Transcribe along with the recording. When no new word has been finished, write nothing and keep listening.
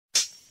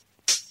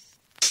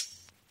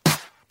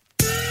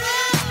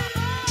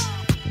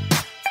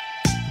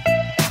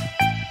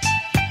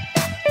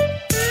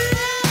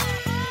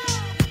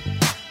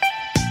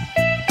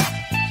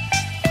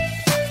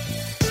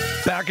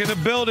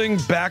building,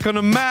 back on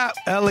the map.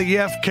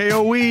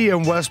 LEFKOE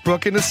and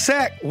Westbrook in a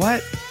sec.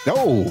 What?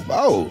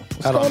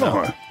 What's going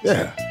on?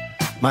 Yeah.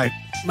 My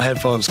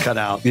headphones cut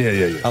out.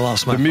 Yeah. I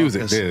lost my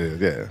music.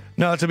 focus. Yeah.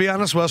 No, to be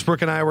honest,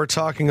 Westbrook and I were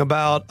talking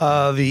about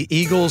the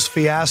Eagles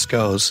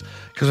fiascos,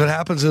 because what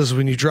happens is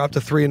when you drop to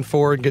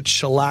 3-4 and get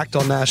shellacked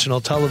on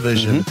national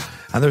television,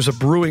 and there's a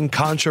brewing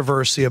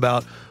controversy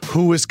about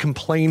who is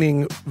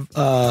complaining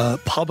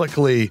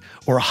publicly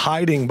or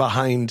hiding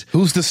behind.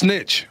 Who's the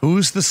snitch?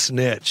 Who's the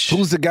snitch?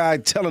 Who's the guy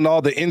telling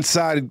all the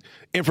inside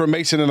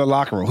information in the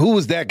locker room? Who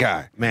was that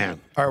guy? Man.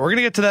 All right, we're going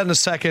to get to that in a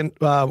second.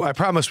 I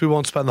promise we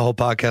won't spend the whole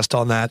podcast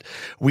on that.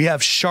 We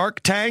have Dolphin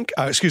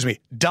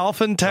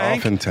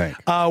Tank. Dolphin Tank.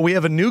 We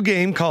have a new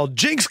game called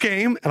Jinx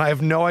Game, and I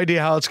have no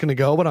idea how it's going to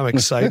go, but I'm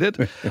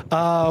excited.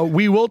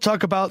 We will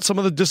talk about some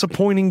of the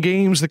disappointing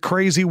games, the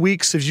crazy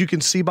weeks. As you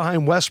can see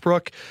behind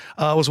Westbrook,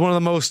 was one of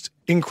the most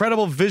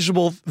incredible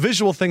visual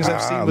things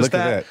I've seen. Was look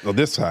at that.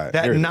 This side.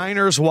 That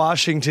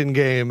Niners-Washington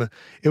game,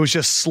 it was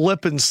just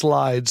slip and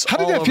slides. How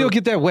did that field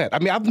get that wet? I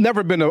mean, I've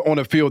never been on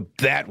a field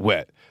that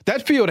wet.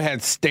 That field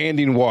had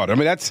standing water. I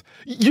mean, that's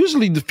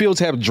usually the fields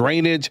have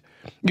drainage.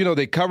 You know,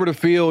 they cover the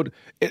field.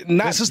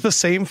 This is the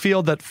same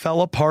field that fell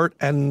apart,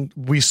 and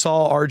we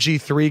saw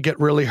RG3 get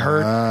really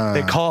hurt.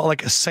 They call it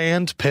like a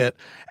sand pit,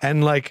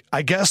 and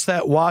I guess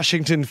that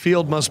Washington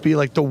field must be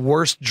like the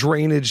worst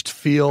drainaged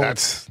field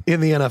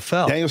in the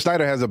NFL. Daniel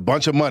Snyder has a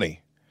bunch of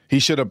money. He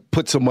should have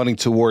put some money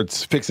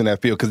towards fixing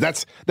that field,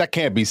 because that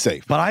can't be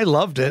safe. But I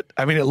loved it.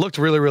 I mean, it looked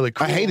really, really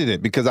cool. I hated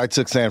it because I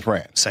took San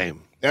Fran.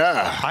 Same.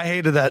 I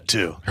hated that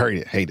too.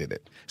 Hated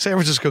it. San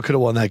Francisco could have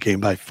won that game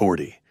by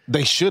 40.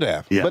 They should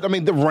have. Yeah. But, I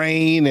mean, the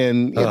rain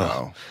and, you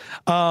know.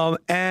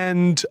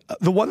 And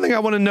the one thing I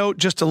want to note,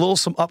 just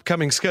some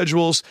upcoming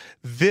schedules.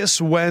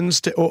 This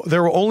Wednesday,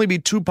 there will only be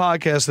 2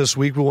 podcasts this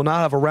week. We will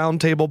not have a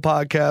roundtable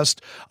podcast.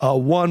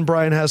 One,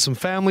 Brian has some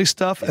family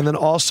stuff. And then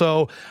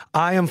also,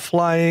 I am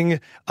flying,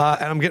 and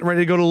I'm getting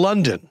ready to go to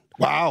London.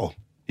 Wow.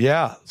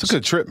 Yeah. It's a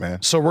good trip,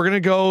 man. So we're going to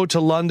go to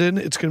London.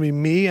 It's going to be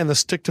me and the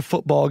Stick to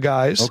Football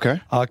guys.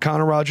 Okay.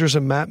 Connor Rodgers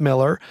and Matt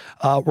Miller.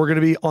 We're going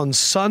to be on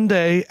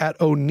Sunday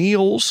at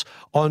O'Neill's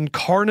on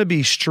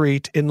Carnaby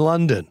Street in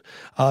London.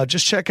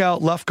 Just check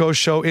out Left Go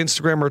Show,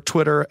 Instagram or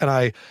Twitter.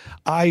 And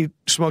I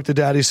smoked a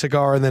daddy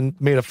cigar and then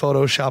made a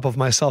Photoshop of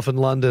myself in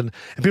London.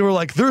 And people were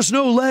like, there's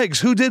no legs.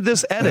 Who did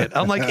this edit?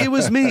 I'm like, it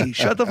was me.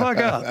 Shut the fuck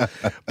up.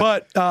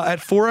 But at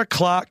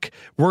 4:00,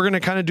 we're going to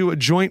kind of do a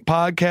joint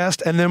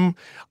podcast. And then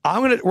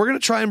we're going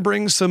to try and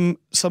bring some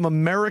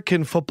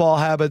American football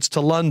habits to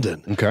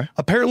London. Okay.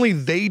 Apparently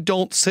they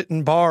don't sit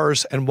in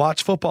bars and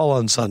watch football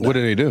on Sunday. What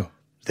do they do?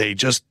 They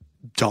just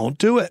don't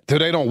do it. So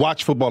they don't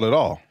watch football at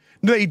all?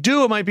 They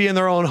do. It might be in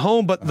their own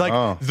home, but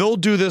they'll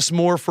do this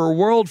more for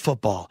world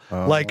football,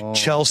 like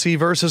Chelsea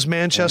versus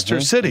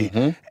Manchester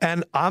City.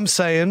 And I'm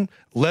saying,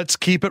 let's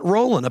keep it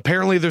rolling.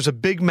 Apparently there's a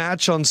big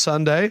match on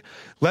Sunday.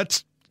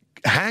 Let's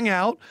hang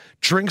out,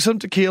 drink some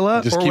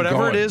tequila or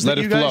whatever it is that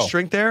you guys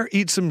drink there,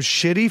 eat some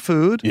shitty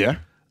food. Yeah.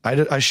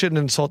 I shouldn't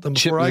insult them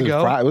before I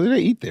go. What do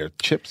they eat there?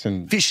 Chips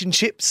and fish and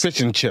chips. Fish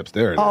and chips.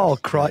 There it is. Oh,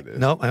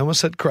 no, I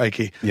almost said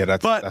crikey. Yeah,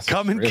 that's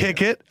come and kick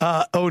it.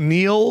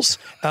 O'Neill's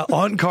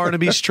on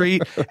Carnaby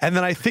Street, and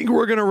then I think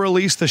we're going to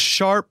release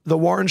the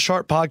Warren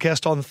Sharp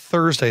podcast on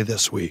Thursday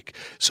this week.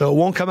 So it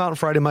won't come out on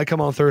Friday, it might come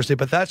out on Thursday,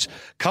 but that's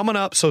coming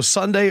up. So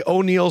Sunday,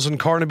 O'Neill's and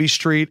Carnaby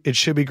Street. It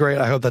should be great.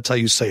 I hope that's how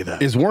you say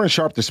that. Is Warren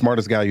Sharp the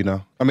smartest guy you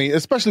know? I mean,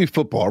 especially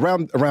football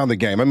around the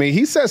game. I mean,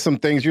 he says some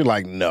things you're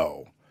like,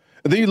 no.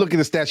 And then you look at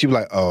the stats, you're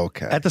like, oh,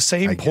 okay. At the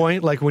same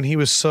point, like when he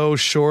was so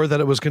sure that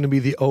it was going to be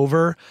the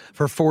over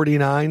for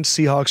 49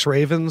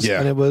 Seahawks-Ravens,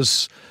 and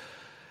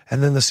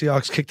then the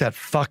Seahawks kicked that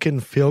fucking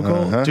field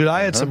goal. Dude,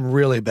 I had some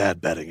really bad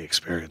betting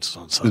experiences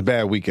on Sunday. It was a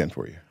bad weekend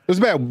for you. It was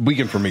a bad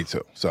weekend for me,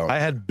 too. So I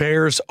had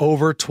Bears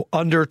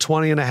under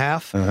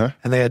 20.5,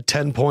 and they had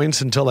 10 points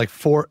until like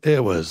 4.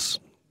 It was.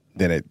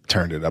 Then it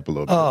turned it up a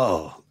little bit.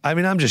 Oh, I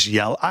mean, I'm just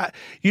yelling.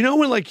 You know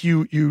when like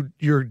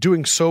you're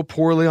doing so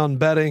poorly on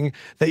betting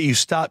that you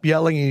stop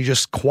yelling and you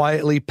just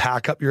quietly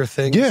pack up your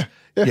things? Yeah.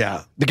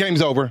 The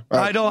game's over.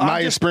 My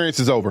experience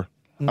is over.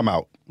 I'm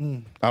out.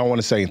 I don't want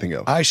to say anything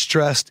else. I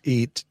stressed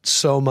eat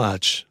so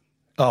much.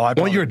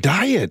 On your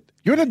diet.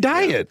 You're on a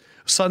diet.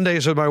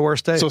 Sundays are my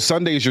worst day. So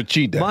Sunday is your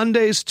cheat day.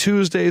 Mondays,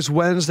 Tuesdays,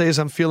 Wednesdays,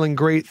 I'm feeling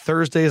great.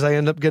 Thursdays, I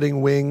end up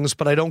getting wings,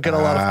 but I don't get a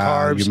lot of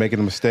carbs. You're making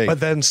a mistake. But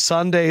then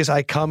Sundays,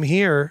 I come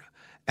here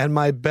and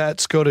my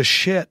bets go to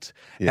shit.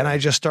 And I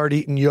just start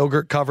eating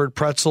yogurt-covered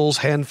pretzels,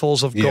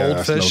 handfuls of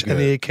goldfish, and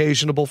the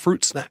occasional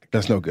fruit snack.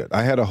 That's no good.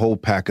 I had a whole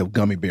pack of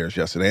gummy bears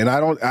yesterday, and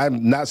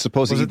I'm not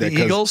supposed to eat that. Was it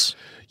the Eagles?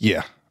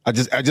 Yeah. I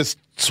just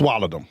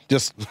swallowed them.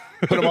 Just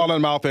put them all in the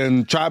mouth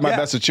and tried my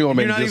best to chew them.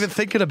 You're not even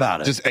thinking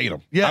about it. Just ate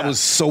them. Yeah. I was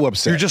so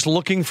upset. You're just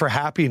looking for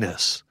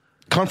happiness.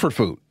 Comfort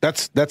food.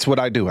 That's what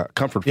I do.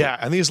 Comfort food. Yeah,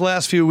 and these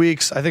last few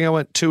weeks, I think I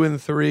went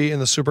 2-3 in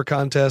the Super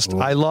Contest. Ooh.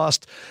 I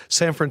lost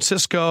San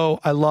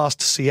Francisco. I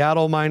lost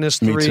Seattle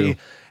 -3. Me too.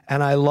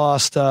 And I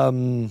lost.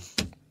 I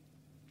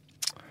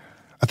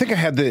think I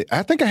had the.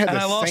 And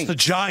I lost the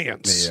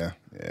Giants. Yeah.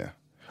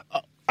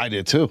 I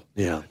did too.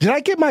 Yeah. Did I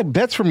get my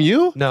bets from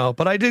you? No,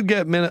 but I did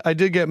get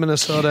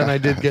Minnesota and I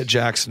did get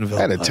Jacksonville.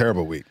 I had a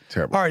terrible week.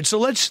 Terrible. All right, so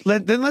let's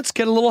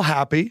get a little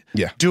happy.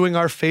 Yeah. Doing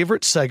our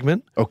favorite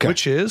segment,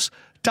 which is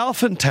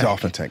Dolphin Tank.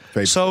 Dolphin Tank.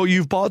 Favorite. So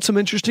you've bought some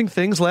interesting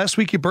things. Last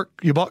week you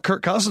bought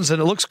Kirk Cousins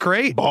and it looks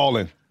great.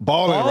 Balling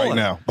right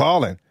now.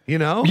 Balling. You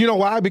know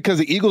why? Because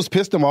the Eagles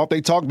pissed him off. They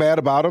talked bad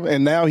about him,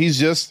 and now he's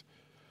just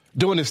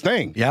doing his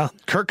thing. Yeah.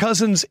 Kirk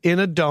Cousins in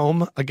a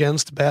dome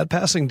against bad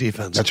passing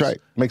defense. That's right.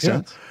 Makes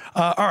sense.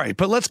 All right,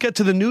 but let's get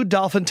to the new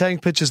Dolphin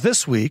Tank pitches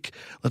this week.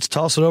 Let's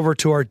toss it over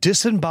to our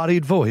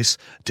disembodied voice,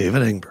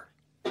 David Ingber.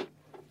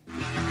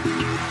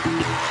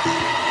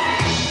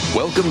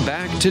 Welcome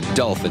back to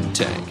Dolphin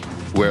Tank,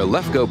 where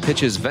Lefko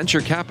pitches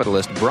venture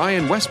capitalist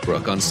Brian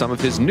Westbrook on some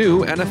of his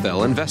new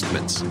NFL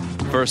investments.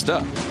 First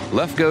up,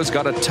 Lefko's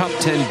got a top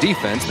 10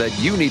 defense that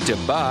you need to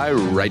buy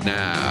right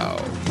now.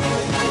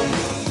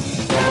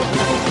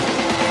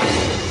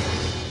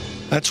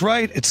 That's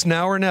right. It's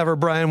now or never,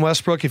 Brian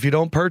Westbrook. If you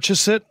don't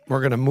purchase it,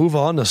 we're going to move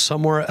on to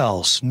somewhere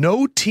else.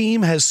 No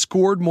team has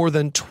scored more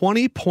than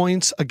 20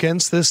 points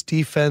against this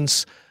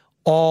defense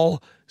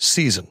all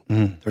season.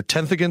 They're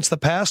 10th against the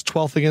pass,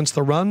 12th against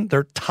the run.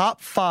 They're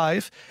top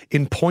 5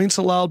 in points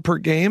allowed per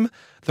game.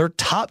 They're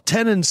top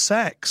 10 in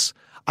sacks.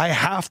 I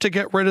have to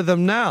get rid of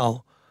them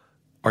now.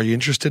 Are you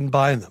interested in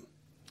buying them?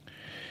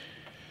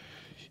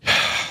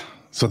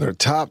 So they're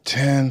top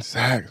 10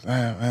 sacks.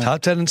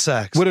 Top 10 in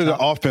sacks. What does the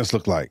offense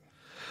look like?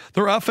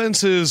 Their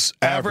offense is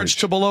average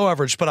to below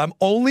average, but I'm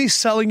only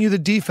selling you the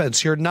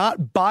defense. You're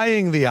not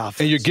buying the offense.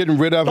 And you're getting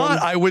rid of them? But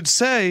I would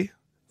say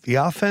the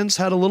offense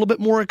had a little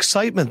bit more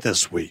excitement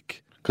this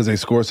week. Because they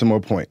scored some more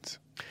points.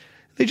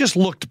 They just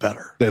looked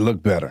better. They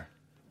looked better.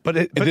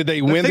 But did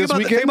they win this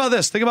weekend? Think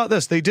about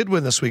this. They did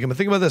win this weekend, but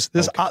think about this.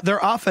 Their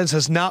offense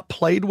has not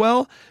played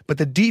well, but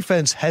the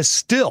defense has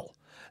still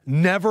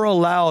never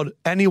allowed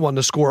anyone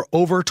to score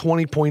over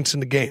 20 points in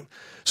the game.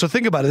 So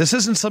think about it. This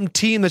isn't some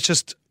team that's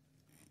just...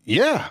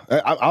 Yeah,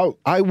 I'll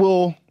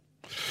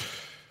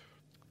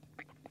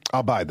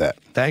buy that.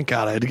 Thank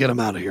God I had to get him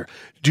out of here.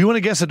 Do you want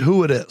to guess at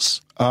who it is?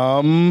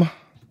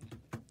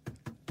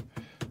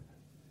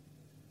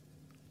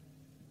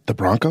 The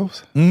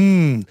Broncos?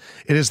 It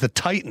is the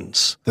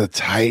Titans. The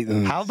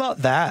Titans. How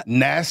about that?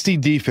 Nasty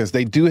defense.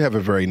 They do have a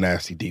very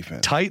nasty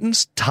defense.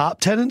 Titans, top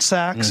 10 in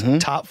sacks,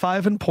 top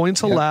 5 in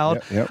points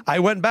allowed. Yep. I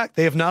went back.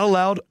 They have not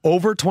allowed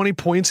over 20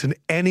 points in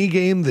any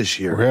game this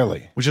year.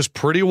 Really? Which is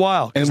pretty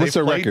wild. And what's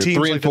their record?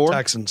 3-4? The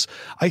Texans.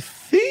 I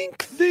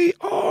think they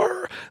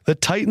are. The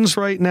Titans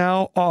right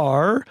now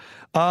are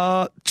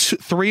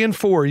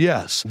 3-4,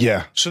 yes.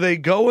 Yeah. So they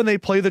go and they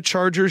play the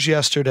Chargers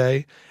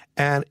yesterday.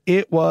 And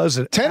it was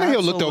an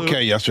Tannehill looked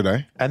okay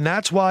yesterday. And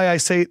that's why I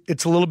say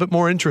it's a little bit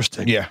more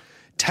interesting. Yeah.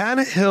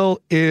 Tannehill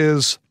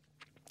is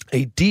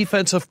a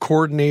defensive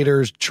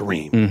coordinator's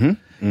dream.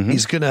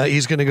 He's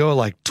gonna go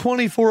like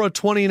 24 of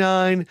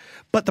 29.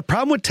 But the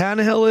problem with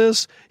Tannehill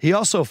is he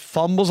also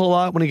fumbles a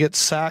lot when he gets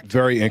sacked.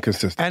 Very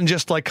inconsistent. And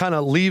just like kind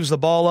of leaves the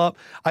ball up.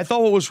 I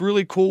thought what was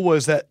really cool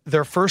was that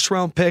their first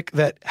round pick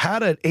that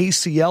had an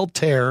ACL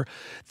tear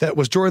that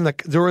was during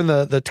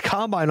the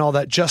combine, all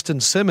that Justin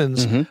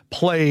Simmons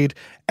played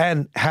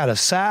and had a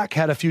sack,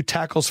 had a few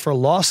tackles for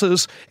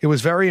losses. It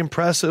was very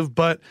impressive,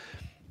 but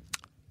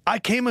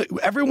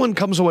everyone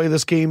comes away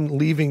this game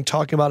leaving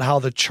talking about how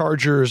the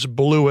Chargers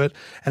blew it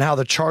and how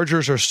the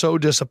Chargers are so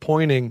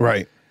disappointing.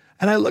 Right.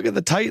 And I look at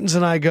the Titans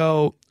and I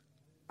go,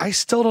 I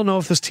still don't know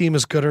if this team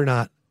is good or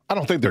not. I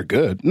don't think they're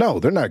good. No,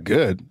 they're not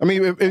good. I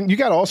mean, and you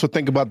got to also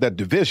think about that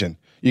division.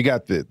 You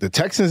got the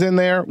Texans in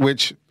there,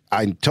 which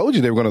I told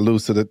you they were going to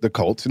lose to the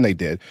Colts, and they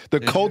did.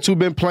 The Colts who've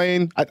been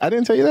playing, I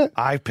didn't tell you that?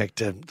 I picked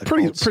him.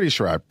 Pretty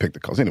sure I picked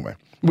the Colts. Anyway,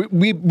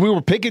 we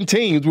were picking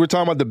teams. We were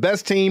talking about the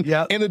best team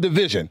in the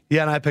division.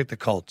 Yeah, and I picked the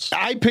Colts.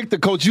 I picked the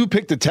Colts. You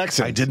picked the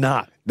Texans. I did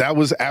not. That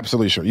was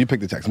absolutely sure. You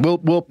picked the Texans. We'll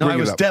bring it up. I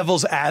was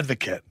devil's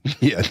advocate.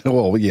 Yeah.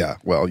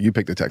 Well, you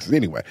picked the Texans.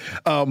 Anyway,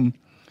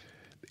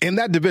 in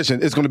that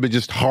division, it's going to be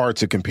just hard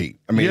to compete.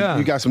 I mean,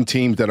 you got some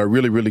teams that are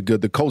really, really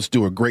good. The Colts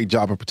do a great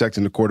job of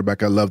protecting the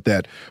quarterback. I love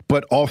that.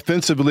 But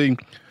offensively,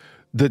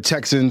 the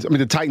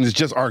Titans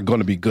just aren't going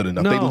to be good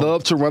enough. No. They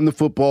love to run the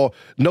football.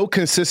 No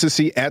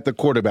consistency at the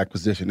quarterback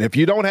position. If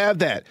you don't have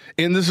that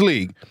in this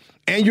league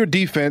and your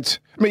defense,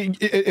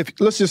 if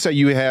let's just say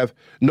you have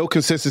no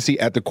consistency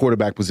at the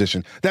quarterback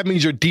position, that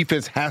means your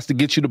defense has to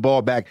get you the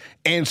ball back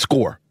and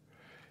score.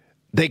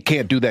 They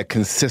can't do that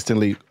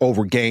consistently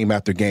over game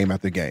after game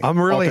after game. I'm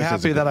really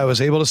happy that I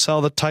was able to sell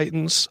the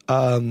Titans.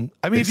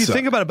 If you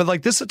think about it,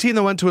 but this is a team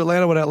that went to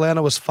Atlanta when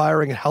Atlanta was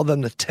firing and held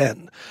them to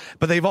 10.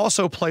 But they've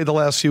also played the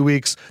last few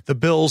weeks, the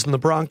Bills and the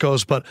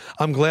Broncos. But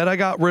I'm glad I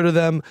got rid of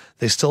them.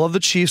 They still have the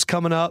Chiefs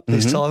coming up. They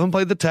still haven't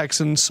played the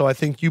Texans. So I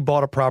think you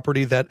bought a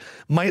property that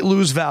might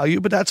lose value,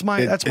 but that's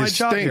my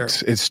job here.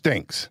 It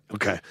stinks.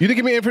 Okay. You didn't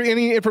give me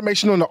any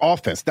information on the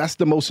offense. That's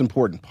the most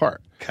important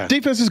part. Okay.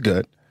 Defense is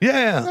good.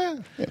 Yeah.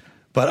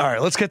 But all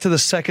right, let's get to the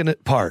second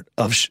part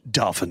of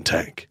Dolphin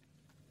Tank.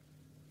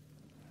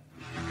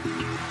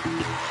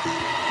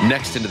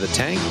 Next into the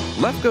tank,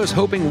 Lefko's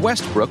hoping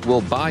Westbrook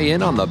will buy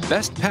in on the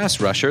best pass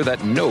rusher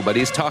that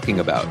nobody's talking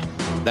about.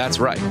 That's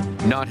right,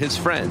 not his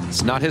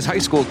friends, not his high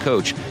school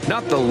coach,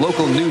 not the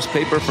local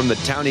newspaper from the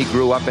town he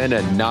grew up in,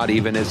 and not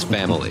even his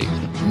family.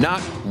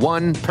 Not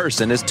one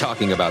person is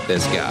talking about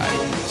this guy.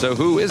 So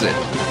who is it?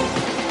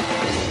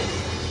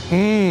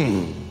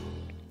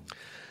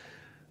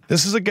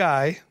 This is a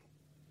guy,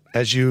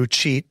 as you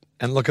cheat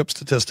and look up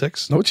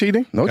statistics. No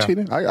cheating. No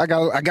cheating. I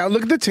got to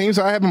look at the teams.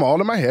 I have them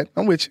all in my head.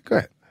 I'm with you. Go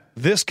ahead.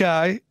 This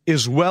guy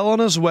is well on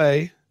his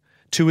way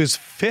to his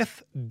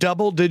 5th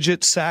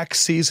double-digit sack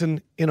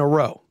season in a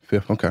row.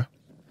 5th, okay.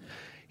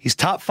 He's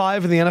top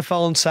 5 in the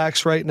NFL in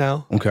sacks right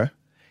now. Okay.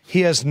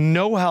 He has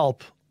no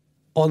help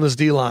on this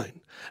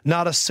D-line.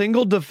 Not a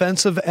single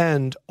defensive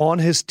end on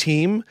his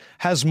team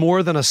has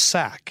more than a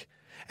sack.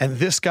 And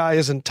this guy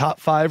is in top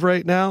 5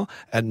 right now,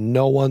 and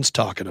no one's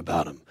talking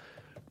about him.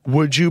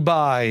 Would you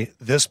buy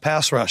this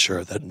pass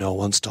rusher that no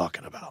one's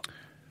talking about?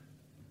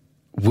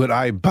 Would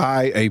I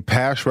buy a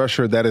pass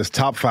rusher that is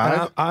top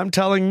 5? I'm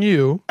telling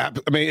you. I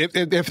mean,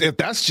 if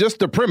that's just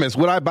the premise,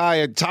 would I buy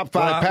a top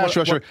 5 pass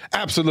rusher?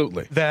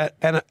 Absolutely. That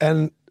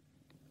and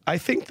I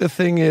think the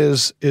thing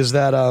is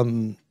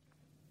that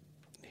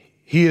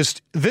he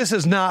is. This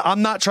is not.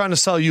 I'm not trying to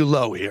sell you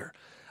low here.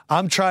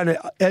 I'm trying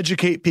to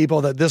educate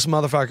people that this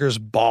motherfucker is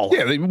balling.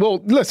 Yeah.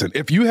 Well, listen.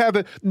 If you have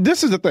it,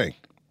 this is the thing.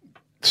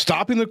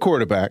 Stopping the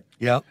quarterback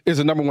is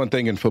the number one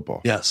thing in football.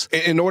 Yes.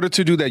 In order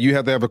to do that, you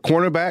have to have a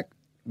cornerback.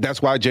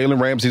 That's why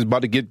Jalen Ramsey's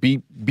about to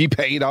be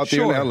paid out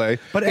there in L.A.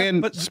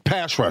 But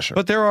pass rusher.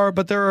 But there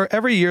are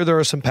every year there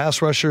are some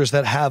pass rushers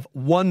that have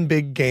one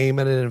big game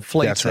and it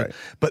inflates it.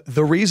 But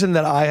the reason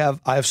that I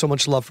have so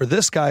much love for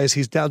this guy is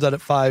he's down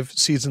at 5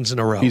 seasons in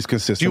a row. He's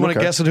consistent. Do you want to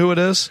guess at who it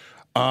is?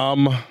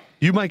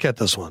 You might get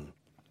this one.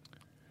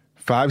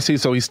 5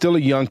 seasons. So he's still a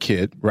young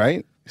kid,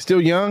 right? Still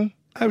young.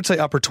 I would say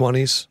upper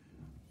 20s.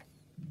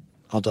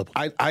 I'll double.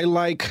 I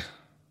like.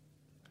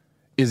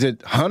 Is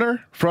it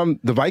Hunter from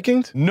the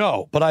Vikings?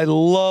 No, but I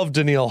love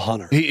Danielle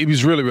Hunter. He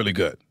was really, really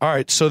good. All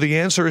right, so the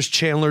answer is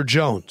Chandler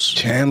Jones.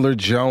 Chandler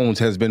Jones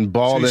has been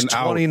balling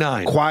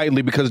out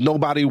quietly because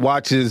nobody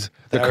watches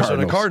the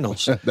Arizona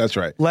Cardinals. That's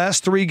right.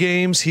 Last 3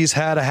 games, he's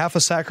had a half a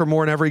sack or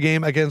more in every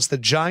game against the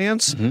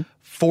Giants.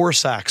 4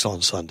 sacks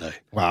on Sunday.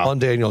 Wow. On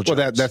Daniel Jones.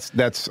 Well,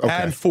 that's okay.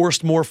 And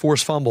forced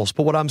fumbles.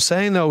 But what I'm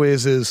saying though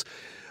is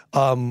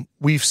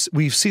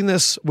we've seen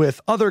this with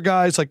other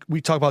guys, like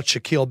we talk about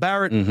Shaquille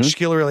Barrett.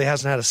 Shaquille really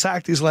hasn't had a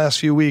sack these last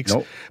few weeks.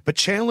 Nope. But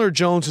Chandler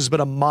Jones has been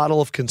a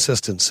model of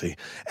consistency.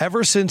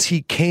 Ever since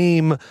he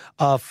came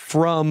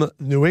from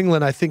New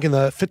England, I think in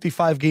the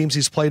 55 games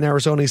he's played in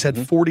Arizona, he's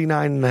had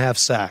 49 and a half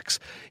sacks.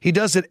 He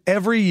does it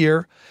every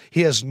year.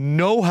 He has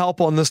no help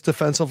on this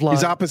defensive line.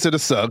 He's opposite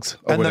of Suggs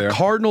over there. And the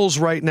Cardinals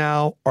right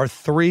now are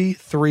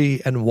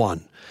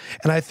 3-3-1.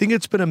 And I think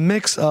it's been a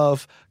mix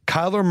of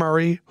Kyler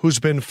Murray, who's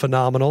been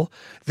phenomenal,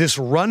 this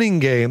running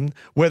game,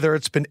 whether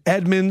it's been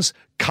Edmonds,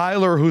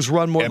 Kyler, who's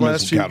run more the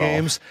last few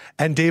games,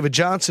 and David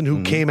Johnson,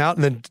 who came out,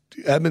 and then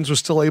Edmonds was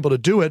still able to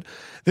do it.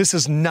 This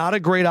is not a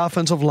great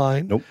offensive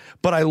line. Nope.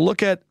 But I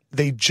look at,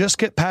 they just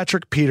get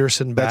Patrick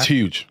Peterson back. That's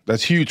huge.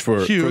 That's huge for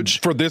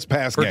this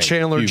past game. For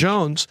Chandler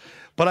Jones.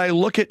 But I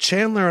look at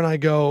Chandler and I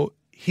go,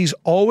 he's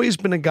always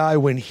been a guy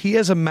when he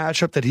has a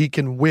matchup that he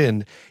can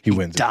win, he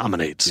wins.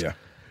 Dominates. Yeah.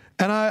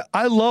 And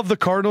I love the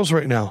Cardinals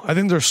right now. I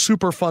think they're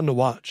super fun to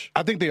watch.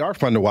 I think they are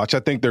fun to watch. I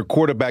think their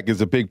quarterback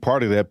is a big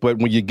part of that. But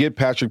when you get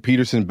Patrick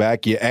Peterson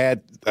back, you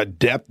add a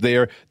depth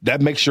there.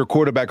 That makes your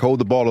quarterback hold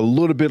the ball a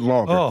little bit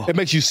longer. Oh. It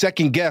makes you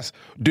second guess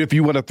if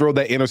you want to throw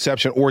that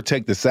interception or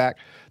take the sack.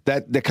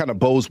 That kind of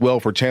bodes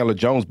well for Chandler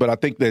Jones. But I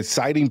think the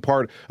exciting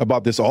part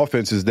about this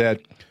offense is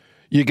that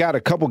you got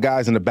a couple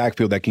guys in the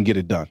backfield that can get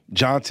it done.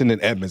 Johnson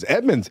and Edmonds.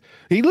 Edmonds,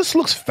 he just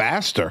looks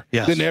faster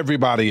than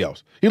everybody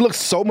else. He looks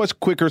so much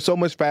quicker, so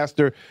much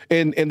faster.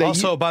 And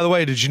also, by the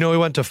way, did you know he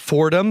went to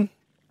Fordham?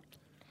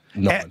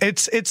 No.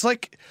 It's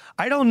like,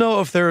 I don't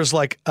know if there's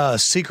like a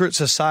secret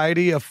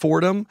society of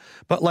Fordham,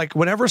 but like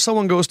whenever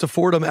someone goes to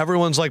Fordham,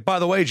 everyone's like, by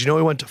the way, did you know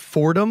he went to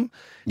Fordham?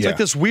 It's like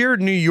this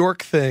weird New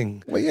York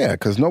thing. Well, yeah,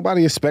 because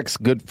nobody expects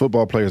good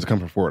football players to come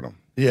from Fordham.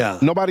 Yeah.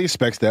 Nobody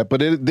expects that,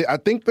 but I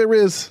think there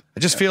is. I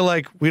just feel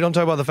like we don't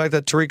talk about the fact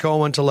that Tariq Cohen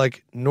went to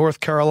like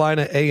North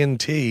Carolina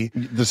A&T. I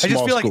just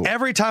feel like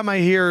every time I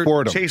hear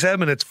Fordham. Chase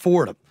Edmonds, it's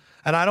Fordham.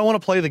 And I don't want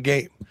to play the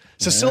game.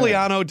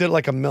 Siciliano did it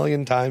like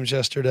 1,000,000 times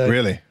yesterday.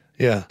 Really?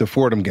 Yeah. The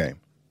Fordham game.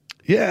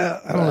 Yeah,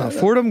 I don't know.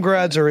 Fordham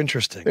grads are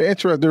interesting. They're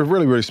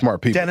really, really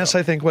smart people. Dennis,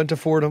 I think, went to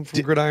Fordham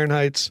from Gridiron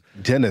Heights.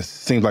 Dennis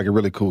seems like a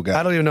really cool guy.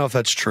 I don't even know if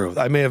that's true.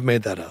 I may have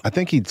made that up. I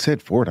think he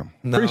said Fordham.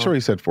 No. Pretty sure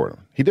he said Fordham.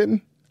 He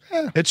didn't?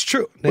 Yeah. It's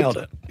true. Nailed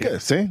it. Yeah,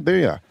 see? There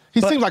you are.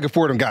 He seems like a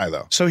Fordham guy,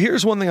 though. So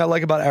here's one thing I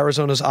like about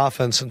Arizona's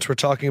offense, since we're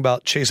talking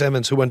about Chase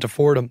Edmonds, who went to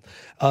Fordham,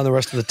 and the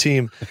rest of the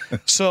team.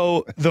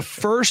 So the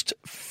first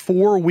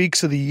 4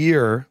 weeks of the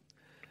year,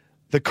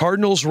 the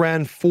Cardinals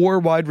ran 4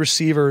 wide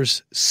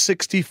receivers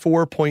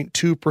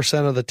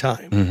 64.2% of the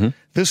time.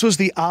 This was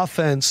the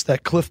offense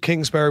that Cliff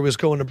Kingsbury was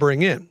going to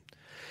bring in.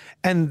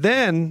 And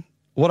then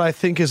what I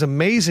think is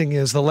amazing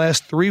is the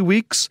last 3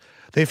 weeks,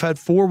 they've had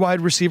 4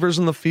 wide receivers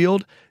in the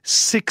field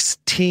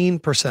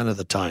 16% of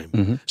the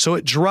time. So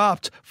it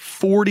dropped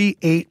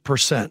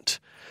 48%.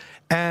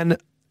 And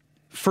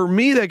for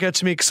me, that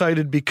gets me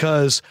excited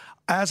because,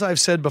 as I've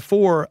said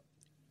before,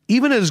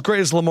 even as great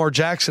as Lamar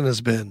Jackson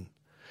has been,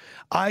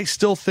 I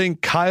still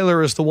think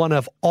Kyler is the one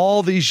of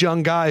all these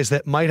young guys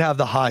that might have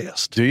the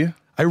highest. Do you?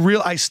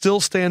 I still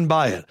stand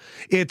by it.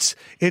 It's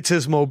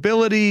his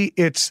mobility.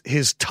 It's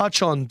his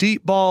touch on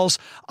deep balls.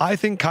 I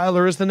think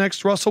Kyler is the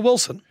next Russell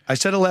Wilson. I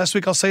said it last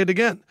week. I'll say it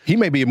again. He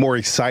may be more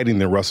exciting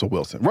than Russell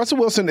Wilson. Russell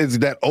Wilson is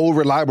that old,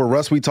 reliable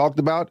Russ we talked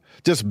about,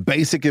 just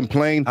basic and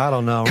plain. I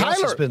don't know.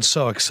 Russ has been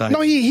so exciting. No,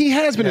 he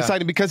has been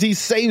exciting because he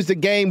saves the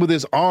game with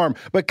his arm.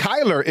 But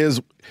Kyler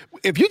is,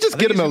 if you just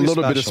get him a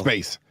little bit of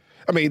space.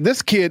 I mean,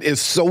 this kid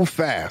is so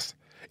fast.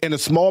 In a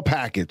small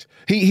package,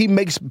 he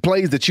makes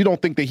plays that you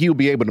don't think that he'll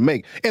be able to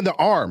make. And the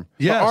arm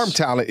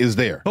talent is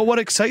there. But what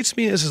excites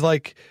me is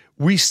like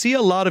we see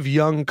a lot of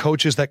young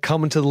coaches that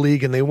come into the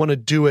league and they want to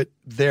do it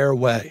their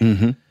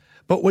way.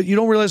 But what you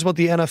don't realize about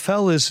the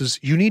NFL is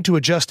you need to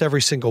adjust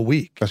every single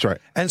week. That's right.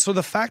 And so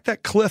the fact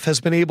that Cliff has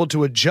been able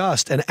to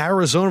adjust, and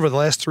Arizona over the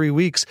last 3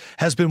 weeks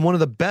has been one of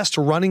the best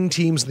running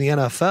teams in the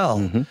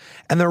NFL,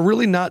 and they're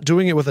really not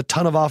doing it with a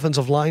ton of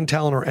offensive line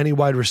talent or any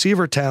wide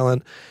receiver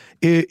talent,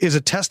 is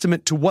a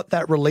testament to what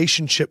that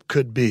relationship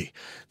could be.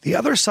 The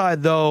other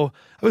side, though,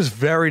 I was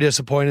very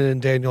disappointed in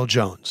Daniel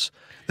Jones.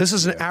 This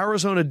is an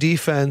Arizona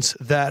defense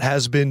that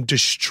has been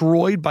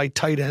destroyed by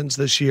tight ends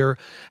this year,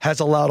 has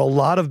allowed a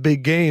lot of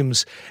big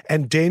games,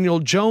 and Daniel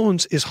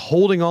Jones is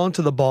holding on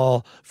to the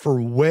ball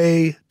for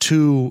way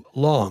too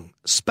long,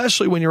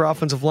 especially when your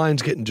offensive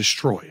line's getting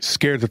destroyed.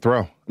 Scared to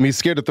throw. I mean,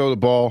 scared to throw the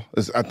ball.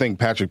 I think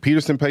Patrick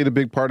Peterson played a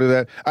big part of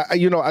that. I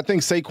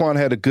think Saquon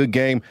had a good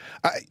game.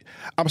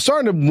 I'm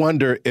starting to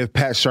wonder if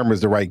Pat Shurmur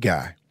is the right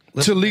guy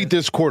to lead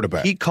this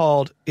quarterback. He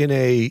called in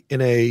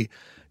a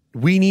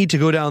we need to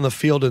go down the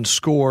field and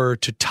score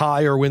to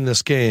tie or win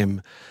this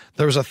game.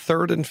 There was a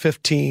 3rd and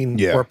 15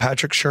 where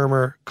Patrick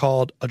Shurmur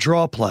called a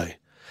draw play.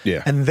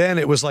 Yeah. And then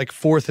it was like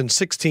 4th and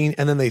 16,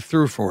 and then they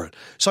threw for it.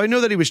 So I know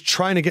that he was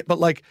trying to but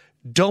like,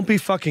 don't be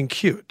fucking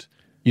cute.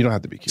 You don't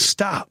have to be cute.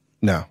 Stop.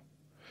 No.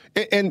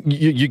 And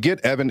you get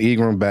Evan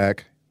Ingram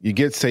back. You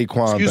get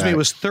Saquon Excuse back. me, it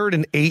was 3rd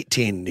and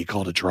 18, and he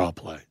called a draw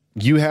play.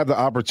 You have the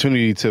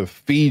opportunity to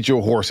feed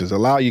your horses,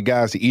 allow you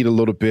guys to eat a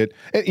little bit.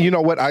 And you know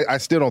what? I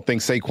still don't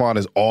think Saquon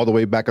is all the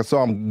way back. I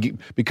saw him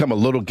become a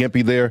little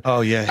gimpy there.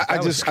 Oh, yeah. I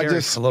just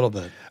a little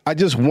bit. I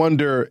just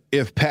wonder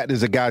if Pat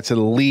is a guy to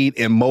lead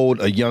and mold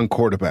a young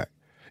quarterback.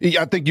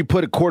 I think you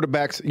put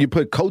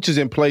coaches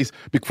in place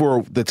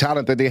for the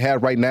talent that they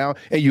have right now,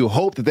 and you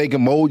hope that they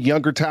can mold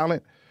younger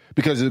talent.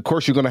 Because, of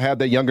course, you're going to have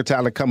that younger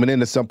talent coming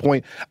in at some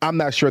point. I'm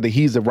not sure that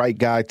he's the right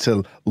guy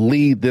to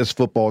lead this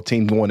football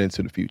team going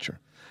into the future.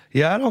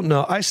 Yeah, I don't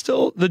know.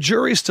 The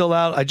jury's still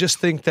out. I just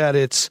think that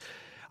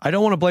I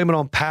don't want to blame it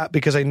on Pat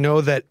because I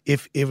know that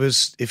if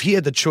he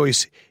had the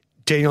choice,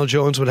 Daniel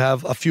Jones would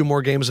have a few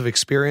more games of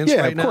experience right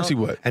now. Yeah, of course he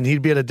would. And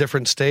he'd be at a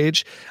different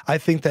stage. I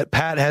think that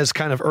Pat has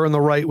kind of earned the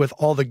right with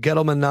all the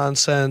Gettleman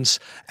nonsense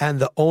and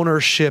the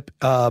ownership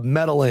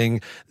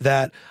meddling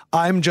that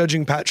I'm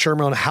judging Pat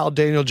Shurmur on how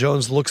Daniel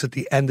Jones looks at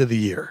the end of the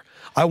year.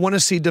 I want to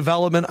see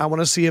development. I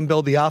want to see him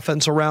build the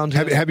offense around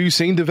him. Have you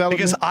seen development?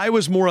 Because I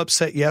was more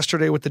upset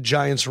yesterday with the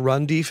Giants'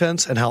 run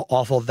defense and how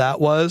awful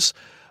that was.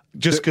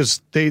 Just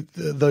because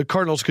the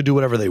Cardinals could do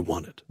whatever they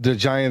wanted. The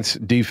Giants'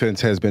 defense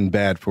has been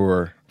bad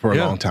for a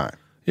long time.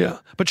 Yeah.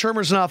 But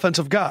Shermer's an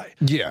offensive guy.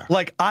 Yeah.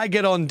 Like, I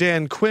get on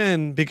Dan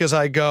Quinn because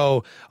I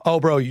go, oh,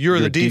 bro, you're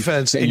the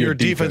defense, and your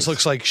defense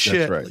looks like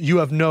shit. Right. You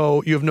have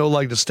no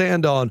leg to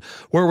stand on.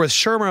 Where with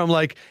Shurmur, I'm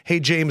like, hey,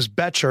 James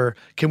Betcher,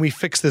 can we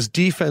fix this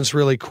defense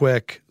really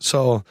quick?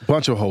 So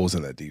bunch of holes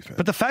in that defense.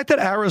 But the fact that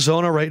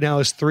Arizona right now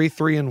is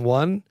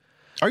 3-3-1.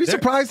 Are you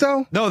surprised,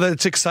 though? No,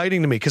 that's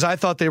exciting to me because I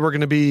thought they were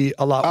going to be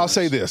a lot worse. I'll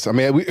say this. I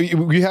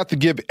mean, we have to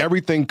give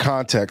everything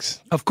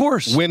context. Of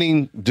course.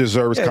 Giants,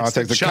 deserves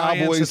context. The Giants,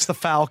 Cowboys. It's the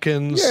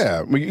Falcons.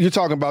 Yeah. You're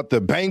talking about the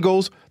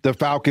Bengals, the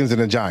Falcons, and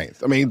the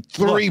Giants. I mean,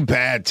 three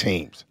bad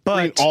teams.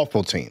 Three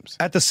awful teams.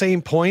 At the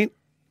same point,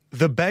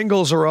 the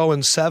Bengals are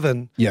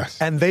 0-7.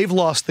 Yes. And they've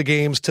lost the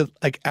games to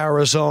like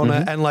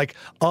Arizona and like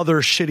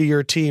other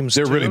shittier teams.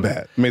 They're really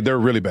bad. I mean, they're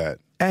really bad.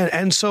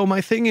 And so my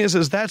thing is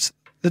that's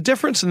the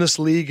difference in this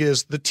league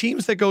is the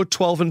teams that go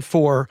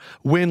 12-4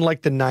 win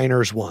like the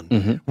Niners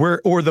won,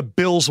 or the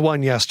Bills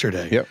won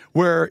yesterday,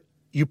 where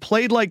you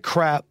played like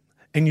crap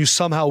and you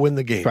somehow win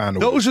the game.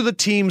 Those are the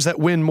teams that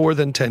win more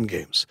than 10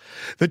 games.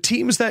 The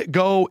teams that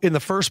go in the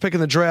first pick in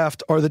the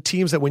draft are the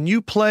teams that when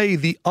you play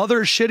the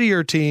other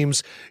shittier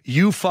teams,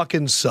 you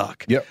fucking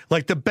suck. Yep.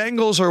 Like the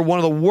Bengals are one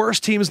of the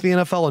worst teams in the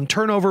NFL in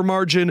turnover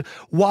margin.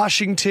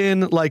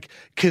 Washington, like,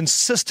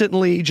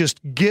 consistently just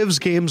gives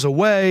games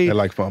away. They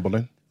like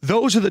fumbling.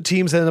 Those are the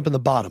teams that end up in the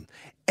bottom.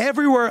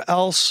 Everywhere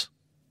else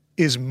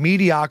is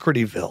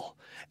mediocrityville.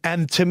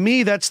 And to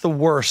me, that's the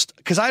worst,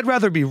 because I'd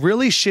rather be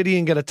really shitty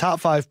and get a top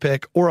 5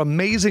 pick or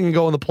amazing and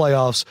go in the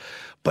playoffs,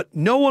 but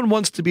no one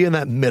wants to be in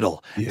that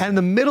middle. Yeah. And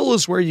the middle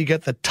is where you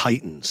get the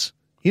Titans.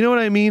 You know what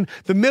I mean?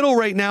 The middle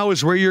right now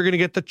is where you're going to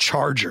get the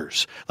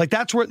Chargers. Like,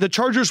 that's where the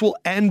Chargers will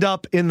end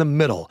up, in the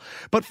middle.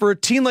 But for a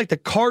team like the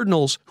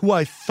Cardinals, who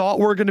I thought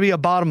were going to be a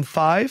bottom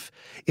 5,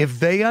 if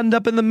they end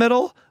up in the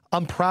middle,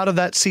 I'm proud of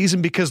that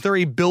season, because they're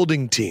a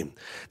building team.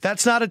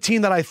 That's not a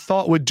team that I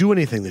thought would do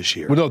anything this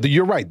year. Well, no,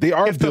 you're right. They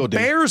are building. If the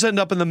Bears end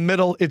up in the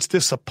middle, it's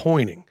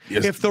disappointing.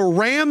 Yes. If the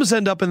Rams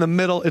end up in the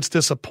middle, it's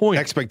disappointing.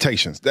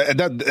 Expectations.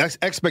 That's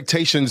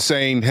expectations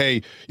saying,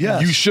 hey,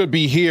 yes, you should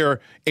be here,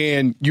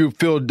 and you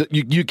feel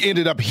you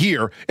ended up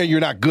here, and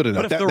you're not good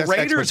enough. But if the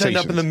Raiders end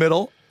up in the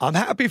middle, I'm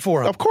happy for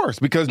them. Of course,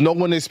 because no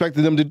one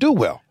expected them to do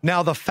well.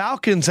 Now, the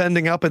Falcons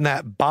ending up in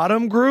that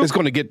bottom group, it's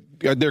going to get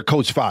their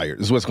coach fired,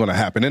 is what's going to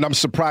happen. And I'm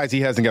surprised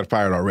he hasn't got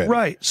fired already.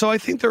 Right. So I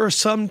think there are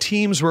some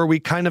teams where we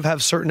kind of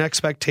have certain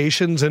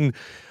expectations, and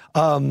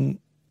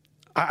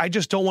I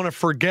just don't want to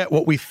forget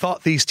what we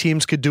thought these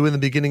teams could do in the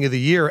beginning of the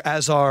year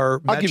as our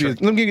metric.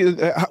 Let me give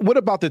you, what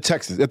about the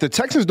Texans? If the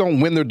Texans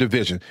don't win their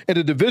division, in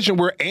a division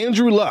where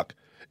Andrew Luck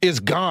is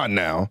gone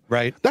now,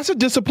 right, that's a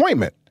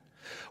disappointment.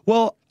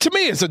 Well, to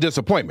me, it's a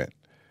disappointment.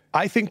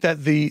 I think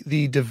that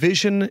the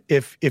division,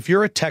 if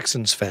you're a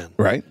Texans fan,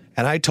 right,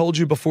 and I told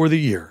you before the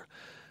year,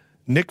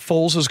 Nick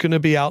Foles is going to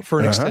be out for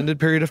an extended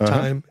period of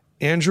time.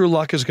 Andrew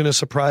Luck is going to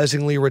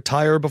surprisingly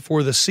retire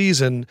before the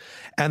season,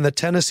 and the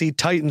Tennessee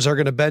Titans are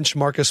going to bench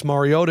Marcus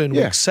Mariota in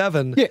Week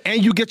 7. Yeah,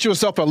 and you get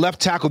yourself a left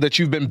tackle that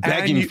you've been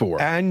begging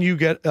for. And you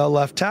get a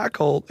left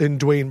tackle in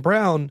Dwayne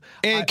Brown.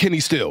 And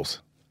Kenny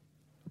Stills.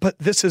 But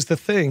this is the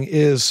thing,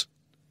 is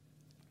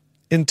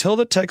until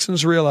the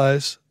Texans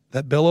realize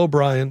that Bill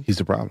O'Brien he's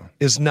the problem,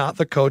 is not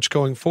the coach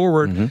going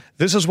forward,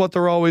 this is what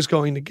they're always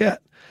going to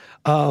get.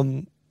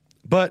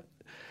 But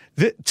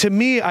to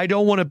me, I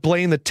don't want to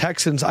blame the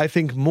Texans. I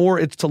think more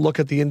it's to look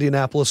at the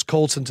Indianapolis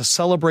Colts and to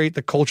celebrate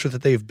the culture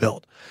that they've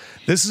built.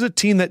 This is a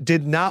team that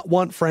did not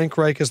want Frank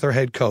Reich as their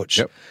head coach.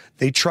 Yep.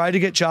 They tried to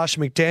get Josh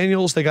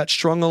McDaniels. They got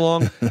strung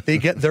along. They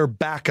get their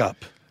backup.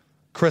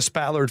 Chris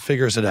Ballard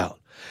figures it out.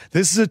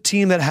 This is a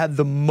team that had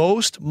the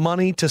most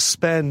money to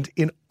spend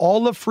in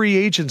all of free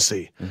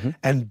agency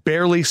and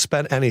barely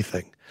spent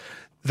anything.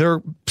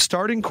 Their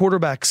starting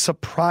quarterback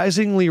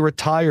surprisingly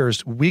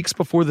retires weeks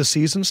before the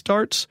season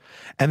starts,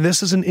 and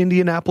this is an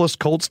Indianapolis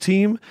Colts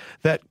team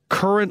that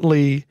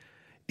currently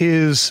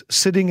is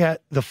sitting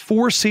at the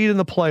 4 seed in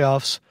the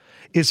playoffs,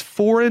 is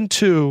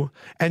 4-2,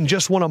 and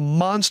just won a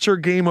monster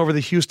game over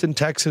the Houston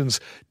Texans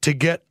to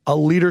get a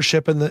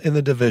leadership in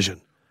the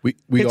division.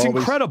 It's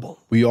incredible.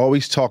 We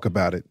always talk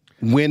about it.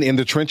 Win in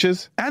the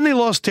trenches. And they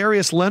lost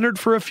Darius Leonard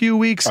for a few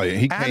weeks. Oh, yeah,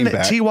 he came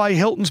back. T.Y.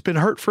 Hilton's been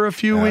hurt for a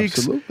few weeks.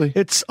 Absolutely.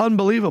 It's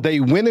unbelievable.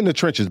 They win in the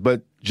trenches,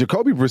 but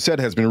Jacoby Brissett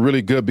has been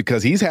really good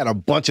because he's had a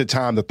bunch of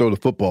time to throw the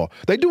football.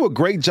 They do a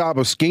great job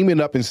of scheming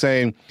up and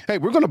saying, hey,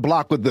 we're going to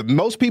block with the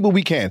most people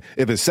we can.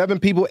 If it's 7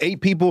 people,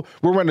 8 people,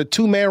 we're running a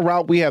 2-man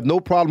route. We have no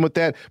problem with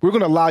that. We're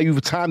going to allow you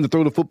time to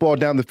throw the football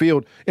down the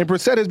field. And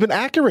Brissett has been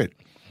accurate.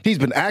 He's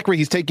been accurate.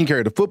 He's taking care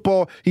of the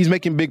football. He's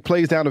making big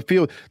plays down the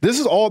field. This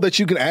is all that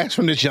you can ask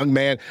from this young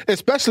man,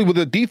 especially with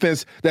a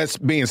defense that's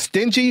being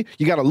stingy.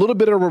 You got a little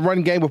bit of a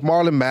run game with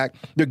Marlon Mack.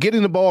 They're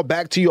getting the ball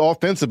back to you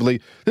offensively.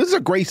 This is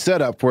a great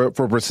setup for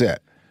Brissett.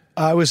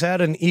 I was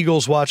at an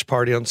Eagles watch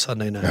party on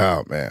Sunday night.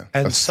 Oh, man.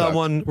 And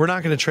we're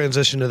not going to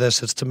transition to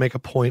this. It's to make a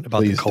point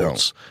about the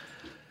Colts.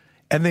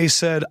 And they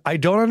said, I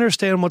don't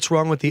understand what's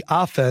wrong with the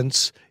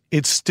offense.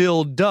 It's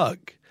still Doug.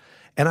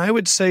 And I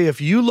would say if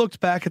you looked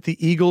back at the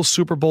Eagles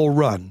Super Bowl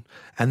run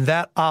and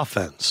that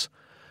offense,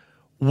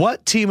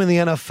 what team in the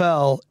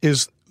NFL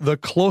is the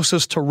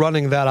closest to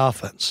running that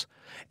offense?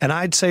 And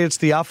I'd say it's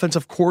the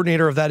offensive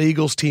coordinator of that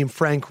Eagles team,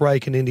 Frank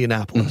Reich, in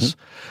Indianapolis.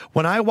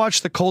 When I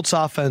watch the Colts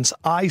offense,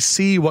 I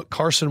see what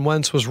Carson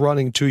Wentz was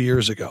running 2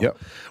 years ago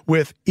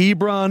with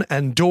Ebron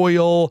and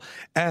Doyle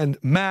and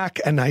Mack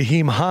and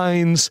Naheem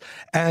Hines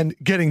and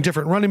getting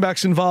different running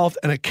backs involved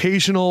and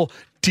occasional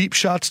deep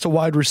shots to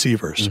wide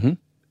receivers.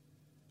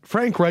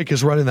 Frank Reich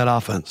is running that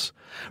offense.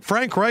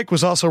 Frank Reich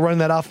was also running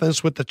that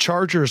offense with the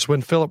Chargers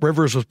when Phillip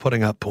Rivers was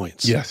putting up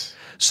points. Yes.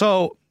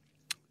 So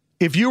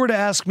if you were to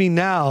ask me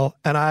now,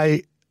 and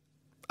I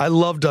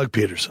love Doug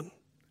Peterson,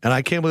 and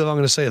I can't believe I'm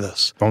going to say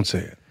this. Don't say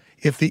it.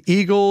 If the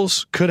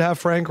Eagles could have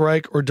Frank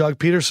Reich or Doug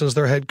Peterson as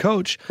their head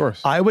coach, of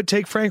course, I would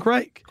take Frank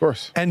Reich. Of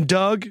course. And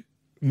Doug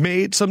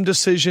made some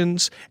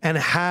decisions and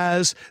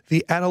has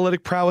the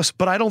analytic prowess,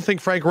 but I don't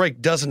think Frank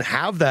Reich doesn't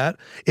have that.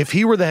 If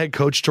he were the head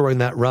coach during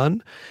that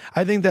run,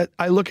 I think that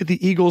I look at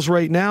the Eagles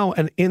right now,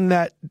 and in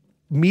that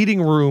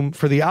meeting room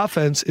for the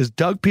offense is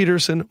Doug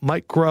Peterson,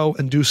 Mike Groh,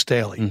 and Deuce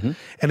Staley.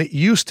 And it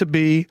used to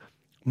be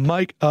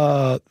Mike,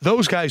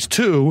 those guys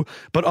too,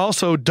 but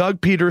also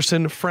Doug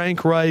Peterson,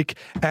 Frank Reich,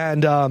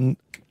 and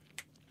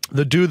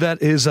the dude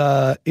that is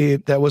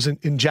that was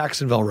in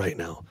Jacksonville right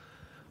now.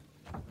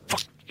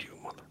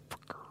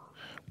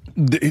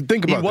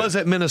 Think about he was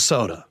at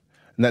Minnesota.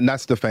 Not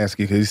Stefanski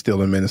because he's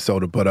still in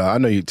Minnesota, but I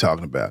know you're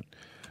talking about.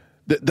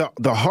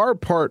 The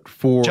hard part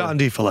for John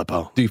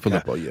DiFilippo.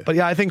 Yeah. But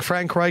yeah, I think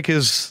Frank Reich,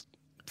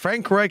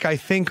 I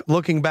think,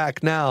 looking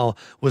back now,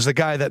 was the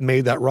guy that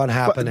made that run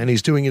happen, and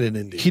he's doing it in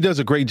Indy. He does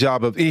a great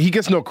job he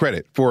gets no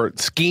credit for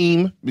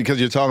scheme because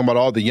you're talking about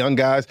all the young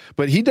guys,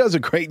 but he does a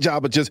great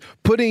job of just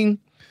putting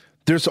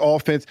this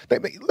offense.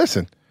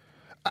 Listen,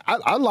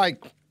 I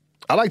like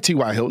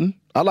T.Y. Hilton.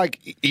 I like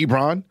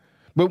Ebron.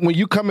 But when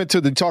you come into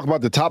talk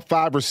about the top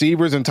 5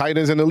 receivers and tight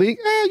ends in the league,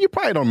 you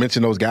probably don't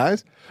mention those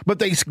guys. But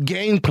they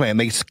game plan.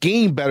 They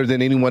scheme better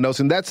than anyone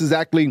else. And that's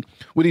exactly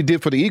what he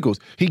did for the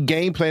Eagles. He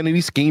game planned and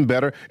he schemed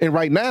better. And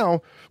right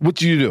now, what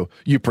do?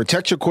 You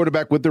protect your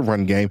quarterback with the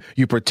run game.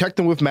 You protect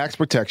them with max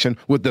protection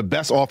with the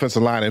best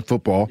offensive line in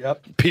football,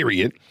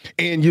 period.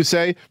 And you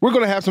say, we're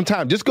going to have some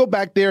time. Just go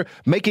back there,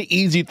 make an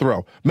easy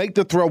throw. Make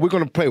the throw. We're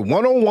going to play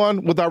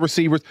one-on-one with our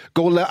receivers,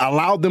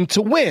 allow them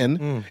to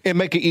win, and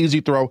make an easy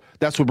throw.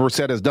 That's what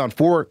Brissett has done.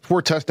 Four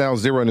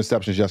touchdowns, 0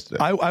 interceptions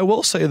yesterday. I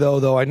will say,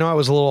 though, I know I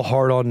was a little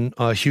hard on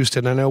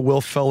Houston. I know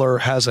Will Fuller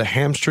has a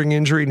hamstring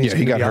injury and he's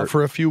going to be out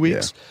for a few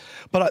weeks. Yeah.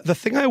 But the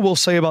thing I will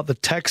say about the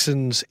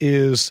Texans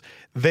is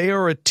they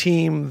are a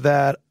team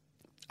that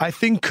I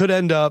think could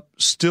end up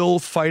still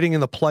fighting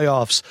in the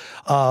playoffs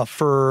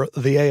for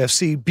the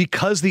AFC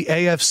because the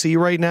AFC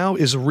right now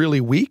is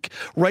really weak.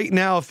 Right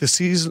now, if the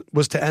season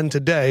was to end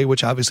today,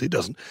 which obviously it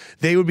doesn't,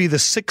 they would be the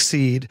 6th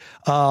seed.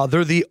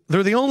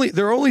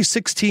 There are only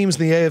 6 teams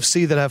in the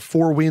AFC that have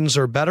 4 wins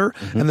or better,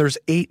 and there's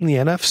 8 in the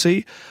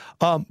NFC.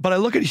 But I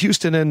look at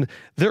Houston, and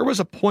there was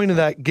a point of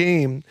that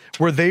game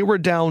where they were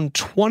down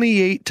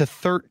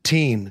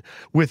 28-13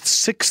 with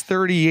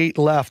 6:38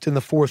 left in the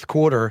fourth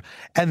quarter,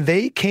 and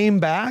they came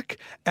back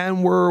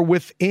and were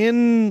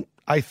within,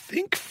 I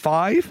think,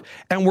 5,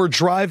 and were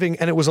driving,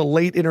 and it was a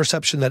late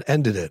interception that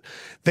ended it.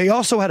 They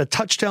also had a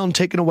touchdown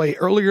taken away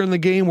earlier in the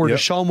game where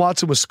Deshaun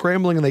Watson was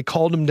scrambling, and they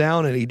called him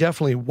down, and he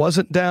definitely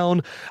wasn't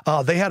down.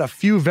 They had a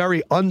few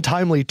very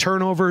untimely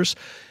turnovers.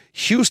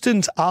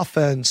 Houston's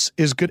offense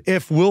is good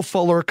if Will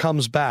Fuller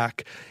comes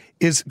back,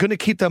 is going to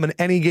keep them in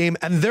any game.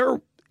 And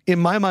they're, in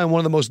my mind, one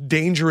of the most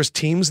dangerous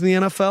teams in the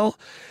NFL.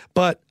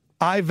 But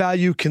I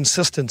value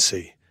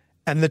consistency,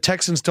 and the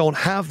Texans don't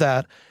have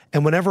that.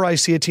 And whenever I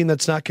see a team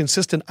that's not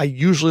consistent, I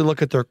usually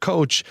look at their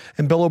coach,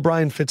 and Bill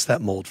O'Brien fits that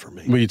mold for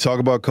me. When you talk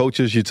about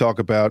coaches, you talk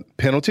about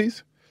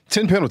penalties.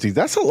 10 penalties.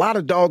 That's a lot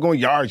of doggone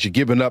yards you're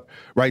giving up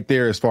right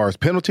there as far as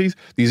penalties.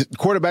 These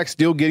quarterbacks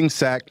still getting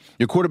sacked.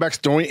 Your quarterback's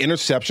throwing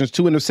interceptions,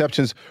 2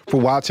 interceptions for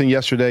Watson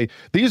yesterday.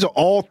 These are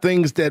all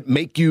things that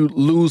make you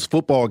lose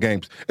football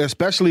games,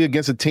 especially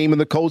against a team in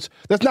the Colts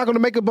that's not going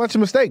to make a bunch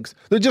of mistakes.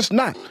 They're just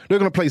not. They're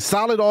going to play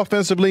solid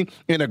offensively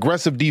and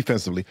aggressive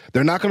defensively.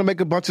 They're not going to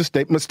make a bunch of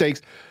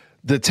mistakes.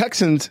 The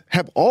Texans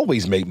have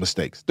always made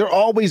mistakes. They're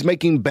always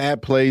making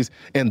bad plays,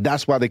 and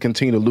that's why they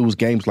continue to lose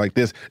games like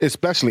this,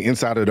 especially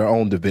inside of their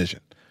own division.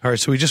 All right,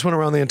 so we just went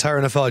around the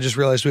entire NFL. I just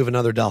realized we have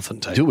another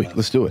Dolphin take. Do we?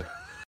 Let's do it.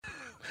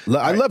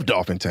 I love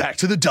Dolphin take. Back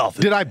to the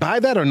Dolphins. Did I buy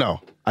that or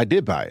no? I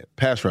did buy it.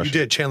 Pass rusher. You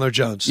did, Chandler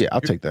Jones. Yeah,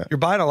 I'll take that. You're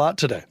buying a lot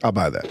today. I'll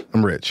buy that.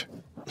 I'm rich.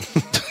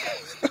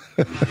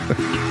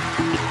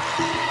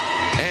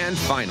 And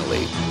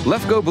finally,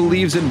 Lefko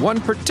believes in one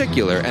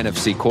particular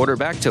NFC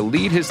quarterback to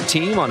lead his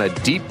team on a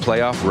deep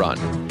playoff run.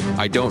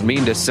 I don't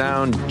mean to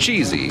sound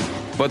cheesy,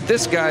 but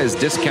this guy's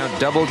discount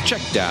double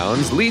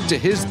checkdowns lead to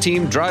his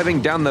team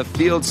driving down the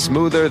field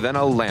smoother than a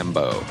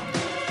Lambo.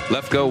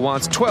 Lefko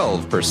wants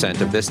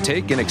 12% of this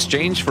take in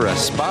exchange for a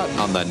spot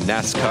on the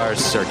NASCAR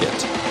circuit.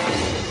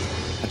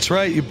 That's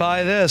right. You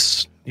buy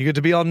this, you get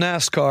to be on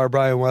NASCAR,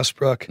 Brian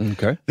Westbrook.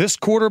 Okay. This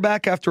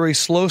quarterback, after a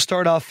slow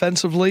start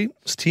offensively,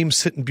 his team's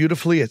sitting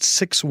beautifully at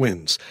 6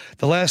 wins.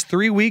 The last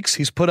 3 weeks,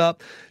 he's put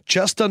up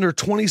just under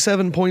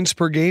 27 points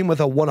per game with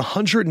a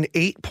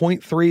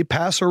 108.3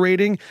 passer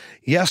rating.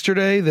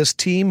 Yesterday, this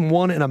team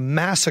won in a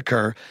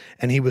massacre,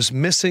 and he was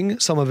missing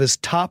some of his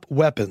top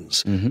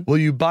weapons. Will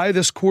you buy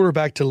this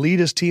quarterback to lead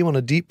his team on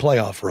a deep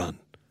playoff run?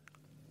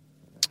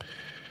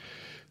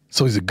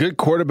 So he's a good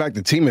quarterback.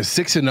 The team is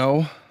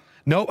 6-0.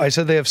 No, I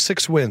said they have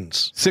 6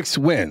 wins. 6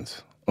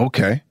 wins.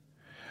 Okay.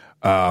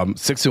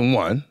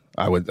 6-1,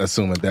 I would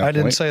assume at that point. I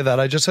didn't say that.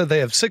 I just said they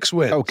have 6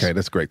 wins. Okay,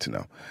 that's great to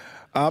know.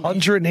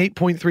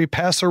 108.3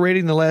 passer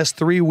rating the last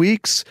 3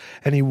 weeks,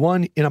 and he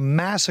won in a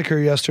massacre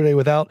yesterday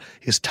without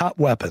his top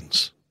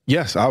weapons.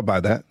 Yes, I'll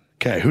buy that.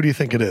 Okay, who do you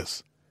think it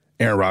is?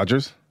 Aaron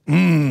Rodgers.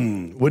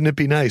 Wouldn't it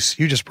be nice?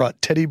 You just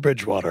brought Teddy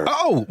Bridgewater.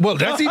 Oh, well,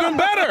 that's even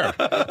better.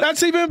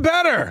 That's even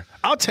better.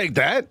 I'll take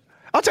that.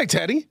 I'll take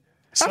Teddy.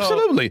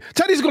 Absolutely.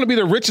 Teddy's going to be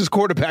the richest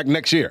quarterback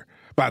next year,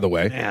 by the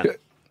way. Man.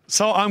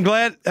 So I'm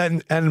glad.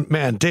 And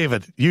man,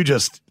 David,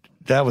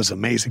 that was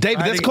amazing.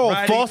 David, that's called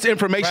false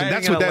information.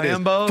 That's what that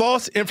Lambo. Is.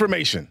 False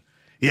information.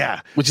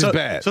 Yeah. Which is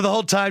bad. So the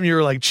whole time you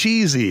were like,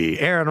 cheesy,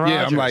 Aaron Rodgers.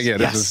 Yeah, I'm like,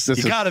 this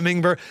you got him,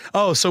 Ingber.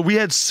 Oh, so we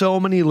had so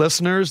many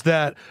listeners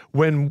that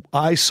when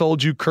I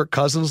sold you Kirk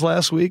Cousins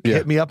last week,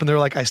 hit me up and they're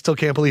like, I still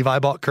can't believe I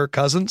bought Kirk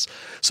Cousins.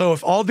 So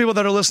if all the people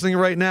that are listening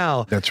right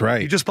now, that's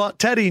right. You just bought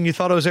Teddy and you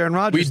thought it was Aaron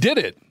Rodgers. We did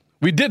it.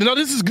 We did. No,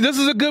 this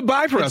is a good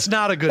buy for us. It's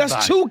not a good buy.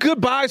 That's two good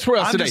buys for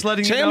us I'm today. just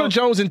letting you Chandler know.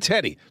 Jones and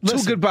Teddy. Listen,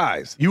 two good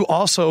buys. You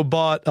also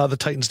bought the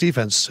Titans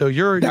defense, so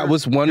you're a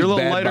little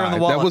bad lighter buy. on the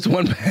wallet. That was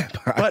one bad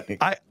buy.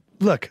 But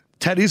look,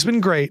 Teddy's been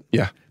great.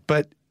 Yeah.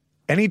 But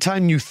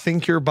anytime you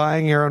think you're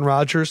buying Aaron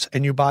Rodgers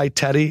and you buy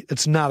Teddy,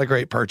 it's not a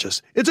great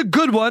purchase. It's a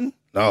good one.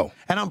 No.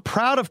 And I'm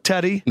proud of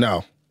Teddy.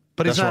 No.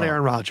 But he's not wrong.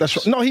 Aaron Rodgers.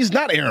 That's right. No, he's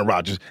not Aaron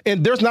Rodgers.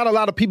 And there's not a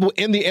lot of people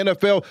in the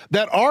NFL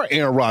that are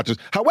Aaron Rodgers.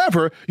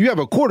 However, you have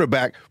a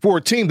quarterback for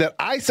a team that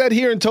I sat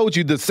here and told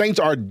you the Saints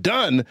are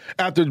done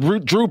after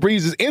Drew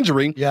Brees'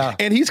 injury. Yeah.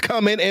 And he's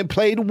come in and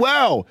played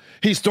well.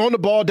 He's throwing the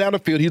ball down the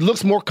field. He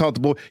looks more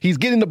comfortable. He's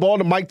getting the ball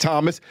to Mike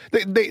Thomas.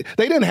 They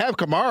didn't have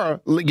Kamara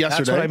yesterday.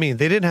 That's what I mean.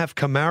 They didn't have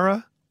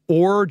Kamara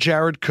or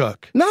Jared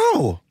Cook.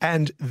 No.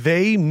 And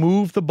they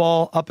moved the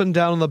ball up and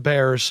down on the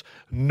Bears,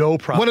 no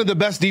problem. One of the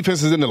best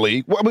defenses in the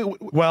league.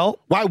 Well,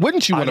 why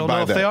wouldn't you want to buy that? I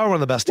don't know if they are one of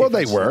the best Well,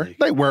 defenses. they were.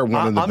 They were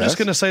one of the best. I'm just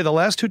going to say the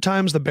last two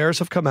times the Bears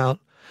have come out,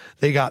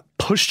 they got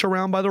pushed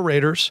around by the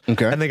Raiders,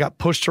 and they got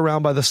pushed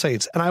around by the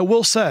Saints. And I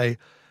will say,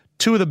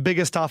 two of the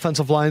biggest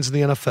offensive lines in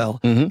the NFL,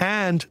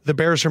 and the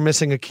Bears are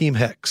missing Akeem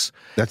Hicks.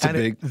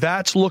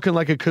 That's looking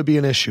like it could be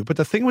an issue. But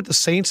the thing with the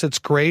Saints that's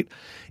great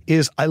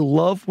is I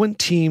love when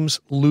teams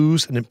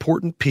lose an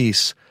important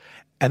piece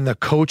and the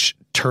coach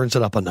turns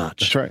it up a notch.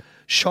 That's right.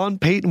 Sean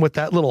Payton with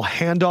that little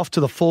handoff to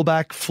the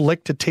fullback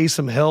flick to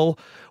Taysom Hill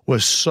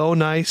was so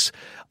nice.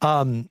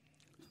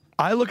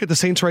 I look at the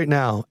Saints right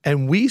now,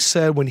 and we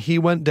said when he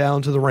went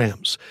down to the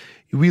Rams,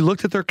 we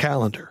looked at their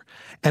calendar,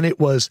 and it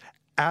was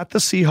at the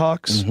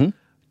Seahawks,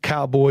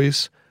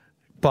 Cowboys,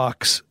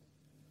 Bucks,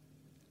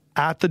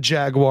 at the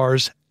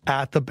Jaguars,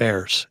 at the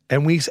Bears,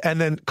 and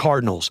then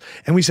Cardinals.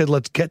 And we said,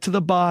 let's get to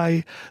the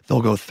bye.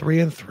 They'll go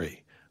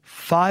 3-3,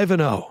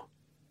 5-0.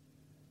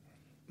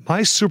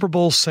 My Super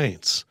Bowl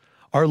Saints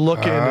are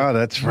looking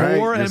that's right.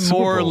 more Your and Super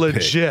more Bowl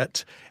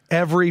legit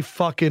every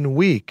fucking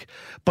week.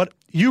 But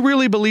you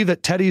really believe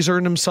that Teddy's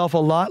earned himself a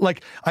lot?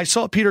 Like I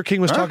saw Peter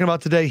King was talking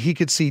about today, he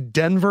could see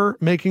Denver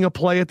making a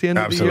play at the end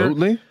of the year.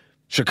 Absolutely.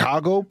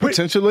 Chicago,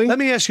 potentially. Let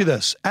me ask you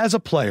this. As a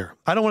player,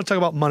 I don't want to talk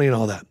about money and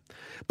all that,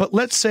 but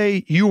let's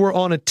say you were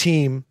on a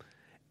team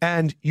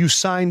and you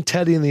signed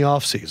Teddy in the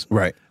offseason.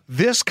 Right.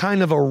 This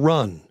kind of a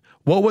run,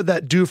 what would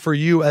that do for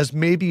you as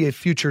maybe a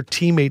future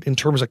teammate in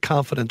terms of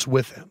confidence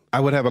with him?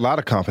 I would have a lot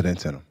of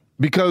confidence in him.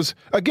 Because,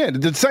 again,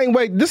 the same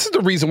way, this is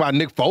the reason why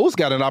Nick Foles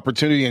got an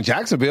opportunity in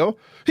Jacksonville.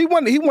 He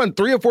won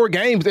 3 or 4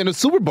 games in the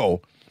Super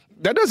Bowl.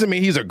 That doesn't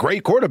mean he's a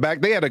great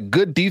quarterback. They had a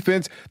good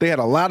defense. They had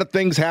a lot of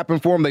things happen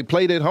for him. They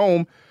played at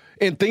home,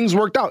 and things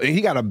worked out. And he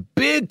got a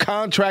big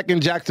contract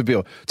in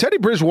Jacksonville. Teddy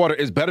Bridgewater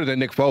is better than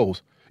Nick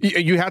Foles.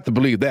 You have to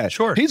believe that.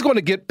 Sure. He's going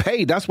to get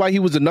paid. That's why he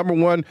was the number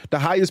one, the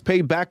highest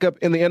paid backup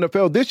in the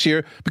NFL this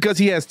year, because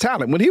he has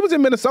talent. When he was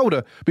in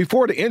Minnesota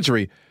before the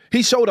injury,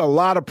 he showed a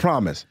lot of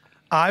promise.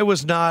 I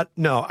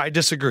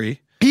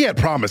disagree. He had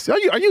promise. Are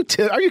you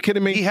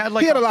kidding me? He had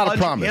a lot of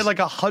promise. He had like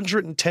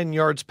 110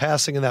 yards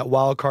passing in that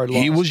wild card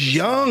loss. He was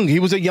young. He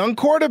was a young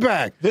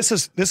quarterback. This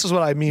is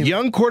what I mean.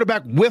 Young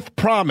quarterback with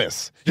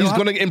promise. He's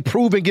going to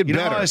improve and get better.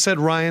 You know how I said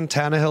Ryan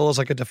Tannehill is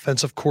like a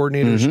defensive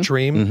coordinator's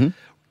dream?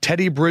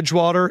 Teddy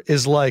Bridgewater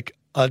is like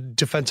a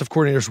defensive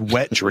coordinator's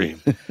wet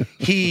dream.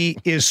 He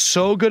is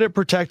so good at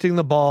protecting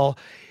the ball.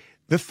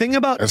 The thing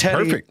about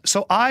Teddy, perfect.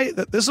 So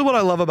this is what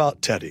I love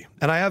about Teddy,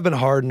 and I have been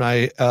hard, and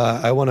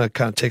I want to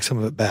kind of take some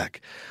of it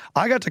back.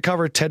 I got to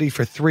cover Teddy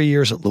for 3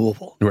 years at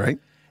Louisville, right?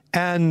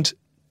 And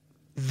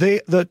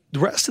the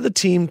rest of the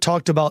team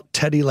talked about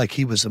Teddy like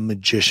he was a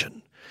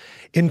magician,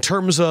 in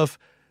terms of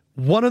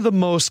one of the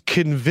most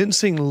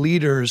convincing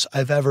leaders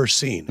I've ever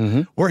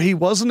seen, where he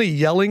wasn't a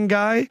yelling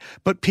guy,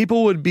 but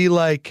people would be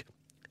like,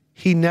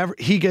 he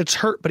gets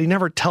hurt, but he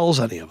never tells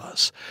any of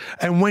us.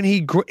 And when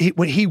he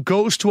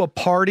goes to a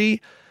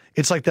party,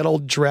 it's like that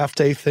old draft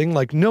day thing.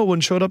 Like no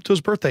one showed up to his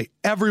birthday.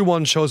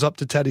 Everyone shows up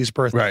to Teddy's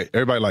birthday. Right.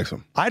 Everybody likes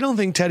him. I don't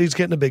think Teddy's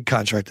getting a big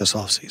contract this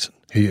offseason.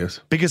 He is.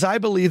 Because I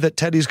believe that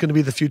Teddy's going to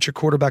be the future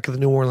quarterback of the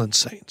New Orleans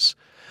Saints.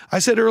 I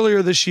said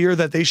earlier this year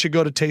that they should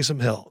go to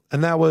Taysom Hill,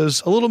 and that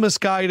was a little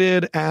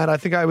misguided, and I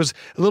think I was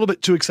a little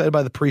bit too excited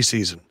by the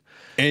preseason.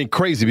 And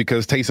crazy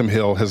because Taysom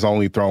Hill has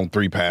only thrown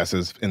 3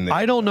 passes.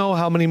 I don't know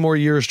how many more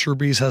years Drew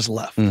Brees has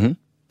left.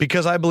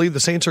 Because I believe the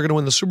Saints are going to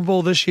win the Super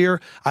Bowl this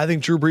year. I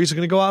think Drew Brees is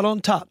going to go out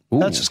on top. Ooh.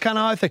 That's just kind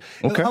of how I think.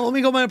 Okay. Let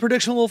me go my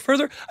prediction a little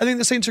further. I think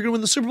the Saints are going to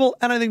win the Super Bowl,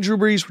 and I think Drew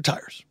Brees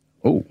retires.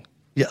 Oh.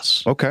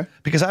 Yes. Okay.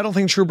 Because I don't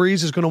think Drew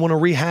Brees is going to want to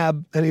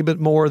rehab any bit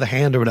more the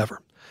hand or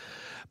whatever.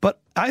 But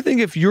I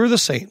think if you're the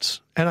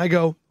Saints, and I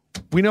go,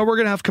 we know we're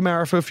going to have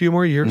Kamara for a few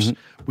more years.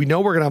 We know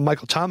we're going to have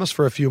Michael Thomas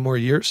for a few more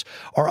years.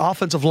 Our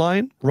offensive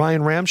line,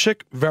 Ryan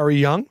Ramczyk, very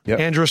young. Yep.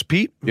 Andrus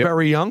Peat,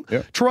 very young.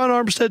 Yep. Teron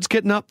Armstead's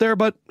getting up there,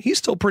 but he's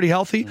still pretty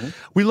healthy.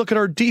 We look at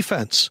our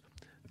defense.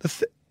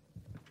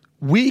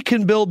 We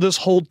can build this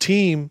whole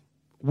team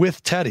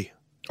with Teddy.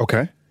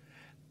 Okay.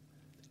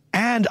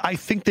 And I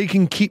think they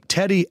can keep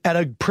Teddy at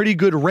a pretty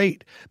good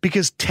rate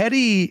because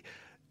Teddy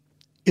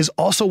is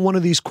also one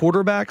of these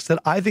quarterbacks that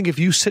I think if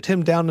you sit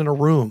him down in a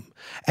room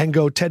and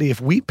go, Teddy,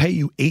 if we pay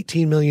you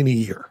 $18 million a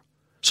year,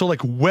 so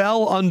like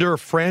well under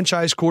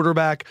franchise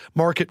quarterback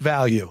market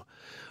value,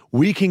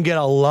 we can get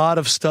a lot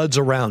of studs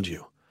around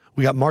you.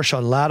 We got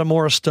Marshawn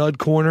Lattimore, a stud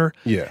corner.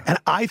 Yeah. And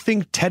I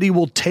think Teddy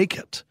will take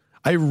it.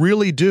 I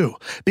really do.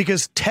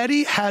 Because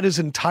Teddy had his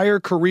entire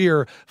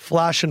career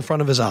flash in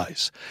front of his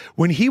eyes.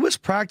 When he was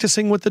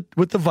practicing with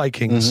the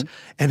Vikings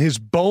and his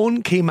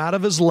bone came out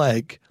of his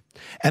leg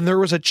and there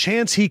was a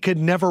chance he could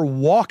never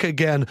walk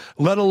again,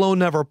 let alone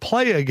never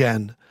play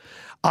again,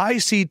 I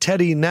see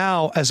Teddy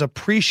now as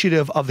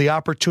appreciative of the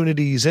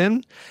opportunity he's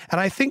in.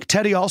 And I think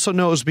Teddy also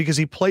knows because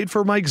he played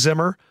for Mike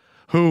Zimmer,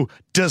 who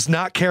does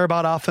not care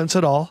about offense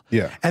at all.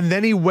 Yeah. And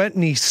then he went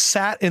and he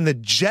sat in the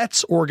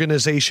Jets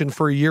organization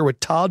for a year with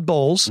Todd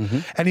Bowles.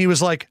 And he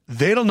was like,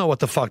 they don't know what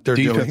the fuck they're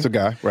doing. Defensive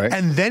guy, right?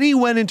 And then he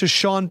went into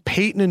Sean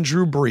Payton and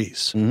Drew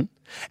Brees.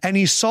 And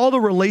he saw the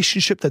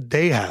relationship that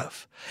they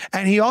have.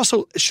 And he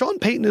also, Sean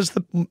Payton is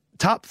the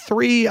top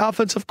 3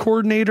 offensive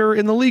coordinator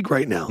in the league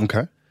right now.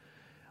 Okay.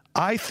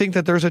 I think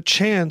that there's a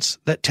chance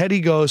that Teddy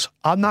goes,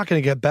 I'm not going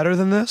to get better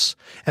than this.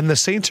 And the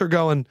Saints are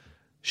going,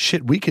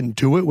 shit, we can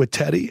do it with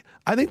Teddy.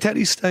 I think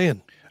Teddy's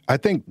staying. I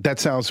think that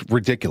sounds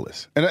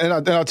ridiculous. And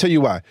I'll tell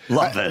you why.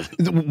 Love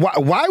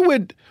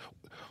it.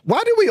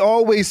 Why do we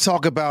always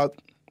talk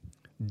about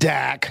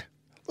Dak?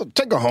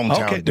 Take a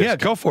hometown discount. Yeah,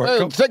 go for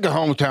it. Take a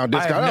hometown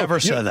discount. I never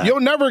said that. You'll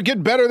never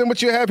get better than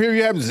what you have here.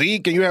 You have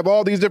Zeke and you have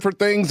all these different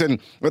things,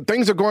 and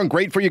things are going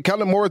great for you.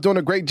 Kellen Moore is doing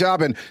a great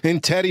job, and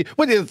Teddy.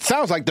 Well, it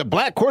sounds like the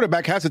black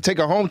quarterback has to take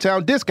a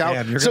hometown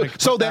discount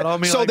so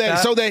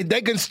that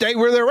they can stay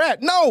where they're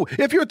at. No,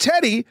 if you're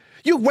Teddy,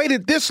 you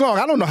waited this long.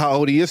 I don't know how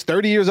old he is,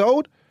 30 years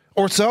old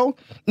or so.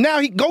 Now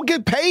he go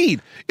get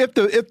paid. If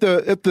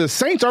the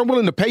Saints aren't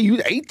willing to pay you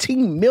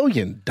 $18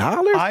 million,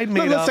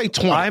 let's say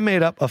 20. I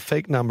made up a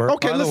fake number.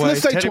 Okay,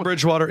 let's say Teddy 20.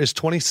 Bridgewater is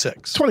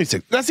 26.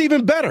 26. That's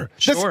even better.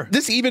 Sure.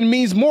 This even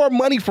means more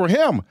money for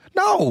him.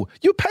 No,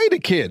 you pay the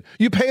kid.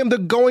 You pay him the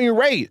going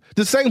rate.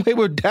 The same way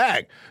with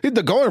Dak.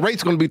 The going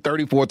rate's going to be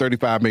 $34,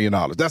 $35 million.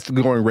 That's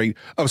the going rate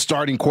of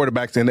starting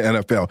quarterbacks in the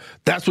NFL.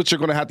 That's what you're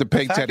going to have to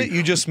pay Teddy. That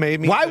you just made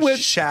me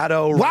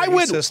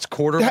racist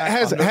quarterback.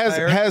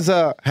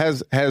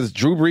 Has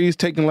Drew Brees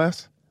taken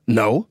less?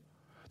 No.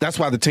 That's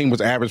why the team was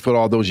average for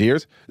all those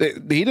years. He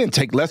didn't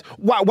take less.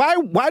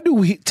 Why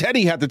do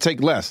Teddy have to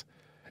take less?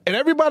 And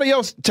everybody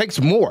else takes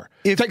more.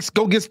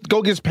 Go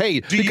gets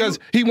paid because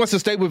he wants to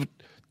stay with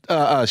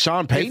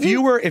Sean Payton.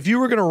 If you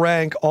were going to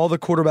rank all the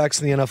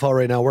quarterbacks in the NFL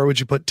right now, where would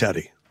you put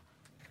Teddy?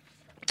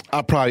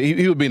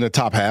 He would be in the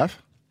top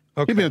half.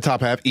 Okay. He'd be in the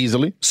top half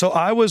easily. So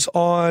I was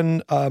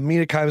on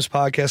Mina Kimes'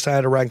 podcast. I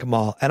had to rank them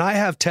all, and I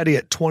have Teddy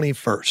at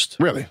 21st.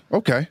 Really?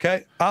 Okay.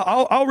 Okay.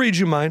 I'll read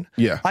you mine.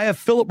 Yeah. I have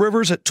Phillip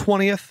Rivers at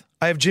 20th.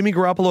 I have Jimmy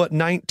Garoppolo at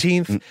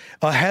 19th.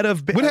 Ahead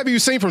of. What have you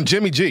seen from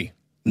Jimmy G?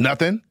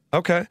 Nothing.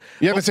 Okay.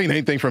 You haven't seen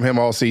anything from him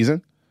all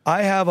season.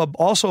 I have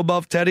also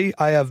above Teddy.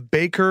 I have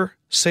Baker,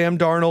 Sam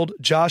Darnold,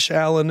 Josh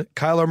Allen,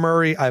 Kyler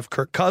Murray. I have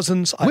Kirk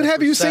Cousins. What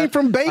have you seen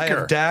from Baker? I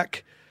have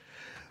Dak.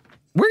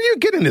 Where are you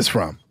getting this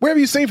from? Where have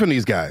you seen from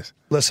these guys?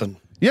 Listen.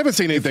 You haven't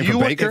seen anything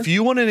from Baker? If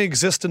you want to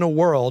exist in a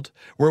world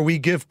where we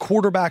give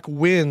quarterback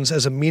wins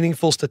as a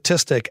meaningful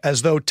statistic,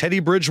 as though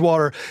Teddy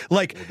Bridgewater,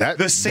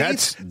 the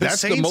Saints...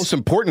 That's the most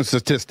important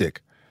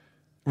statistic.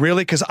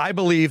 Really? Because I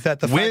believe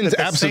that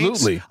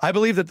absolutely. I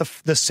believe that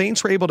the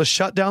Saints were able to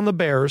shut down the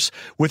Bears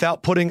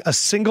without putting a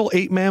single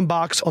 8-man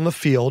box on the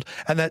field,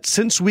 and that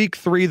since week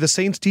 3, the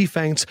Saints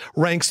defense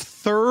ranks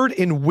 3rd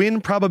in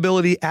win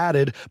probability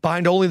added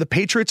behind only the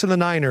Patriots and the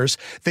Niners.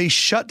 They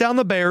shut down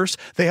the Bears.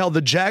 They held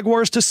the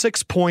Jaguars to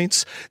 6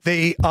 points.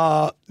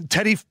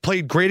 Teddy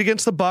played great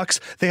against the Bucks.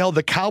 They held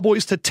the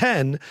Cowboys to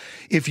 10.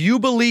 If you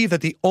believe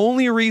that the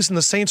only reason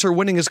the Saints are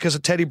winning is because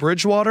of Teddy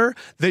Bridgewater,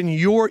 then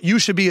you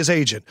should be his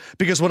agent.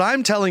 Because what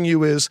I'm telling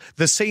you is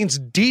the Saints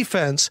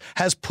defense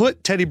has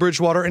put Teddy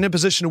Bridgewater in a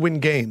position to win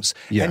games.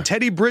 Yeah. And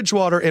Teddy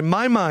Bridgewater, in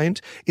my mind,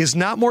 is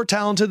not more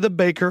talented than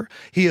Baker.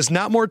 He is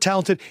not more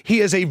talented. He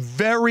is a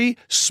very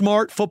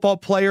smart football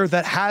player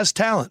that has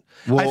talent.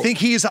 Well, I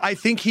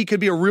think he could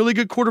be a really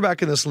good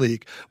quarterback in this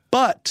league,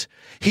 but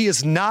he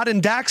is not in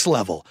Dak's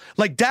level.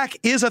 Like, Dak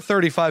is a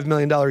 $35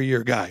 million a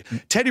year guy.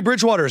 Teddy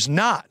Bridgewater is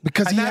not.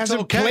 Because he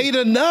hasn't played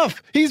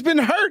enough. He's been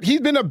hurt. He's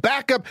been a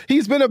backup.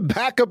 He's been a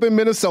backup in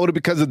Minnesota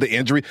because of the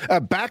injury,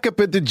 a backup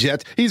at the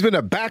Jets. He's been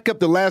a backup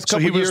the last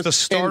couple years. So he was the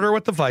starter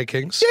with the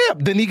Vikings. Yeah,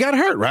 then he got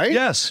hurt, right?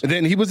 Yes. And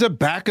then he was a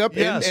backup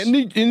in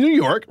New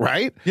York,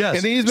 right? Yes.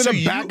 And then he's been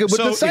a backup with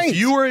the Saints. So if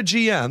you were a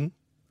GM,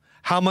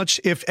 how much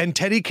and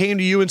Teddy came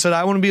to you and said,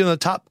 I want to be in the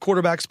top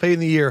quarterbacks paid in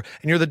the year,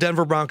 and you're the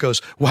Denver Broncos,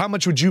 well, how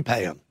much would you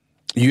pay him?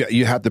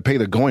 You have to pay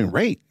the going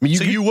rate.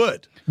 You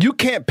would. You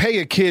can't pay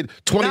a kid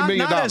 $20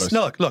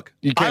 million. Look.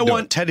 I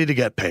want Teddy to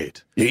get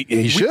paid.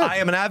 He should. I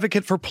am an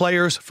advocate for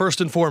players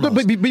first and foremost.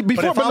 But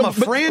if I'm a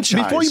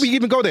franchise, before you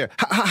even go there,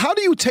 how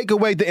do you take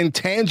away the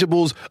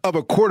intangibles of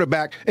a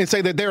quarterback and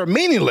say that they're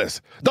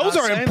meaningless? Those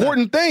are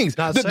important things.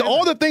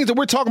 All the things that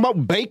we're talking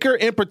about, Baker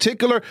in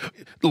particular,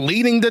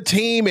 leading the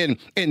team and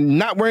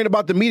not worrying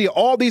about the media,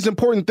 all these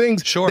important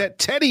things that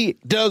Teddy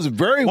does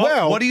very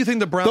well. What do you think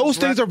the Browns? Those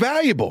things are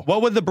valuable.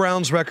 What would the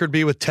Browns' record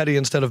be with Teddy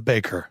instead of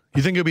Baker?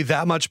 You think it would be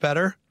that much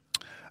better?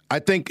 I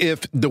think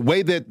if the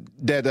way that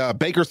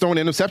Baker's throwing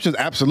interceptions,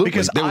 absolutely.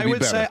 Because I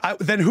would say,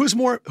 then who's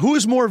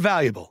more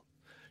valuable?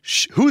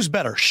 Who's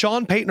better,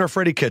 Sean Payton or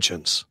Freddie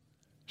Kitchens?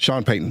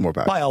 Sean Payton more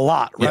valuable by a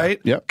lot, right?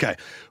 Yeah. Okay.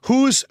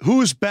 Who's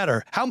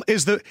better? How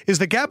is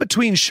the gap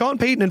between Sean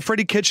Payton and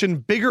Freddie Kitchen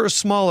bigger or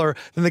smaller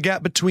than the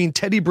gap between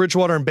Teddy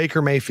Bridgewater and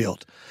Baker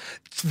Mayfield?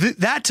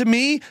 That to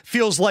me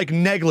feels like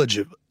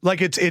negligible. Like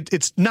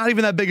it's not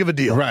even that big of a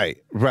deal. Right.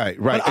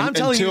 But I'm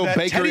telling you that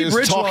Baker Teddy is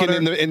Bridgewater,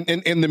 talking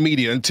in the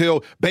media,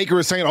 until Baker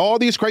is saying all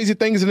these crazy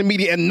things in the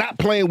media and not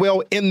playing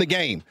well in the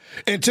game,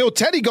 until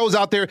Teddy goes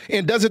out there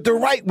and does it the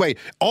right way.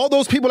 All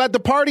those people at the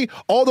party,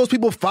 all those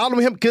people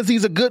following him because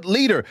he's a good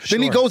leader. Sure.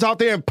 Then he goes out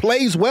there and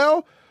plays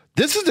well.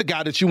 This is the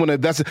guy that you want to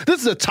invest in. This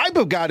is the type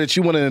of guy that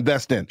you want to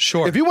invest in.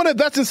 Sure. If you want to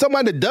invest in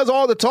somebody that does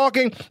all the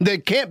talking,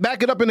 that can't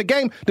back it up in the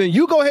game, then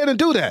you go ahead and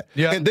do that.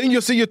 Yeah. And then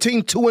you'll see your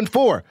team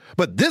 2-4.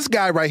 But this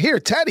guy right here,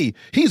 Teddy,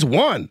 he's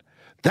won.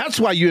 That's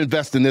why you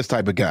invest in this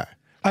type of guy.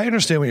 I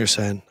understand what you're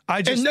saying.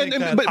 I just think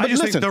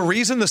the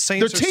reason the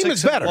Saints their team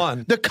is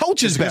better. The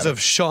coach is because better. of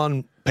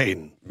Sean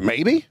Payton.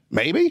 Maybe.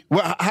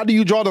 Well, how do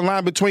you draw the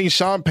line between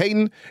Sean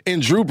Payton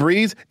and Drew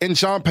Brees and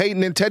Sean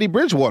Payton and Teddy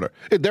Bridgewater?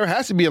 There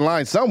has to be a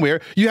line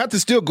somewhere. You have to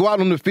still go out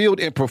on the field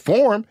and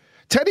perform.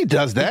 Teddy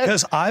does that.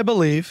 Because I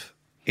believe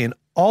in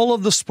all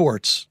of the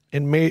sports,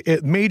 in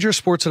major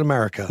sports in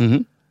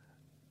America,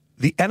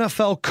 the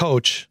NFL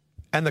coach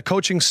and the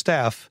coaching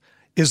staff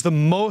is the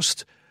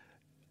most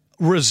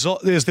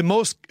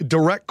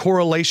direct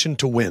correlation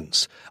to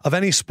wins of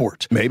any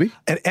sport. Maybe.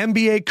 An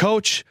NBA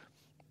coach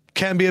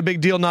can be a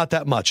big deal, not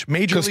that much.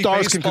 Major League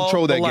stars Baseball, can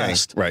control that game.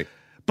 Right.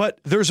 But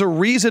there's a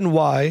reason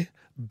why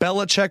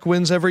Belichick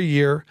wins every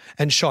year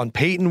and Sean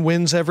Payton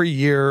wins every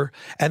year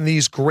and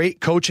these great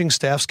coaching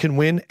staffs can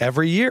win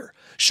every year.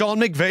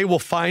 Sean McVay will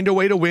find a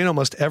way to win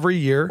almost every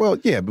year. Well,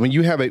 yeah, but when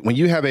you have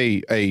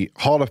a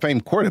Hall of Fame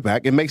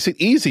quarterback, it makes it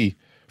easy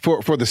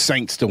for the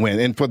Saints to win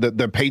and for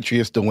the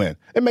Patriots to win.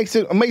 It makes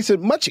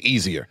it much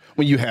easier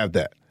when you have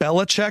that.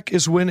 Belichick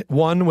is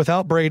won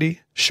without Brady.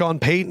 Sean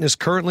Payton is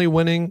currently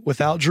winning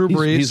without Drew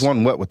Brees. He's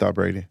won what without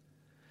Brady?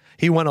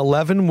 He won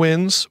 11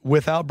 wins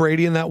without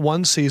Brady in that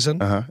one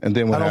season. And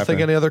then what happened? I don't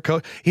think any other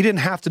coach. He didn't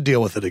have to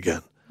deal with it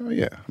again. Oh,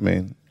 yeah. I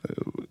mean,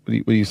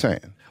 what are you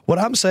saying? What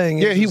I'm saying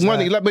is, he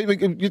won.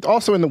 You're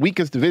also in the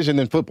weakest division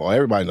in football.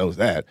 Everybody knows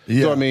that.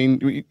 Yeah. So I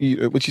mean,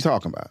 what you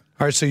talking about?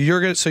 All right, so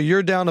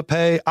you're down to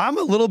pay. I'm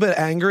a little bit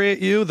angry at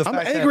you. I'm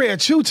angry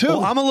at you too.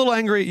 Well, I'm a little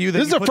angry at you.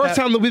 This is the first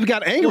time that we've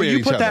got angry at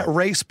each other. You put that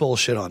race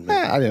bullshit on me.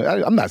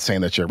 I'm not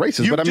saying that you're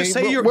racist, but I mean,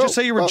 just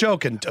say you were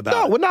joking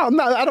about it.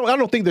 No, I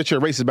don't think that you're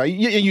racist about it.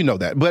 You know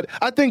that, but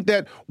I think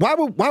that why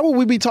would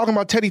we be talking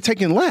about Teddy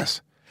taking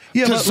less?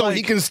 Yeah, so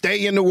he can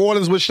stay in New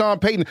Orleans with Sean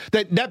Payton.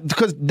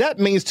 Because that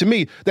means to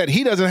me that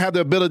he doesn't have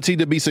the ability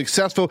to be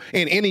successful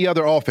in any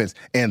other offense,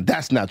 and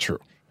that's not true.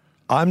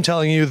 I'm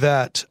telling you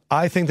that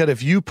I think that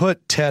if you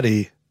put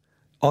Teddy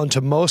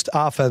onto most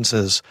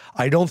offenses,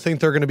 I don't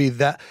think they're going to be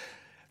that.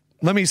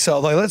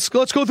 Let's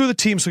go through the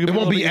team. So it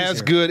won't be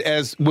as good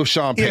as with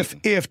Sean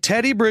Payton. If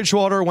Teddy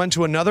Bridgewater went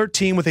to another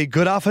team with a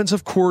good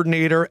offensive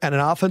coordinator and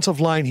an offensive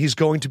line, he's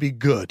going to be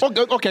good.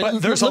 Okay.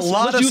 But there's a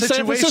lot of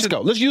situations.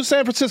 Let's use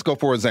San Francisco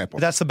for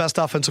example. That's the best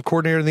offensive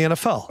coordinator in the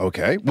NFL.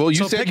 Okay. Well,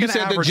 you said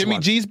that Jimmy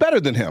G's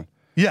better than him.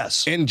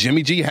 Yes. And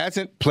Jimmy G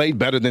hasn't played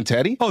better than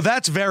Teddy? Oh,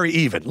 that's very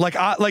even. Like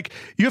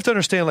you have to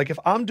understand, like if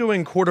I'm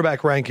doing quarterback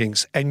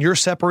rankings and you're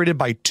separated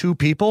by two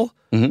people,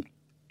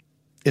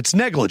 it's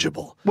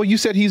negligible. Well, you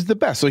said he's the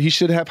best, so he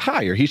should have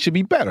higher. He should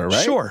be better,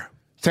 right? Sure.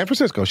 San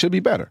Francisco should be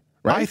better,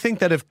 right? I think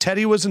that if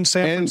Teddy was in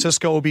San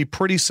Francisco, it would be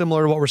pretty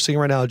similar to what we're seeing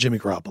right now with Jimmy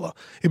Garoppolo.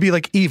 It'd be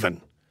like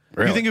even.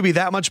 Really? You think it would be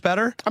that much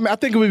better? I mean, I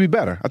think it would be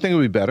better.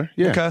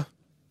 Yeah. Okay. I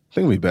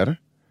think it would be better.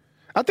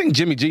 I think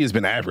Jimmy G has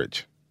been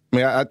average. I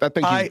mean, I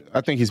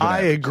think he's been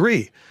average. I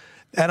agree.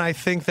 And I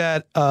think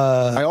that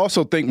I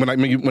also think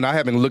when I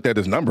haven't looked at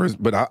his numbers,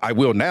 but I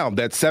will now,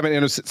 that seven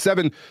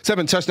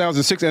touchdowns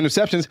and 6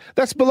 interceptions,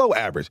 that's below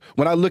average.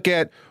 When I look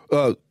at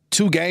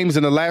 3 games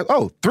in the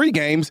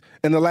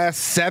last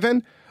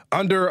 7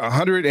 under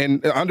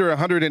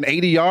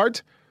 180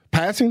 yards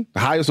passing, the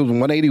highest was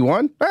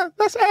 181.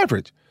 That's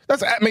average.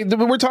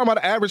 We're talking about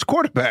an average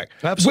quarterback.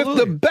 Absolutely.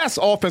 With the best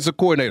offensive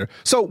coordinator.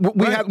 So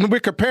when we're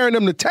comparing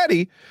them to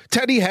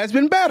Teddy has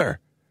been better.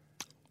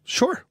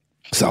 Sure.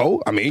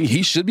 So, I mean,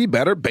 he should be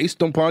better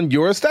based upon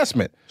your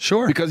assessment.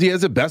 Sure. Because he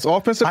has the best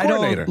offensive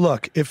coordinator.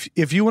 Look,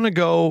 if you want to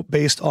go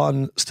based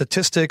on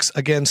statistics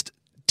against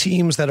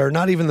teams that are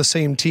not even the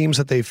same teams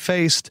that they've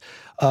faced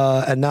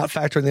and not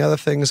factoring the other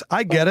things.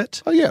 I get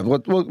it. Oh, yeah. Well,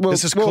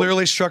 this has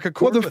clearly struck a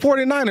chord. Well, the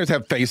 49ers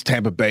have faced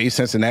Tampa Bay,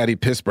 Cincinnati,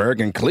 Pittsburgh,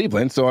 and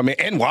Cleveland. So, I mean,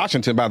 and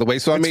Washington, by the way.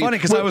 So, it's funny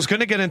because I was going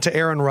to get into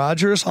Aaron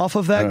Rodgers off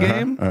of that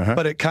game,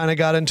 but it kind of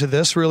got into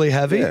this really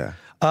heavy. Yeah.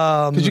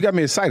 Because you got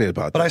me excited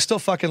about that. But I still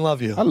fucking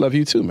love you. I love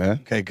you too, man.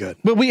 Okay, good.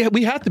 But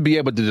we have to be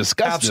able to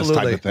discuss this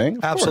type of thing.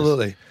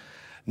 Absolutely.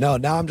 No,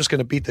 now I'm just going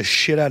to beat the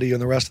shit out of you in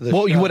the rest of the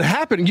show. Well, what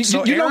happened?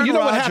 You know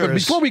what happened?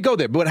 Before we go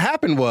there, what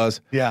happened was,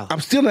 yeah,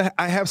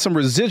 I have some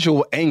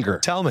residual anger.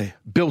 Tell me.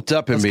 Built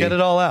up in me. Let's get it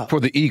all out.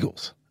 For the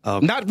Eagles.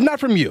 Okay. Not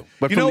from you,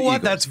 but you from know the what?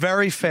 Eagles. That's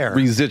very fair.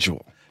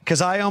 Residual.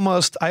 Because I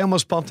almost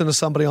bumped into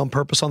somebody on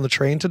purpose on the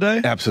train today.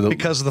 Absolutely.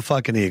 Because of the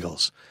fucking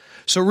Eagles.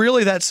 So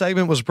really, that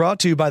segment was brought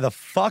to you by the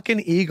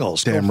fucking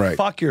Eagles. Damn right.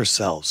 Fuck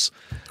yourselves.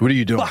 What are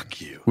you doing? Fuck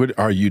you. What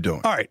are you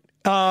doing? All right.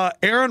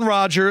 Aaron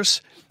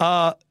Rodgers,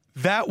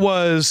 that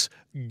was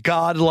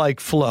godlike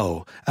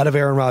flow out of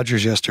Aaron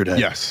Rodgers yesterday.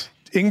 Yes.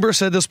 Ingber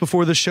said this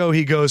before the show.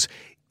 He goes,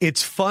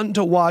 it's fun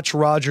to watch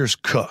Rodgers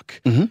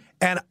cook. Mm-hmm.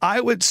 And I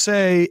would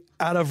say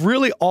out of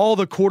really all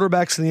the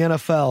quarterbacks in the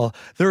NFL,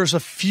 there's a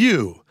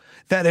few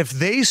that if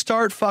they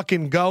start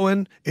fucking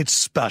going, it's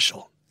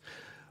special.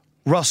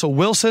 Russell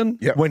Wilson,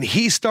 when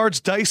he starts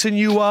dicing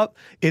you up,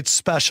 it's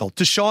special.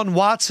 Deshaun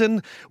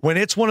Watson, when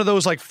it's one of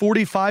those like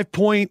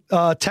 45-point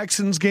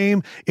Texans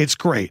game, it's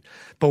great.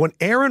 But when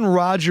Aaron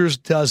Rodgers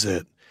does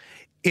it,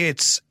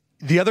 it's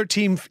the other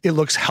team, it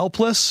looks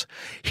helpless.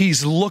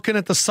 He's looking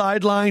at the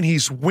sideline.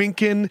 He's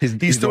winking.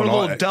 He's doing a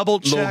little double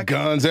check.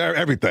 Little guns,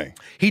 everything.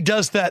 He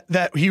does that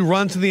he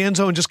runs to the end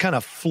zone and just kind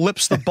of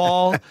flips the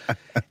ball.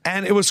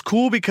 And it was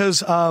cool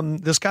because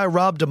this guy,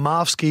 Rob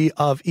Domofsky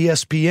of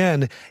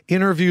ESPN,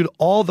 interviewed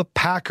all the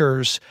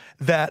Packers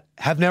that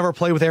have never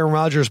played with Aaron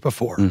Rodgers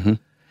before. Mm-hmm.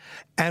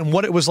 And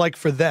what it was like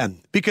for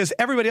them. Because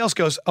everybody else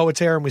goes, oh,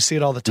 it's Aaron. We see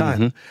it all the time.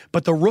 Mm-hmm.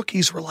 But the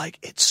rookies were like,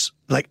 it's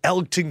like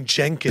Elgton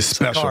Jenkins.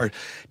 Special. Hard.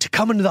 To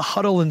come into the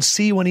huddle and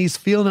see when he's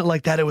feeling it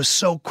like that, it was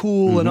so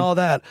cool and all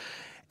that.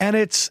 And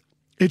it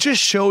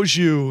just shows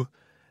you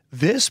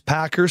this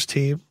Packers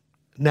team,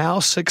 now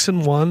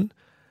 6-1,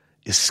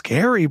 is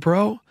scary,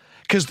 bro.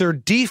 Because their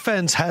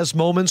defense has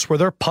moments where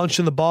they're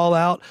punching the ball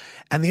out.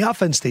 And the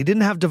offense, they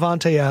didn't have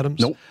Devontae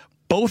Adams. Nope.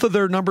 Both of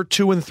their number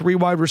 2 and 3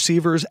 wide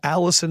receivers,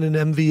 Allison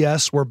and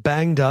MVS, were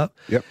banged up.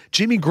 Yep.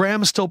 Jimmy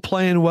Graham's still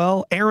playing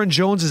well. Aaron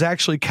Jones is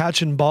actually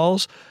catching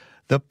balls.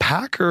 The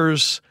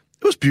Packers,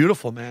 it was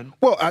beautiful, man.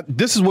 Well,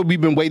 this is what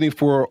we've been waiting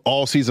for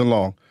all season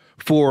long,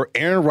 for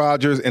Aaron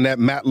Rodgers and that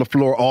Matt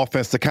LaFleur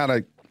offense to kind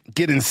of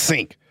get in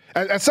sync.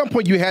 At some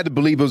point, you had to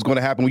believe it was going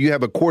to happen when you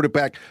have a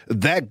quarterback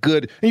that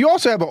good. And you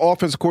also have an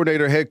offensive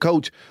coordinator, head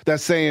coach,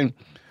 that's saying,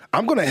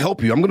 I'm going to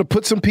help you. I'm going to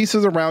put some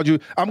pieces around you.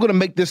 I'm going to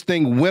make this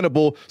thing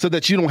winnable so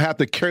that you don't have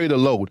to carry the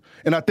load.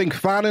 And I think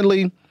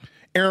finally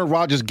Aaron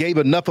Rodgers gave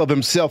enough of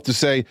himself to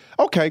say,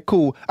 okay,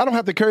 cool. I don't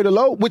have to carry the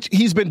load, which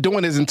he's been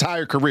doing his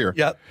entire career.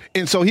 Yep.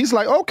 And so he's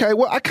like, okay,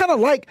 well, I kind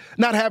of like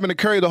not having to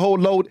carry the whole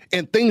load,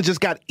 and things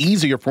just got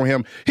easier for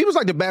him. He was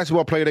like the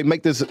basketball player. They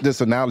make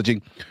this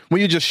analogy.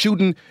 When you're just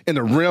shooting and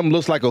the rim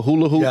looks like a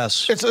hula hoop.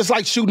 Yes. It's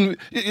like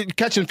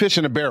catching fish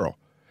in a barrel.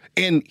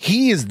 And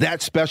he is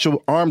that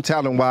special, arm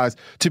talent-wise,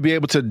 to be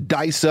able to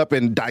dice up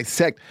and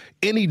dissect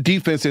any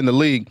defense in the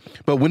league.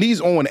 But when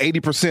he's on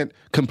 80%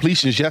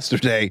 completions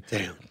yesterday,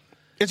 damn,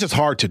 it's just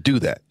hard to do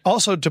that.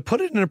 Also, to put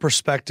it in a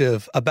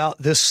perspective about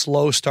this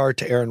slow start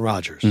to Aaron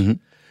Rodgers,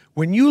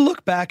 when you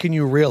look back and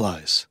you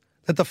realize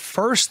that the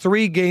first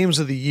 3 games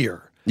of the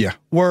year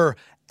were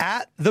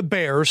at the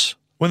Bears,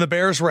 when the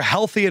Bears were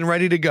healthy and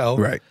ready to go,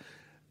 right?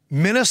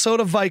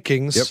 Minnesota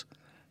Vikings,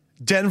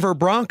 Denver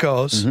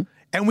Broncos,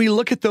 and we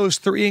look at those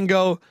 3 and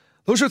go,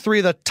 those are 3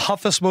 of the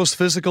toughest, most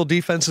physical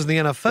defenses in the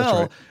NFL. That's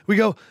right. We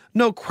go,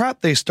 no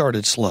crap, they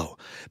started slow.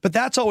 But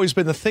that's always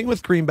been the thing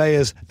with Green Bay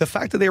is the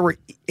fact that they were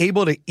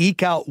able to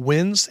eke out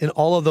wins in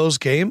all of those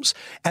games,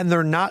 and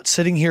they're not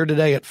sitting here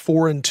today at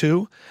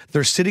 4-2.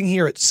 They're sitting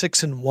here at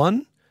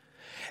 6-1.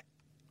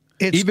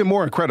 It's even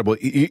more incredible.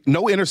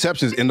 No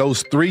interceptions in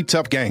those 3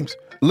 tough games.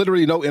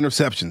 Literally no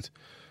interceptions.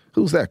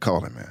 Who's that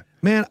calling, man?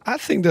 Man, I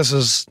think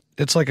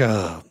it's like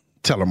a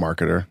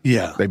telemarketer.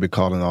 Yeah. They've been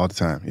calling all the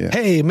time. Yeah.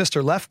 Hey,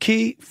 Mr. Left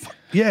Key.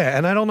 Yeah,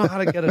 and I don't know how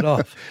to get it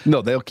off.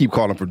 No, they'll keep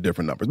calling for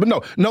different numbers. But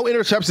no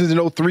interceptions in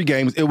those 3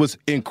 games. It was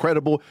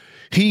incredible.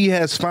 He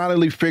has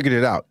finally figured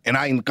it out. And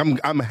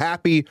I'm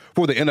happy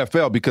for the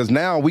NFL because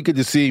now we could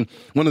just see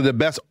one of the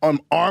best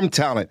arm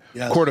talent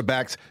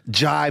quarterbacks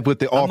jive with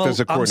the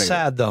offensive coordinator. I'm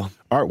sad, though.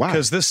 All right, why?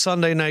 Because this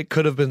Sunday night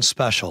could have been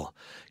special.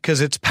 Because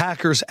it's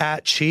Packers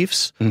at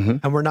Chiefs,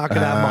 and we're not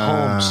going to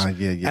have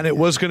Mahomes. And it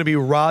was going to be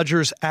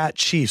Rodgers at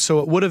Chiefs. So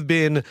it would have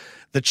been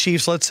the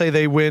Chiefs, let's say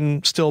they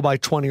win still by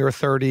 20 or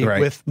 30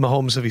 with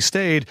Mahomes if he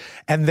stayed,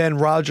 and then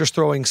Rodgers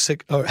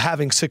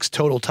having 6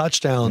 total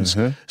touchdowns,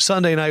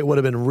 Sunday night would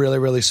have been really,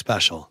 really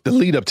special. The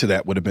lead up to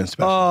that would have been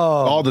special.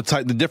 All the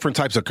different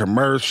types of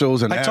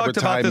commercials and advertisements.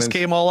 I talked about this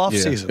game all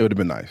offseason. It would have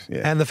been nice.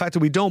 Yeah. And the fact that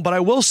we don't, but I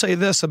will say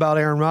this about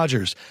Aaron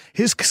Rodgers.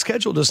 His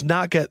schedule does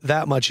not get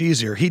that much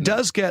easier. He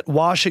does get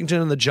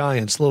Washington and the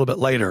Giants a little bit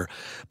later,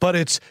 but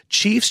it's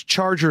Chiefs,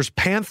 Chargers,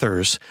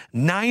 Panthers,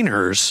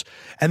 Niners,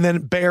 and then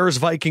Bears,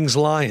 Vikings,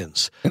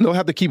 Lions. And they'll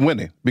have to keep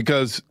winning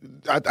because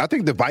I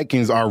think the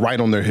Vikings are right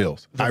on their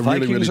heels. The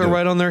Vikings are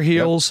right on their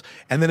heels.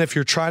 Yep. And then if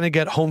you're trying to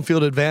get home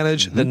field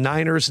advantage, the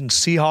Niners and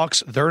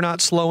Seahawks, they're not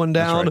slowing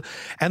down. Right.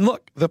 And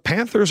look, the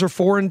Panthers are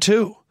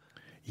 4-2.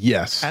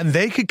 Yes. And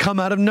they could come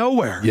out of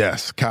nowhere.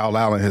 Yes. Kyle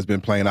Allen has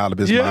been playing out of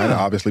his mind.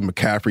 Obviously,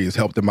 McCaffrey has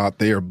helped them out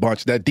there a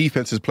bunch. That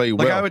defense has played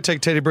well. I would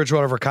take Teddy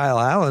Bridgewater over Kyle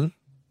Allen.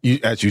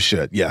 As you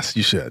should. Yes,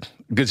 you should.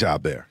 Good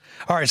job there.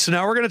 All right, so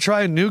now we're going to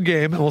try a new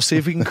game, and we'll see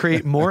if we can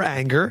create more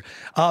anger.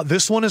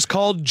 This one is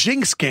called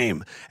Jinx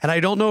Game, and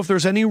I don't know if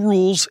there's any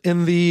rules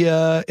in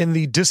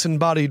the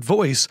disembodied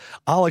voice.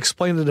 I'll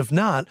explain it if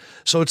not.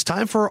 So it's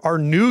time for our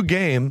new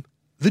game,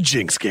 the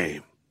Jinx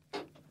Game.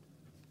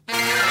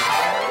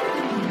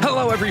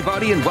 Hello,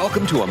 everybody, and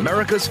welcome to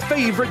America's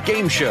favorite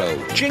game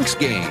show, Jinx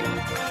Game.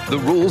 The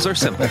rules are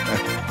simple.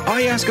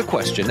 I ask a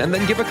question and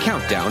then give a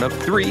countdown of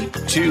 3,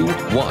 2,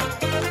 1.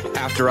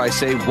 After I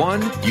say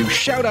 1, you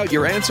shout out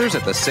your answers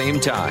at the same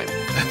time.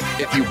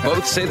 If you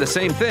both say the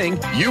same thing,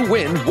 you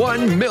win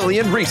 1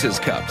 million Reese's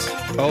Cups.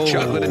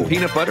 Chocolate and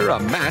peanut butter, a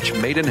match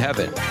made in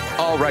heaven.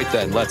 All right,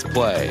 then, let's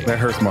play. That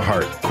hurts my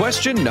heart.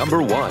 Question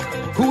number 1.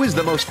 Who is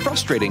the most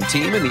frustrating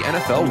team in the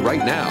NFL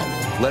right now?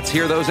 Let's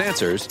hear those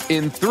answers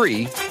in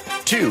 3,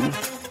 2,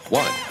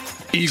 1.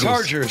 Eagles.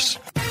 Chargers.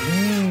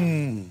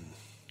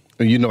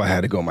 You know I had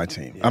to go my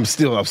team. I'm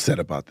still upset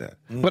about that.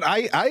 But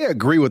I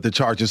agree with the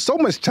Chargers. So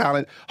much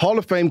talent. Hall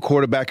of Fame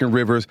quarterback in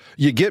Rivers.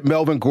 You get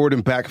Melvin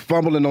Gordon back,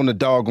 fumbling on the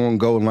doggone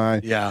goal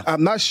line. Yeah.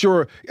 I'm not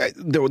sure.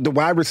 The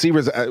wide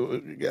receivers,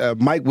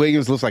 Mike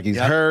Williams looks like he's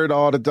hurt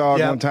all the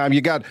doggone time.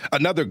 You got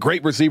another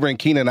great receiver in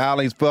Keenan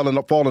Allen. He's falling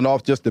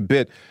off just a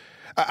bit.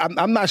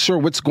 I'm not sure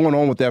what's going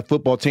on with that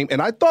football team.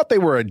 And I thought they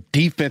were a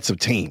defensive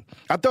team.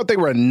 I thought they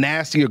were a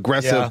nasty,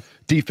 aggressive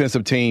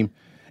defensive team.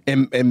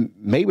 And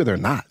maybe they're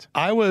not.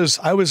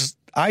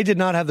 I did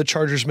not have the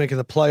Chargers making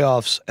the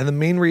playoffs, and the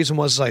main reason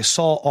was I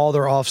saw all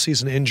their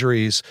offseason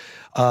injuries,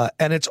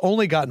 and it's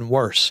only gotten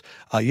worse.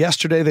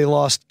 Yesterday, they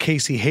lost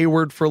Casey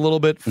Hayward for a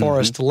little bit,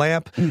 Forrest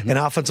Lamp, an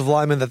offensive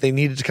lineman that they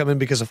needed to come in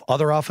because of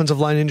other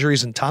offensive line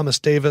injuries, and Thomas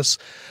Davis.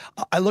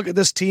 I look at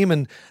this team,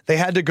 and they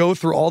had to go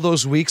through all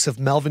those weeks of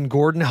Melvin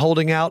Gordon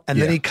holding out,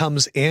 and then he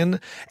comes in,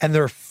 and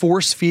they're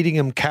force-feeding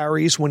him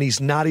carries when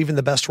he's not even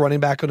the best running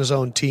back on his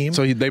own team.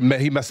 So he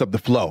messed up the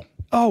flow.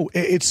 Oh,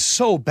 it's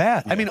so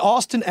bad. I mean,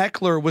 Austin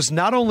Eckler was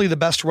not only the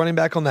best running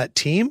back on that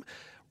team,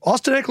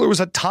 Austin Eckler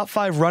was a top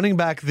 5 running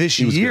back this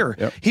year.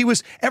 Yep. He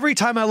was, every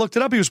time I looked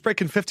it up, he was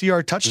breaking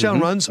 50-yard touchdown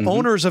runs.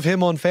 Owners of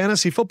him on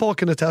fantasy football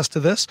can attest to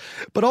this.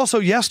 But also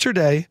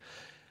yesterday,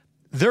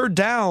 they're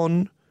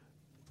down,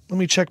 let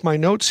me check my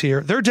notes here.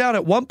 They're down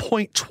at one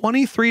point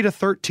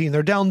 23-13.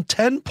 They're down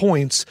 10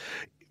 points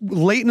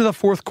late into the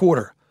fourth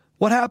quarter.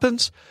 What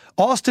happens?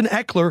 Austin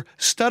Eckler,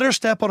 stutter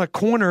step on a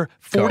corner,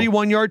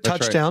 41-yard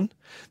touchdown. Right.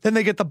 Then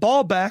they get the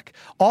ball back.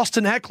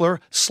 Austin Eckler,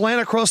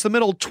 slant across the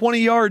middle, 20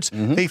 yards.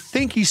 They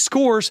think he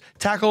scores,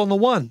 tackle on the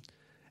 1.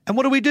 And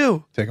what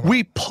do?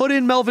 We put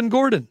in Melvin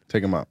Gordon.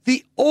 Take him out.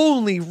 The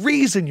only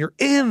reason you're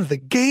in the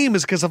game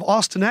is because of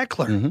Austin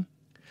Eckler.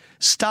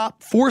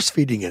 Stop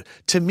force-feeding it.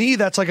 To me,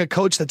 that's like a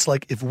coach that's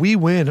like, if we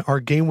win our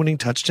game-winning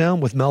touchdown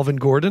with Melvin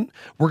Gordon,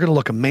 we're going to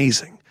look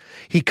amazing.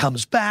 He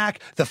comes back.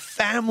 The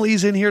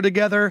family's in here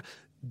together.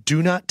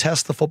 Do not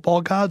test the football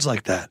gods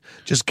like that.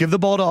 Just give the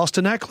ball to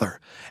Austin Eckler.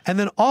 And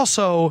then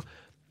also,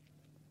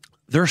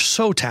 they're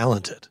so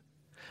talented.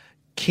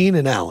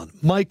 Keenan Allen,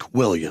 Mike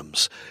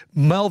Williams,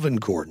 Melvin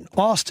Gordon,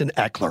 Austin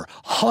Eckler,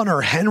 Hunter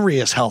Henry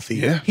is healthy.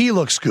 Yeah. He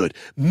looks good.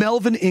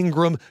 Melvin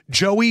Ingram,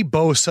 Joey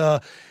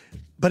Bosa.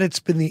 But it's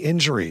been the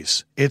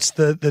injuries. It's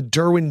the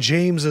Derwin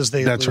Jameses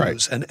they lose.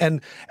 Right.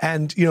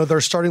 And you know,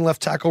 they're starting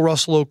left tackle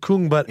Russell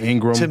Okung. But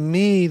Ingram. To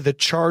me, the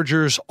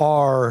Chargers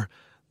are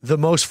the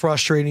most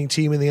frustrating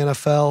team in the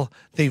NFL.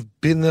 They've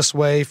been this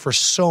way for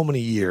so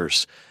many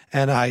years.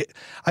 And I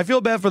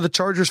feel bad for the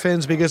Chargers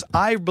fans because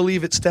I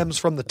believe it stems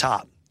from the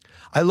top.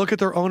 I look at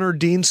their owner,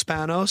 Dean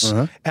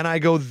Spanos, and I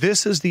go,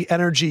 this is the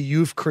energy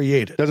you've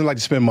created. Doesn't like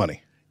to spend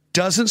money.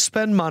 Doesn't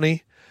spend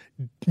money.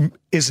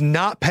 Is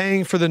not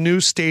paying for the new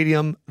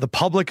stadium. The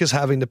public is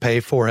having to pay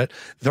for it.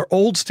 Their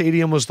old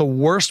stadium was the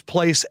worst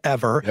place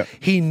ever. Yep.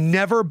 He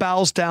never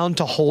bows down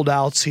to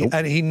holdouts.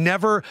 And he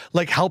never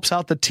helps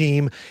out the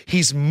team.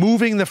 He's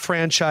moving the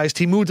franchise.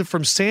 He moved it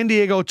from San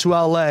Diego to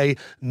LA.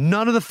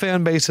 None of the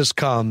fan base has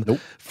come.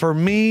 For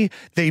me,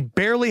 they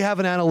barely have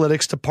an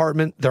analytics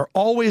department. They're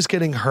always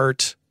getting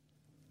hurt.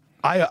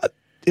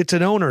 It's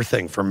an owner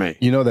thing for me.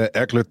 You know, that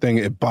Eckler thing,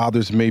 it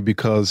bothers me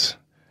because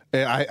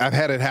And I've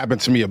had it happen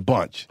to me a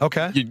bunch.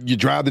 Okay. You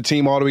drive the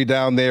team all the way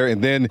down there,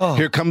 and then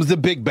here comes the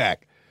big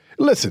back.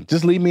 Listen,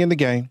 just leave me in the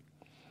game.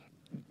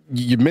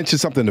 You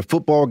mentioned something to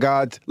football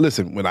gods.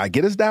 Listen, when I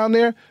get us down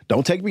there,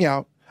 don't take me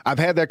out. I've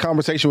had that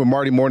conversation with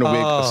Marty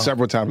Morningwig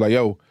several times. Like,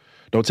 yo,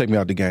 don't take me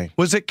out the game.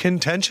 Was it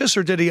contentious,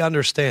 or did he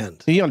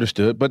understand? He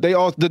understood, but they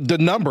all the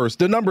numbers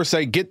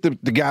say get the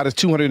guy that's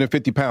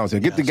 250 pounds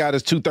in, get the guy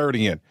that's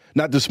 230 in,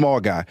 not the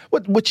small guy.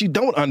 What you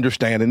don't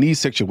understand in these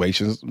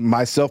situations,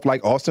 myself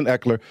like Austin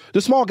Eckler,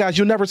 the small guys,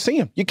 you'll never see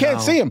him. You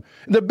can't see him.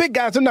 The big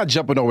guys are not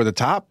jumping over the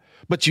top,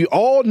 but you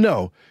all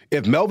know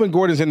if Melvin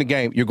Gordon's in the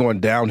game, you're going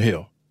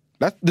downhill.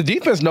 The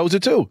defense knows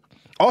it too.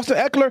 Austin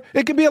Eckler,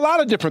 it could be a lot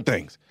of different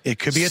things. It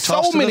could be a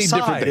toss to the side.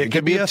 Different things. It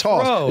could be a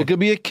toss. Throw. It could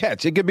be a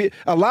catch. It could be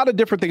a lot of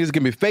different things. It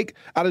can be fake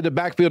out of the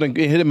backfield and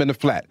hit him in the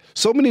flat.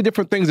 So many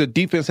different things that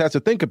defense has to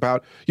think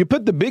about. You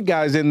put the big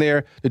guys in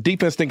there, the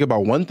defense think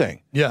about one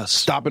thing. Yes.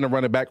 Stopping the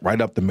running back right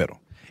up the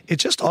middle. It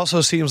just also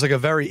seems like a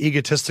very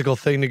egotistical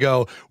thing to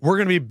go, we're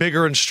going to be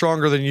bigger and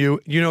stronger than you.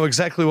 You know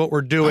exactly what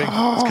we're doing.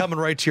 It's coming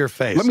right to your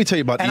face. Let me tell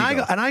you about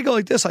ego. I go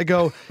like this. I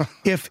go,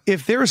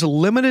 if there's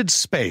limited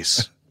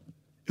space,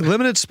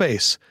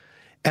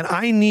 and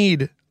I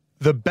need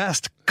the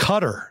best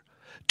cutter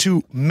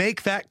to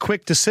make that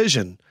quick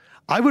decision,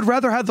 I would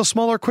rather have the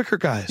smaller, quicker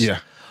guys. Yeah.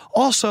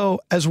 Also,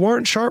 as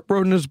Warren Sharp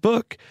wrote in his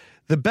book,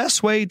 the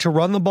best way to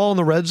run the ball in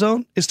the red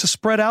zone is to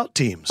spread out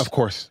teams. Of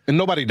course. And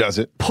nobody does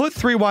it. Put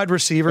 3 wide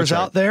receivers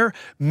out there,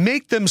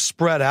 make them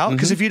spread out,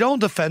 because if you don't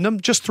defend them,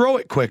 just throw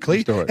it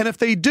quickly. And if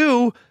they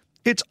do,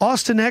 it's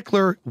Austin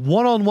Eckler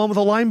one-on-one with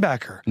a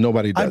linebacker.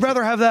 Nobody does. I'd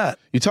rather have that.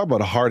 You talk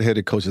about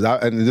hard-headed coaches.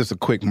 And just a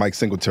quick Mike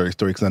Singletary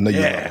story, because I know you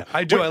know.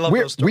 I do. I love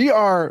those stories.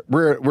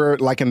 We're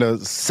like in a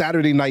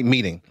Saturday night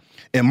meeting,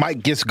 and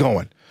Mike gets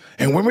going.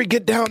 And when we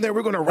get down there,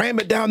 we're going to ram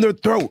it down their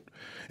throat.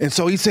 And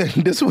so he said,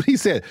 this is what he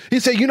said. He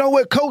said, you know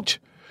what,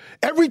 coach?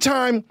 Every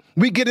time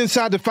we get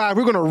inside the 5,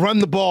 we're going to run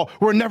the ball.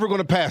 We're never going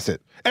to pass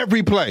it.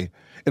 Every play.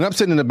 And I'm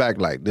sitting in the back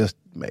like, this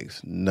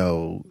makes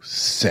no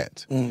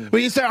sense. But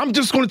he said, I'm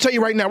just going to tell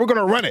you right now, we're going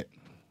to run it.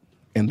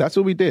 And that's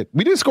what we did.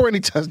 We didn't score any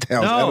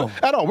touchdowns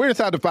at all. We're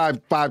inside the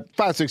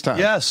 5, 6 times.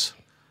 Yes.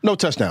 No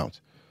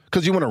touchdowns.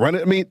 Because you want to run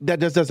it? I mean,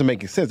 that just doesn't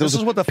make sense. This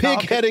is what the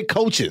pig-headed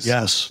coaches.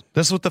 Yes.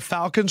 This is what the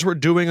Falcons were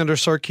doing under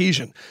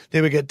Sarkisian. They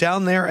would get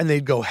down there and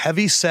they'd go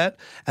heavy set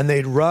and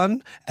they'd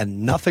run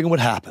and nothing would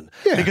happen.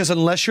 Yeah. Because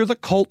unless you're the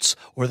Colts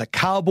or the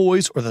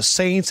Cowboys or the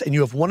Saints and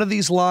you have one of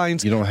these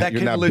lines that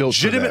can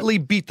legitimately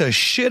beat the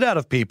shit out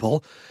of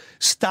people,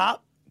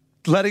 stop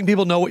letting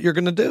people know what you're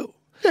going to do.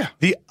 Yeah.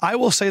 I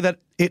will say that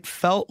it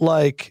felt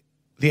like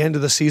the end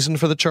of the season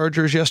for the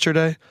Chargers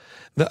yesterday.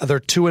 They're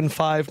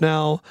 2-5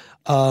 now.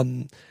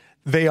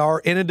 They are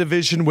in a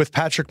division with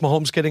Patrick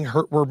Mahomes getting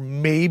hurt where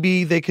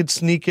maybe they could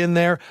sneak in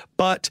there.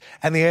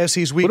 And the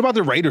AFC's weak. What about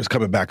the Raiders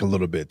coming back a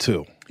little bit,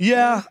 too?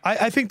 Yeah,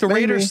 I think the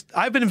Raiders,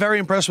 I've been very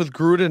impressed with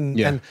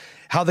Gruden and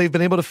how they've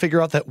been able to figure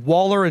out that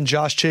Waller and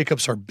Josh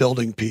Jacobs are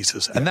building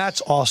pieces. And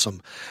that's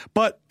awesome.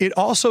 But it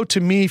also,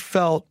 to me,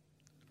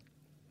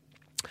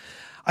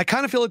 I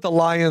kind of feel like the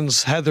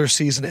Lions had their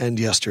season end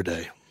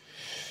yesterday.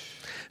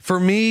 For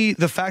me,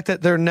 the fact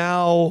that they're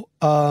now,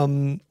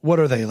 what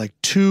are they, like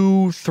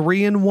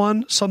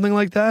 2-3-1, something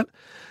like that?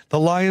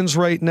 The Lions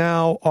right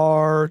now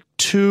are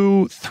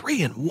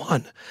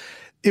 2-3-1.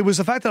 It was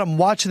the fact that I'm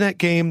watching that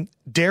game.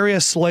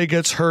 Darius Slay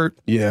gets hurt.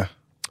 Yeah.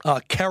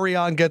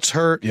 Kerryon gets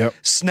hurt. Yep.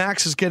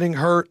 Snacks is getting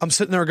hurt. I'm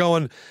sitting there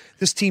going,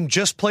 this team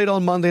just played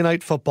on Monday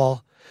Night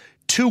Football.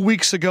 2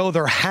 weeks ago,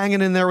 they're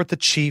hanging in there with the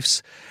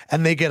Chiefs,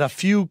 and they get a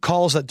few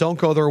calls that don't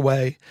go their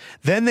way.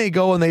 Then they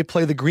go and they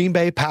play the Green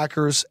Bay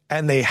Packers,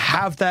 and they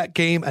have that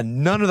game,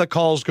 and none of the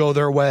calls go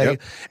their way.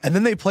 Yep. And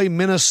then they play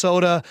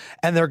Minnesota,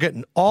 and they're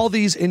getting all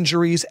these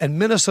injuries, and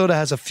Minnesota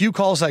has a few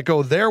calls that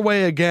go their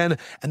way again,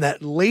 and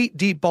that late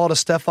deep ball to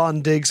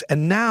Stephon Diggs.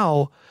 And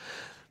now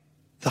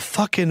the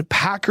fucking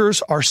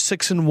Packers are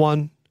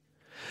 6-1.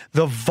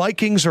 The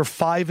Vikings are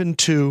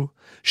 5-2.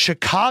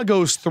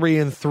 Chicago's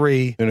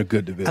 3-3 in a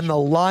good division, and the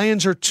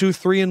Lions are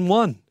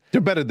 2-3-1.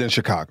 They're better than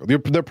Chicago.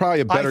 They're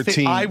probably a better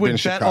team. I would than bet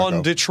Chicago.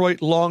 on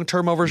Detroit long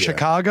term over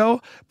Chicago,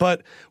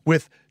 but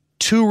with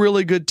 2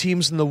 really good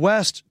teams in the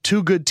West,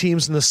 2 good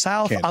teams in the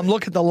South, I'm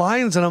looking at the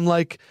Lions and I'm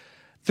like,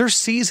 their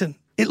season,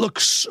 it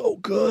looks so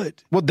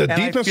good. Well, the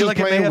defense was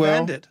playing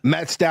well. Ended.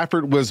 Matt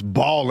Stafford was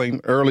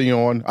balling early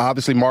on.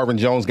 Obviously, Marvin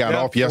Jones got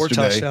off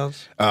yesterday. 4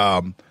 touchdowns.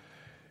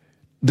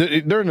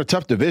 They're in a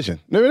tough division.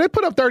 They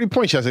put up 30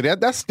 points yesterday.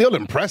 That's still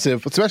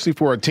impressive, especially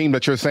for a team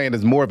that you're saying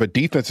is more of a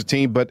defensive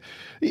team. But,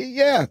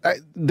 yeah,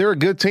 they're a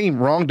good team.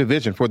 Wrong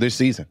division for this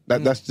season.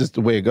 That's just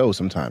the way it goes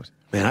sometimes.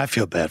 Man, I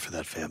feel bad for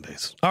that fan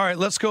base. All right,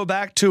 let's go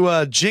back to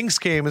a Jinx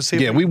game and see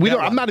if we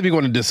don't. I'm not even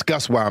going to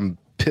discuss why I'm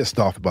pissed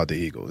off about the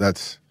Eagles.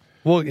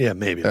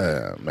 Maybe.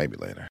 Maybe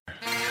later.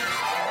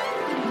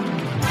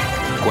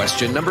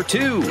 Question number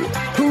 2.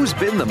 Who's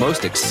been the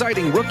most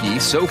exciting rookie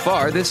so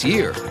far this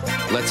year?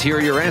 Let's hear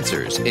your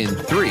answers in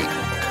 3,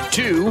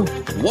 2,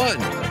 1.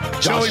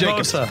 Joey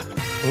Bosa.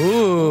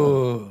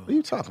 Ooh. What are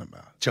you talking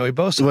about? Joey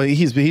Bosa. Well,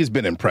 he's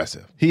been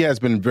impressive. He has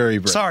been very,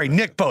 very. Sorry,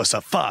 Nick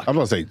Bosa. Fuck. I'm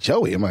going to say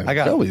Joey. I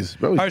got Joey's.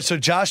 All right, so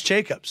Josh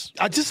Jacobs.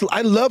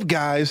 I love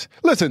guys.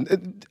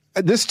 Listen,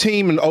 this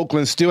team in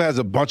Oakland still has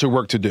a bunch of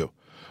work to do.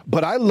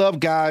 But I love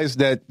guys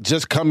that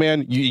just come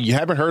in. You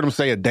haven't heard him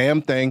say a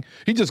damn thing.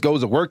 He just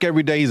goes to work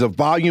every day. He's a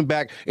volume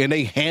back, and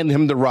they hand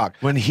him the rock.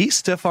 When he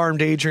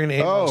stiff-armed Adrian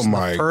Amos in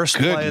the first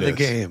play of the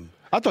game.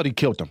 I thought he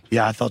killed him.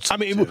 Yeah, I thought so,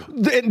 too.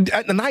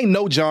 And I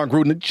know John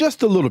Gruden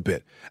just a little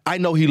bit. I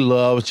know he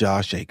loves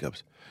Josh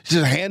Jacobs.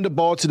 Just hand the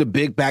ball to the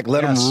big back,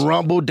 let him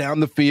rumble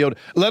down the field,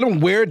 let him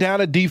wear down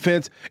a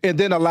defense, and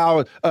then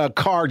allow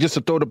Carr just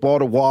to throw the ball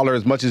to Waller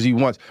as much as he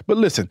wants. But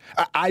listen,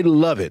 I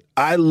love it.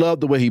 I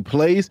love the way he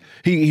plays.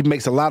 He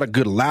makes a lot of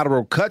good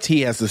lateral cuts.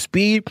 He has the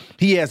speed.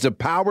 He has the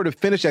power to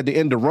finish at the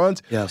end of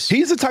runs. Yes.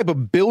 He's the type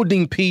of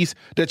building piece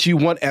that you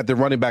want at the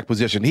running back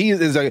position. He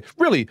is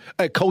really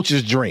a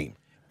coach's dream.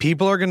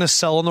 People are going to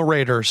sell on the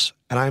Raiders,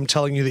 and I'm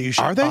telling you that you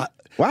should. Are they?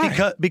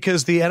 Why?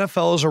 Because the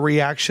NFL is a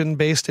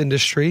reaction-based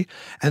industry,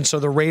 and so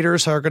the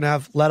Raiders are going to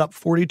have let up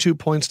 42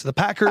 points to the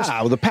Packers.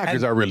 Well, the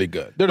Packers are really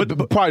good. They're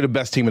probably the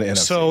best team in the NFC.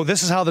 So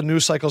this is how the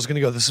news cycle is going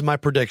to go. This is my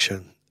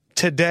prediction.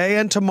 Today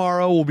and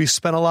tomorrow will be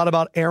spent a lot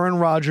about Aaron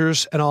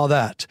Rodgers and all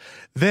that.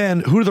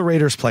 Then who do the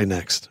Raiders play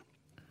next?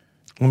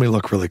 Let me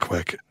look really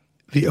quick.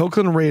 The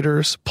Oakland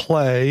Raiders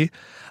play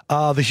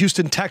the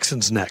Houston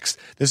Texans next.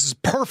 This is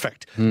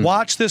perfect.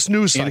 Watch this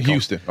news cycle. In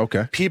Houston,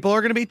 okay. People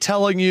are going to be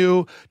telling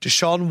you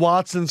Deshaun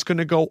Watson's going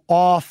to go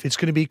off. It's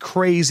going to be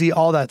crazy,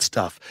 all that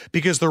stuff,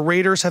 because the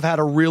Raiders have had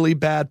a really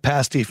bad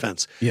pass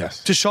defense.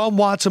 Yes. Deshaun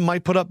Watson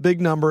might put up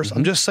big numbers.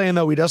 I'm just saying,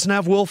 though, he doesn't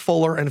have Will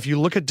Fuller, and if you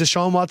look at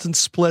Deshaun Watson's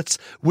splits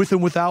with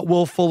and without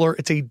Will Fuller,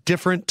 it's a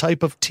different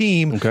type of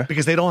team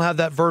because they don't have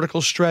that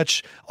vertical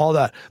stretch, all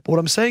that. But what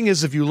I'm saying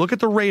is if you look at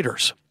the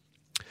Raiders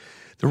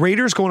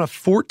go on a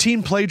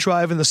 14-play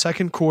drive in the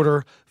second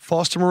quarter.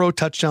 Foster Moreau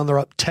touchdown. They're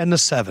up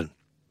 10-7.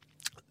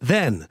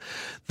 Then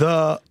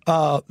the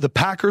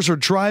Packers are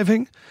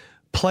driving,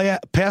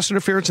 pass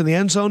interference in the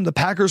end zone. The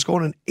Packers go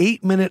on an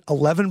 8-minute,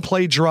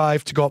 11-play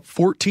drive to go up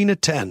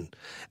 14-10.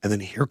 And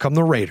then here come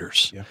the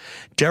Raiders. Yeah.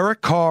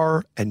 Derek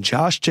Carr and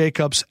Josh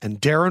Jacobs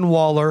and Darren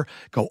Waller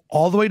go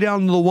all the way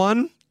down to the 1,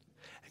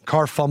 and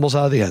Carr fumbles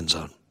out of the end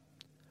zone.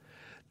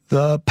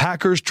 The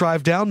Packers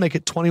drive down, make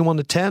it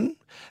 21-10.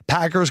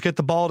 Packers get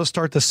the ball to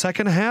start the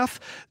second half,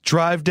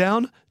 drive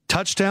down,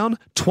 touchdown,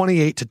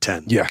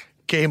 28-10. Yeah.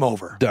 Game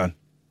over. Done.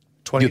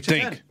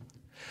 20-10.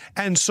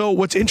 And so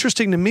what's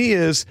interesting to me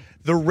is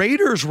the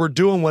Raiders were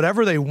doing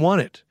whatever they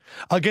wanted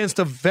against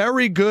a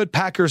very good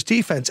Packers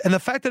defense. And the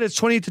fact that it's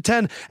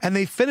 28-10 and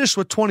they finished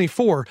with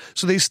 24,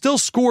 so they still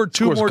scored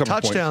two more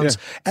touchdowns.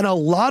 Yeah. And a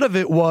lot of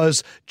it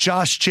was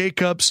Josh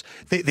Jacobs.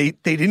 They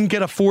didn't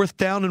get a 4th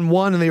down and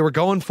 1, and they were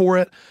going for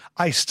it.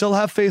 I still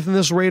have faith in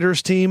this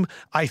Raiders team.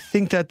 I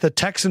think that the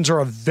Texans are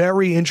a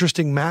very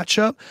interesting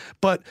matchup,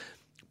 but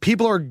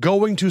people are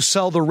going to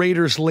sell the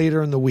Raiders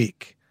later in the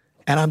week.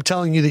 And I'm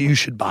telling you that you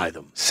should buy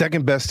them.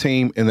 Second best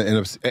team in the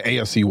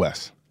AFC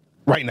West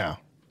right now.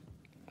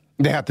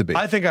 They have to be.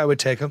 I think I would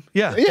take them.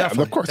 Yeah, of course.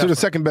 Definitely. They're the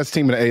second best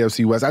team in the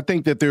AFC West. I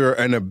think that they're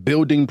in a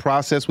building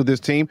process with this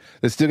team.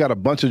 They still got a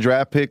bunch of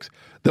draft picks.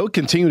 They'll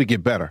continue to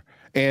get better.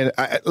 And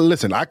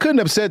listen, I couldn't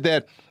have said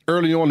that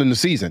early on in the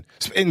season.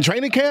 In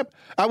training camp,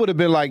 I would have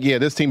been like, yeah,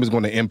 this team is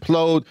going to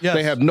implode. Yes.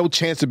 They have no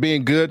chance of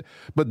being good.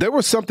 But there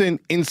was something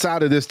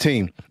inside of this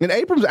team. And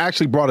Abrams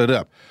actually brought it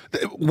up.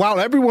 While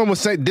everyone was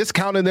saying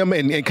discounting them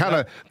and kind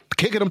of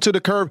kicking them to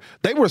the curb,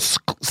 they were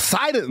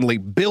silently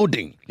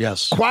building.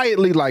 Yes.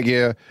 Quietly like,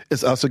 yeah,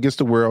 it's us against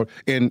the world.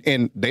 And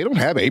they don't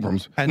have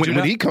Abrams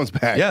when he comes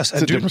back. Yes,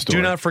 it's a different story.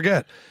 Do not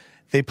forget.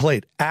 They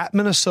played at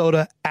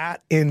Minnesota,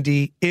 at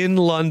Indy, in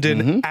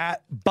London,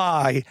 at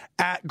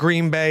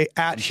Green Bay,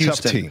 at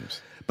Houston. Tough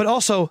teams. But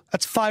also,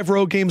 that's 5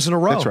 road games in a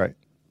row.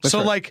 That's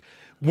right.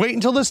 Wait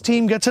until this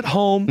team gets at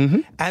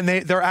home and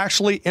they're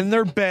actually in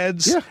their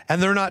beds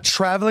and they're not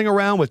traveling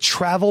around with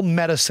travel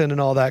medicine and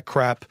all that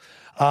crap.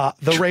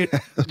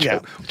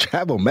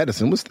 Travel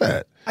medicine, what's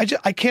that?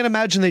 I can't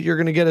imagine that you're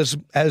going to get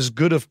as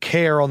good of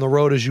care on the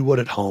road as you would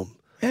at home.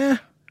 Yeah.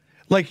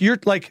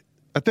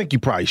 I think you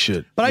probably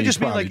should. But I just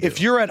mean,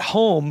 if you're at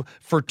home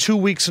for 2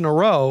 weeks in a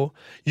row,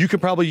 you could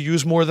probably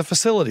use more of the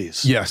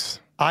facilities. Yes.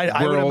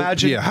 I would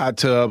imagine. Yeah, hot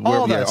tub.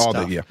 All that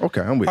stuff.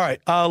 Okay, I'm with you.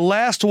 All right,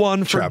 last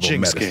one for Travel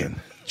Jinx medicine.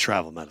 game.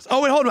 Travel medicine.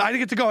 Oh, wait, hold on. I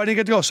didn't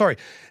get to go. Sorry.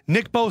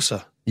 Nick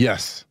Bosa.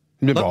 Yes.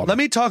 Let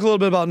me talk a little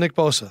bit about Nick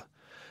Bosa.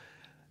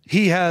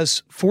 He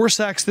has 4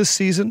 sacks this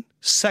season,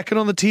 second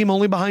on the team,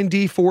 only behind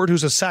D Ford,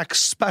 who's a sack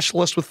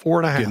specialist with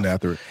 4.5. Getting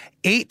after it.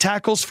 8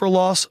 tackles for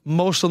loss,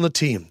 most on the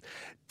team.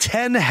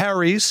 10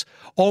 Harrys,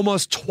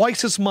 almost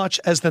twice as much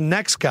as the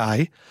next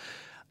guy.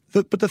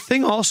 But the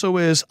thing also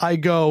is, I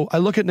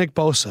look at Nick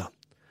Bosa.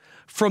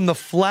 from the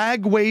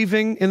flag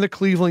waving in the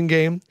Cleveland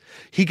game.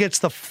 He gets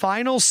the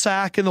final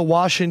sack in the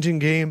Washington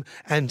game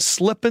and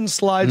slip and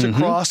slides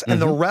across,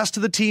 and the rest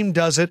of the team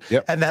does it.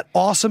 And that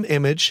awesome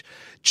image.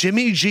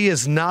 Jimmy G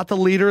is not the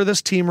leader of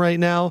this team right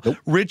now.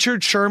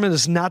 Richard Sherman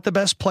is not the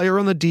best player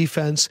on the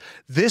defense.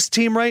 This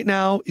team right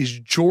now is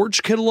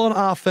George Kittle on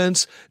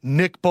offense,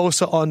 Nick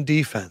Bosa on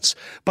defense.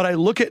 But I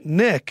look at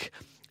Nick,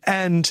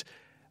 and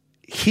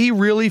he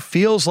really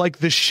feels like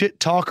the shit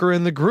talker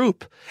in the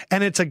group.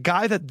 And it's a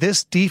guy that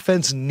this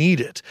defense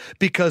needed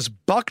because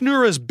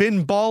Buckner has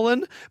been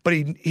balling, but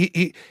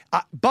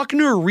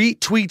Buckner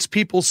retweets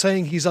people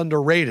saying he's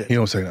underrated. He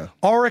don't say that.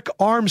 Arik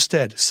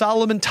Armstead,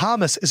 Solomon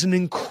Thomas is an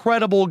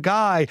incredible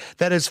guy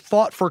that has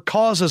fought for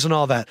causes and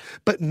all that.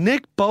 But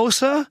Nick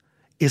Bosa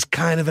is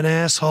kind of an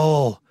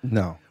asshole.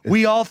 No.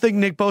 We all think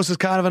Nick Bosa is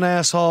kind of an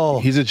asshole.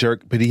 He's a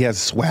jerk, but he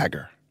has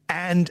swagger.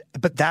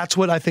 But that's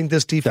what I think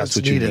this defense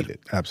needed. needed. You needed.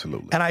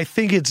 Absolutely. And I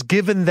think it's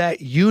given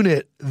that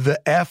unit the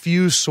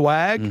FU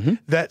swag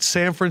that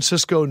San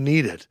Francisco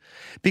needed.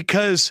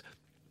 Because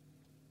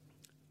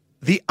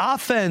the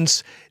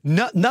offense,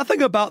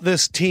 nothing about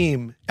this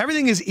team,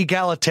 everything is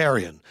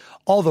egalitarian.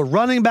 All the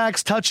running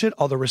backs touch it.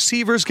 All the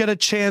receivers get a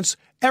chance.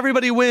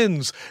 Everybody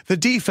wins. The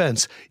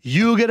defense,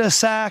 you get a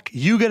sack,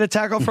 you get a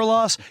tackle for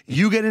loss,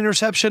 you get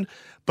interception.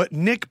 But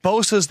Nick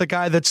Bosa is the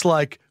guy that's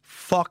like,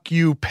 fuck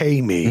you,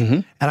 pay me.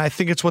 And I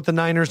think it's what the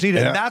Niners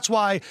needed. And that's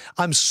why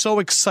I'm so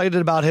excited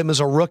about him as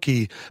a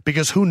rookie,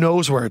 because who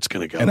knows where it's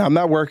going to go. And I'm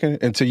not working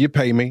until you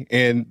pay me.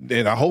 And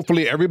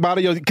hopefully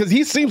everybody else, because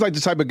he seems like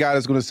the type of guy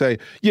that's going to say,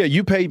 yeah,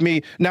 you paid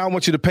me. Now I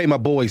want you to pay my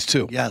boys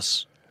too.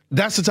 Yes.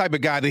 That's the type of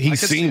guy that he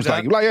seems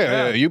like. Like,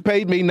 yeah, you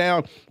paid me,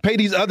 now pay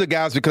these other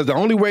guys, because the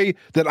only way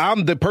that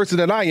I'm the person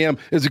that I am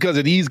is because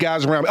of these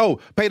guys around me. Oh,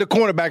 pay the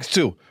cornerbacks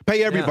too.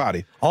 Pay everybody.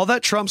 Yeah. All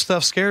that Trump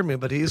stuff scared me,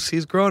 but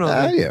he's grown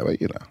on me. Yeah, well,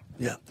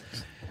 Yeah.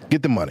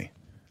 Get the money.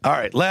 All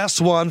right, last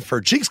one for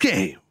Jinx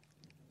Game.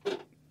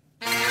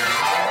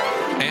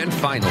 And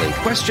finally,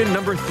 question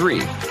number 3.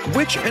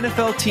 Which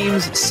NFL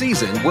team's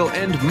season will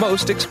end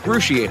most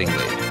excruciating?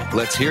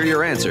 Let's hear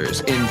your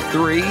answers in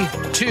 3,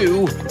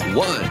 2,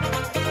 1.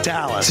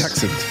 Dallas.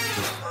 Texans.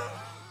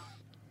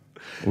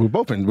 We're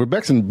both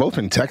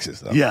in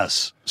Texas, though.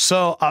 Yes.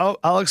 So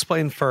I'll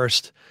explain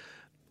first.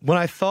 When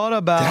I thought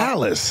about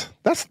Dallas,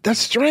 that's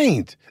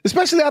strange,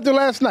 especially after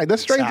last night.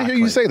 That's strange to hear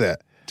you say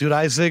that. Dude,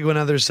 I zig when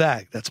others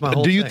zag. That's my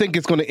whole Do you thing. think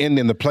it's going to end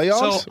in the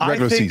playoffs,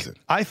 regular season?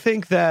 I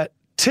think that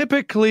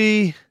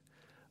typically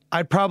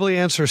I'd probably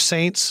answer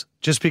Saints,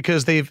 just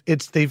because they've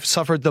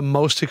suffered the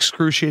most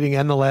excruciating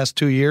end the last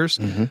 2 years.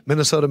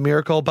 Minnesota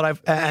Miracle,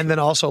 and then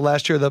also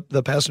last year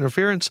the pass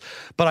interference.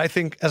 But I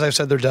think, as I've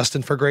said, they're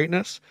destined for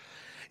greatness.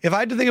 If I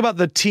had to think about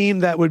the team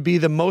that would be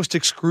the most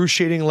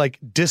excruciating, like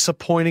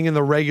disappointing in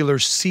the regular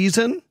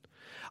season,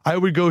 I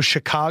would go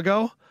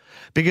Chicago.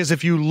 Because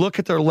if you look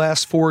at their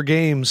last 4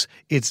 games,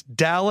 it's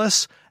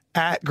Dallas,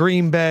 at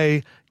Green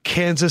Bay,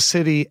 Kansas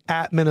City,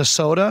 at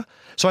Minnesota.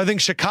 So I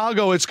think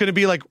Chicago, it's going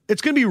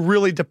to be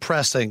really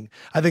depressing,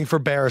 I think, for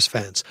Bears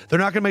fans. They're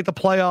not going to make the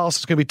playoffs.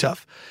 It's going to be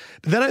tough.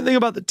 But then I think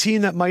about the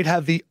team that might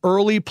have the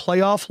early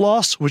playoff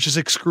loss, which is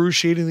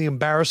excruciatingly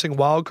embarrassing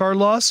wild card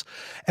loss.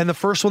 And the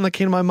first one that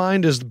came to my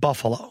mind is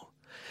Buffalo,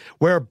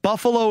 where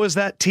Buffalo is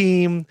that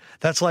team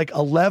that's like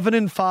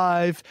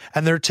 11-5,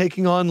 and they're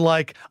taking on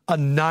like a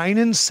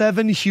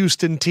 9-7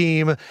 Houston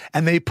team,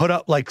 and they put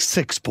up like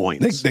 6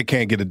 points. They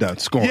can't get it done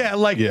scoring.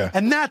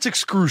 And that's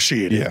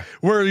excruciating. Yeah.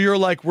 Where you're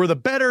like, we're the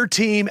better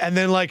team, and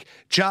then like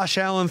Josh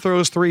Allen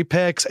throws 3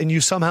 picks, and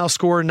you somehow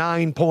score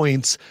 9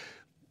 points.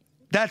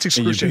 That's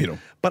excruciating. And you beat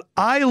 'em. But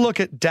I look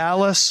at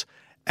Dallas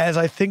as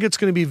I think it's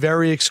going to be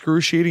very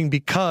excruciating,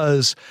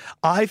 because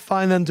I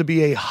find them to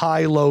be a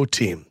high-low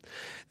team.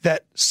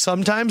 That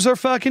sometimes they're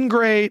fucking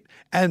great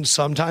and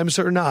sometimes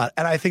they're not.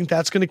 And I think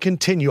that's going to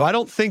continue. I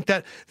don't think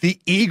that the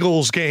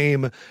Eagles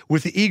game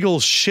with the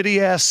Eagles' shitty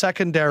ass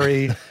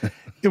secondary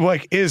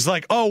is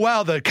like, oh,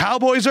 wow, the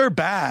Cowboys are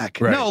back.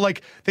 Right. No,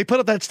 like they put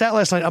up that stat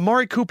last night.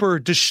 Amari Cooper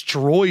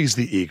destroys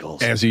the Eagles.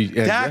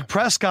 Dak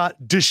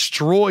Prescott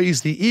destroys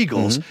the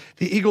Eagles.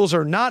 The Eagles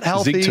are not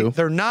healthy.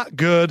 They're not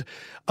good.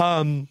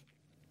 And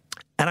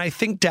I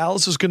think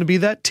Dallas is going to be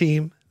that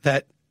team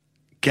that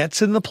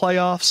gets in the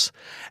playoffs,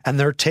 and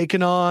they're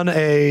taking on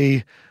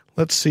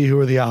let's see, who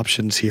are the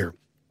options here?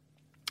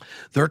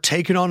 They're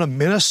taking on a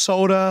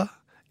Minnesota,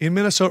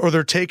 or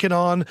they're taking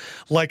on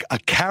like a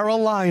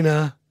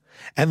Carolina,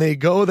 and they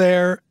go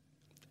there,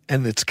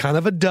 and it's kind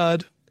of a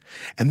dud.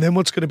 And then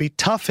what's going to be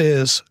tough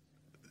is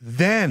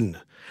then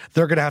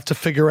they're going to have to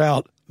figure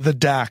out the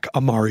Dak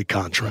Amari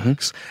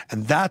contracts.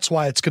 And that's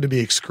why it's going to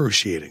be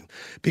excruciating,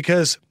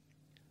 because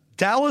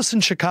Dallas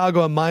and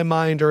Chicago, in my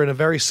mind, are in a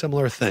very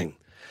similar thing.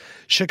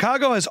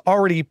 Chicago has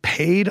already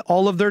paid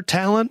all of their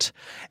talent,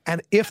 and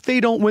if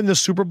they don't win the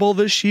Super Bowl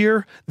this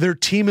year, their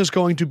team is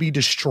going to be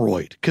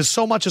destroyed, because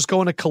so much is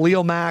going to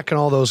Khalil Mack and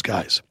all those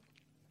guys.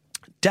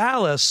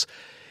 Dallas,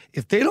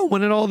 if they don't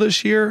win it all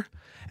this year,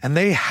 and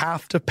they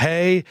have to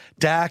pay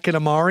Dak and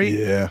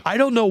Amari, I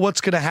don't know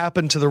what's going to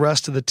happen to the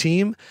rest of the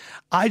team.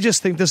 I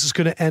just think this is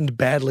going to end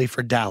badly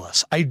for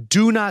Dallas. I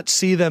do not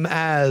see them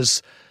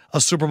as a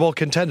Super Bowl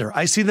contender.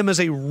 I see them as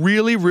a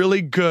really,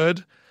 really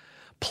good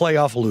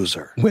playoff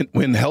loser.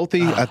 When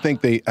healthy, I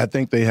think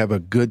they have a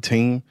good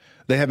team.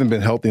 They haven't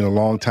been healthy in a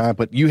long time,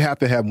 but you have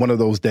to have one of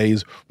those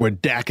days where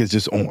Dak is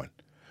just on.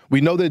 We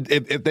know that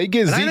if they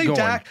get Zeke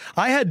going.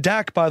 I had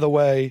Dak, by the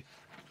way.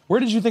 Where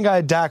did you think I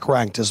had Dak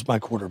ranked as my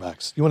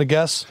quarterbacks? You want to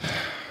guess?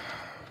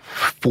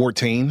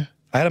 14.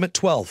 I had him at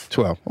 12.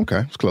 12.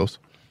 Okay, it's close.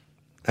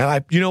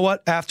 And you know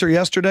what? After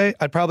yesterday,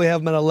 I'd probably have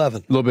him at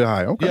 11. A little bit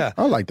high. Okay. Yeah.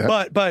 I like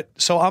that. But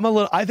so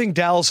I think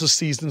Dallas'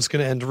 season is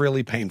going to end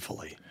really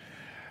painfully.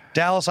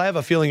 Dallas, I have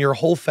a feeling your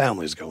whole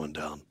family's going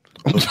down.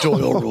 Those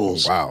Doyle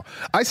rules. Wow.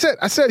 I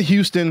said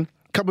Houston,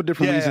 a couple of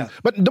different reasons. Yeah.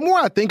 But the more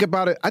I think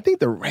about it, I think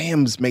the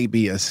Rams may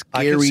be a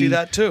scary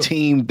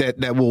team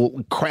that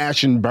will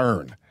crash and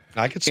burn.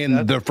 I could see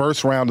in the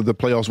first round of the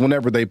playoffs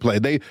whenever they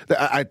play.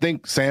 I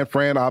think San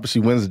Fran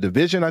obviously wins the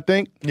division, I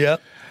think. Yeah.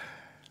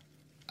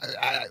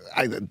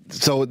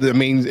 So, I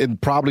mean,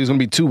 it probably is going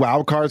to be 2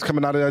 wild cards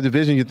coming out of that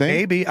division, you think?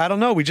 Maybe. I don't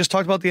know. We just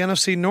talked about the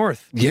NFC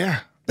North.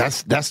 Yeah.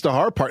 That's the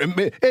hard part. And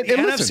the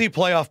NFC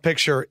playoff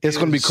picture it's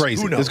going to be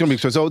crazy. It's going to be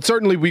crazy. So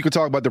certainly we could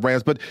talk about the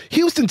Rams, but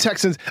Houston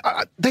Texans,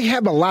 they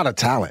have a lot of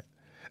talent.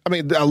 I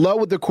mean, I love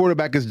what the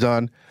quarterback has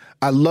done.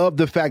 I love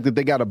the fact that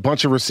they got a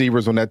bunch of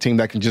receivers on that team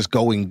that can just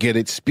go and get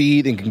it,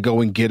 speed and can go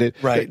and get it.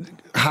 Right.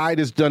 Hyde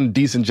has done a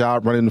decent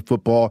job running the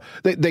football.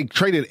 They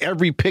traded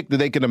every pick that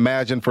they can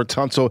imagine for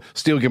Tunsil,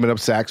 still giving up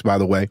sacks, by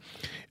the way.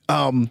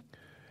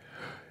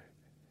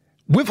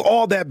 With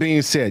all that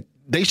being said,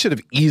 they should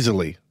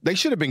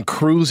have been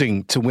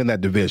cruising to win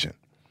that division.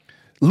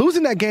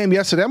 Losing that game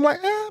yesterday, I'm like,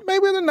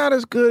 maybe they're not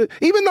as good.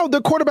 Even though the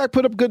quarterback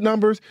put up good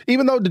numbers,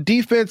 even though the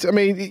defense, I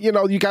mean,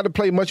 you got to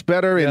play much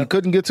better and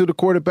couldn't get to the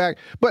quarterback.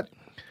 But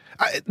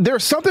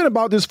there's something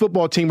about this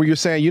football team where you're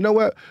saying, you know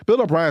what,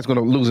 Bill O'Brien's going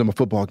to lose him a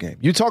football game.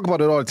 You talk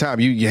about it all the time.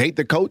 You hate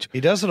the coach.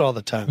 He does it all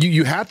the time.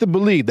 You have to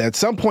believe that at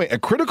some point, a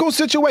critical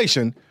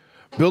situation,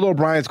 Bill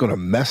O'Brien's going to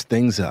mess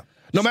things up.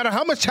 No matter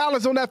how much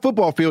talent's on that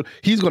football field,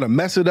 he's going to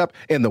mess it up.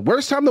 And the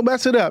worst time to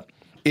mess it up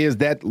is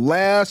that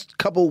last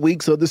couple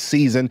weeks of the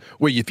season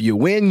where if you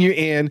win, you're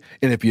in,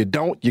 and if you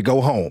don't, you go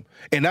home.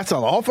 And that's an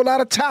awful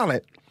lot of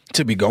talent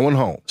to be going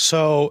home.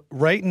 So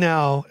right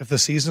now, if the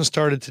season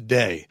started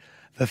today,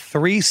 the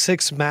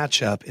 3-6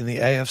 matchup in the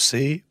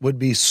AFC would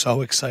be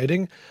so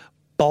exciting.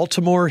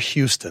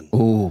 Baltimore-Houston.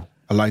 Ooh,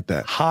 I like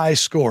that. High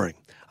scoring.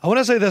 I want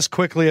to say this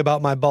quickly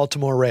about my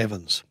Baltimore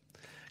Ravens,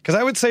 because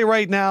I would say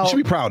right now— you should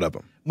be proud of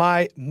them.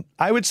 I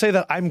would say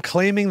that I'm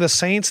claiming the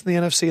Saints in the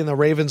NFC and the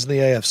Ravens in the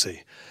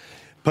AFC.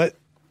 But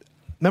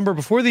remember,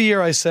 before the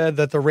year, I said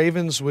that the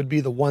Ravens would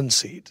be the 1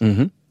 seed.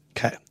 Mm-hmm.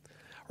 Okay.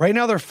 Right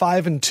now, they're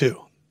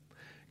 5-2.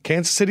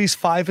 Kansas City's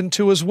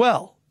 5-2 as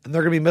well. And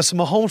they're going to be missing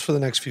Mahomes for the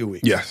next few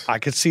weeks. Yes. I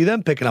could see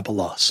them picking up a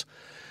loss.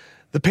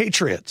 The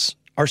Patriots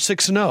are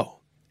 6-0.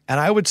 And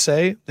I would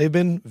say they've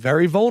been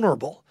very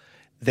vulnerable.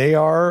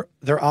 Their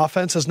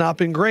offense has not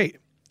been great.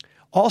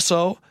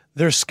 Also,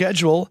 their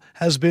schedule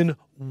has been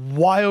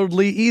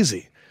wildly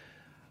easy.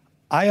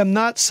 I am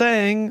not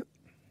saying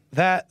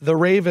that the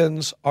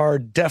Ravens are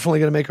definitely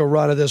going to make a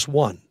run of this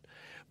one,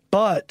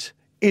 but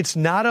it's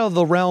not out of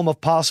the realm of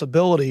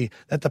possibility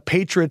that the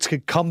Patriots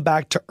could come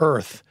back to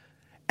earth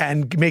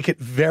and make it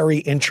very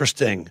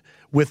interesting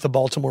with the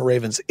Baltimore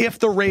Ravens if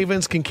the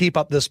Ravens can keep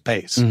up this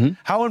pace. Mm-hmm.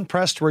 How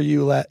impressed were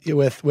you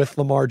with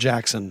Lamar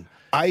Jackson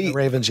and the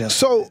Ravens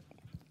yesterday?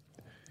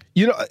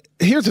 So,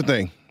 here's the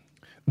thing.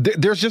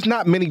 There's just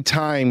not many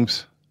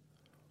times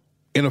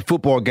in a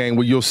football game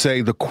where you'll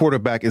say the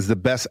quarterback is the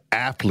best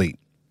athlete.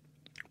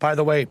 By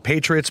the way,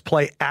 Patriots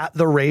play at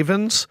the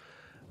Ravens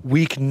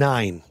week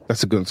 9.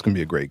 It's going to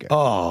be a great game.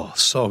 Oh,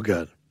 so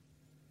good.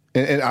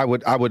 And I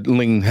would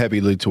lean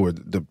heavily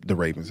toward the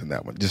Ravens in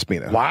that one. Just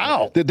being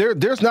wow.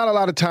 There's not a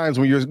lot of times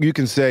when you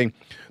can say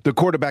the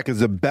quarterback is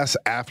the best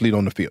athlete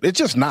on the field. It's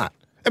just not.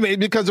 I mean,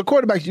 because the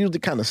quarterback's usually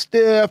kind of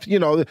stiff. You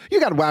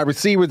got wide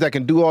receivers that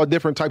can do all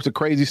different types of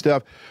crazy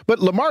stuff. But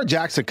Lamar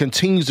Jackson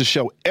continues to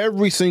show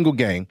every single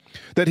game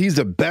that he's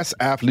the best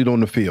athlete on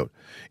the field.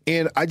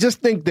 And I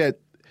just think that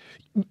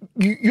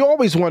you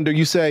always wonder,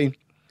 you say,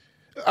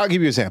 I'll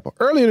give you an example.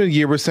 Earlier in the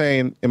year, we're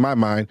saying, in my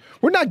mind,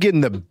 we're not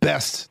getting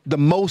the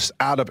most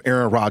out of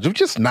Aaron Rodgers. We're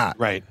just not.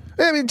 Right.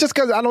 I mean, just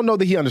because I don't know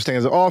that he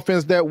understands the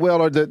offense that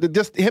well, or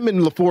just him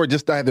and LaFleur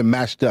just haven't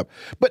matched up.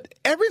 But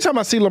every time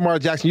I see Lamar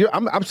Jackson,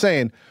 I'm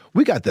saying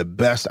we got the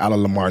best out of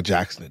Lamar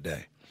Jackson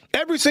today.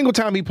 Every single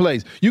time he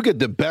plays, you get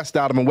the best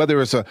out of him, whether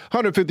it's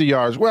 150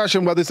 yards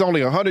rushing, whether it's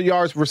only 100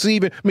 yards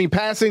receiving,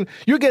 passing.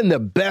 You're getting the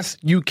best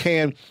you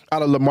can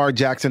out of Lamar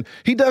Jackson.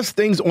 He does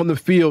things on the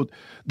field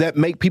that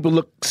make people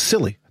look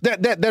silly,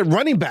 that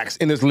running backs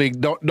in this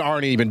league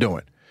aren't even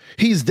doing.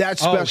 He's that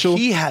special.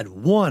 He had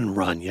one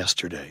run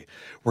yesterday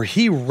where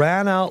he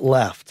ran out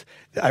left.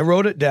 I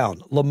wrote it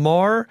down.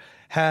 Lamar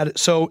had,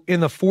 so in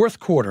the fourth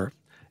quarter,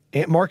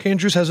 Mark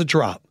Andrews has a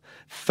drop.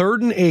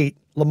 3rd and 8,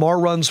 Lamar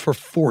runs for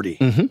 40.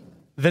 Mm-hmm.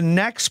 The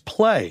next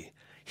play,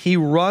 he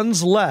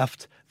runs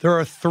left. There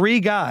are 3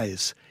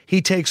 guys.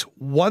 He takes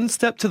 1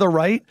 step to the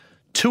right.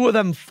 2 of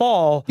them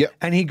fall,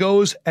 and he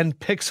goes and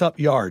picks up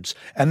yards.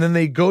 And then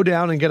they go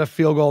down and get a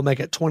field goal, make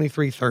it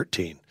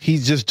 23-13.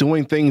 He's just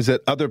doing things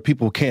that other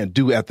people can't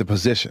do at the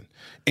position.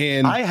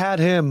 And I had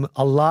him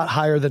a lot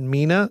higher than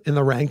Mina in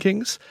the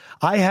rankings.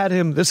 I had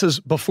him, this is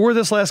before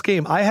this last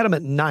game, I had him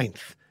at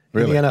 9th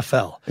in the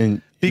NFL.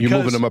 And you're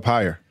moving him up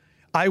higher.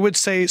 I would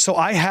say, so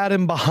I had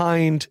him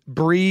behind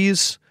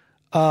Breeze,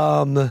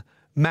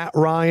 Matt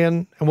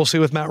Ryan, and we'll see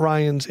with Matt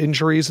Ryan's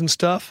injuries and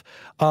stuff.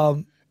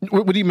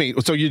 What do you mean?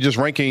 So you're just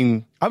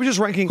ranking? I was just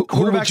ranking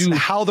quarterbacks and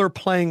how they're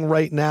playing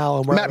right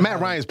now. And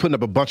Matt Ryan's putting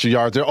up a bunch of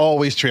yards. They're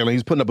always trailing.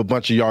 He's putting up a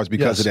bunch of yards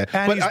because of that.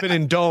 And he's been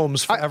in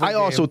domes for every game. I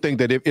also think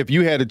that if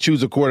you had to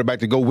choose a quarterback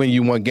to go win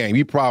you one game,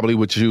 you probably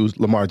would choose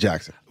Lamar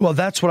Jackson. Well,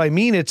 that's what I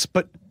mean.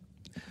 But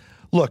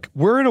look,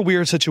 we're in a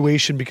weird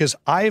situation because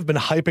I have been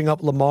hyping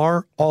up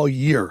Lamar all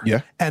year.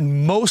 Yeah.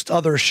 And most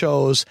other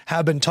shows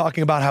have been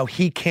talking about how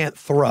he can't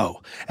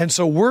throw. And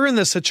so we're in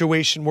this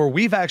situation where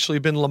we've actually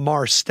been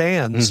Lamar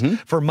stans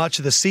for much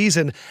of the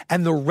season,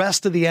 and the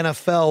rest of the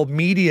NFL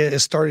media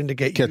is starting to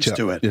get used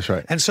to it. That's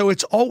right. And so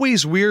it's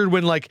always weird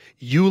when, like,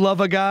 you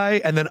love a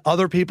guy and then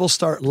other people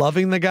start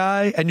loving the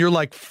guy and you're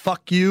like,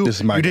 fuck you. This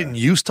is my guy. Didn't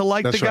used to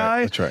like the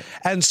guy. That's right.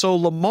 And so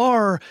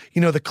Lamar,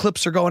 the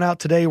clips are going out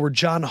today where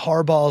John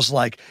Harbaugh's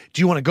like,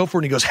 do you want to go for it?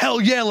 And he goes,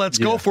 hell yeah, let's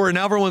go for it. And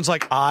everyone's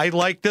like, I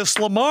like this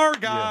Lamar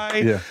guy.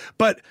 Yeah.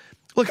 But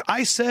look,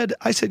 I said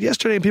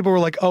yesterday, and people were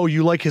like, oh,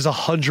 you like his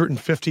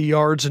 150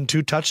 yards and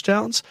 2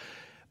 touchdowns?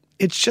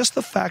 It's just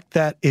the fact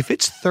that if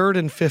it's 3rd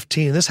and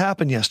 15, this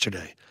happened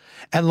yesterday,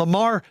 and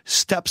Lamar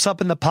steps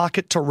up in the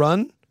pocket to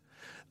run,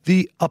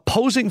 the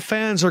opposing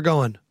fans are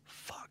going,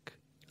 fuck.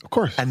 Of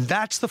course. And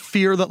that's the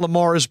fear that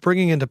Lamar is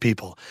bringing into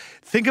people.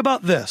 Think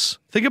about this.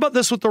 Think about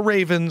this with the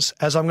Ravens,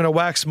 as I'm going to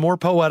wax more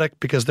poetic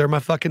because they're my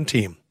fucking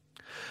team.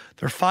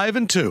 They're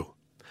 5-2.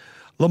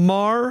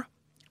 Lamar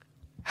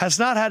has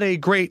not had a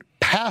great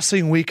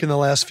passing week in the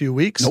last few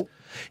weeks. Nope.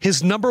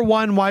 His number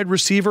 1 wide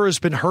receiver has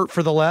been hurt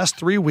for the last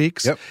 3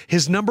 weeks. Yep.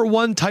 His number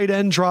 1 tight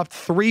end dropped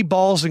 3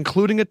 balls,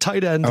 including a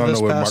tight end this past week. I don't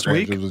know what Mark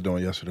Rodgers was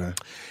doing yesterday.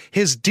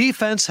 His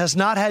defense has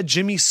not had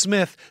Jimmy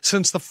Smith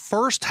since the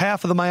first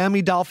half of the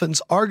Miami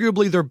Dolphins,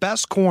 arguably their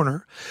best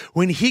corner.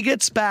 When he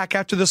gets back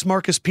after this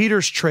Marcus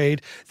Peters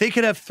trade, they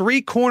could have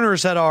 3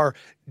 corners that are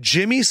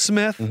Jimmy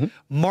Smith,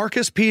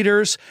 Marcus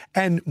Peters,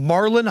 and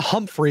Marlon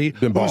Humphrey,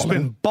 who's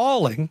been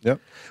balling,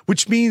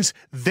 which means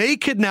they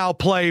could now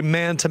play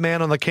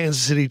man-to-man on the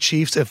Kansas City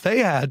Chiefs if they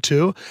had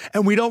to,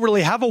 and we don't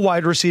really have a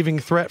wide receiving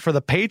threat for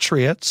the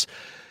Patriots.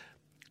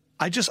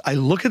 I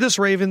look at this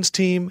Ravens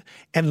team,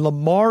 and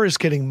Lamar is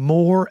getting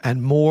more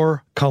and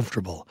more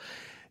comfortable.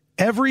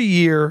 Every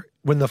year,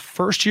 when the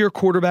first-year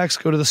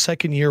quarterbacks go to the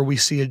second year, we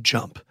see a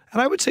jump.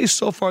 And I would say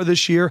so far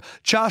this year,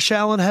 Josh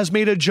Allen has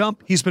made a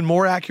jump. He's been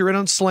more accurate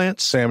on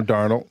slants. Sam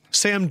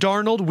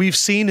Darnold, we've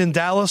seen in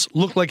Dallas,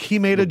 look like he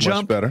made a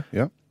jump. Much better,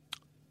 yeah.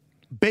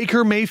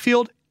 Baker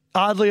Mayfield,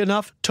 oddly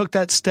enough, took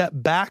that step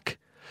back.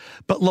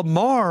 But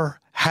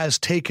Lamar has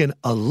taken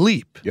a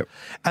leap. Yep.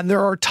 And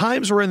there are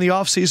times where in the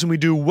offseason we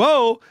do,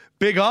 whoa,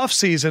 big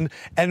offseason,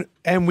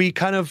 and we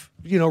kind of,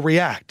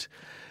 react.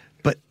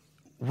 But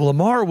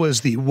Lamar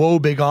was the whoa,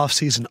 big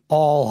offseason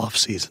all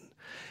offseason.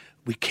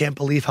 We can't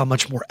believe how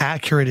much more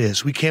accurate it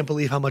is. We can't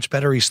believe how much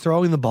better he's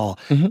throwing the ball.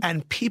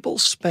 And people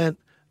spent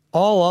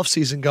all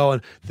offseason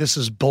going, this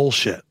is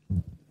bullshit.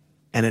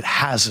 And it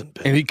hasn't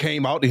been. And he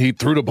came out and he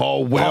threw the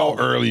ball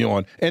early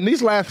on. And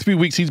these last few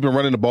weeks, he's been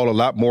running the ball a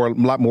lot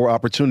more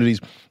opportunities.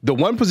 The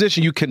one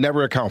position you can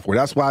never account for.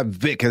 That's why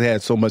Vic has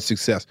had so much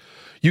success.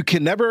 You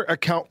can never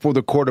account for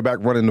the quarterback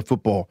running the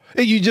football.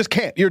 And you just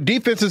can't. Your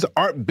defenses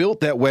aren't built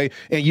that way,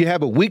 and you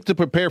have a week to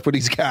prepare for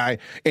these guys,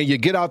 and you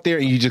get out there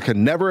and you just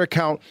can never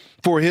account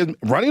for him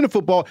running the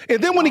football.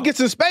 And then when he gets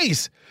in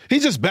space,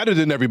 he's just better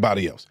than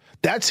everybody else.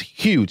 That's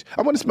huge.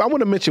 I want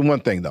to mention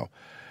one thing, though.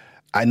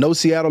 I know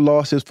Seattle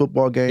lost his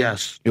football game.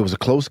 Yes. It was a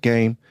close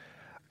game.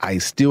 I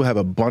still have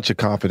a bunch of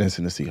confidence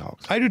in the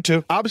Seahawks. I do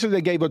too. Obviously,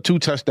 they gave up 2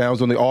 touchdowns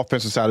on the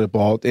offensive side of the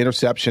ball, the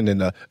interception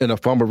and a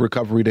fumble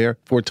recovery there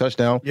for a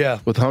touchdown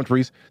with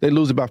Humphreys. They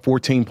lose about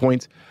 14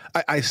 points.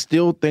 I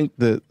still think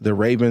the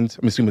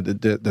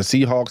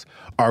Seahawks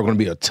are going to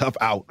be a tough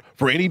out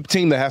for any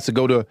team that has to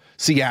go to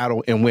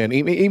Seattle and win,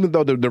 even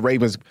though the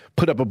Ravens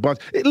put up a bunch.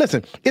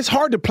 Listen, it's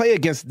hard to play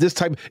against this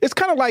type. It's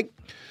kind of like,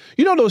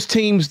 those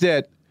teams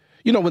that,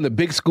 when the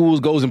big schools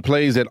goes and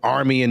plays at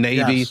Army and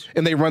Navy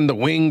and they run the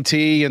wing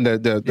tee and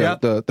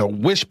the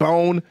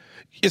wishbone,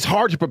 it's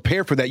hard to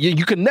prepare for that.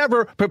 You can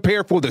never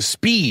prepare for the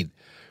speed.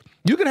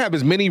 You can have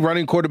as many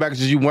running quarterbacks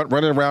as you want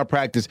running around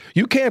practice.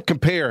 You can't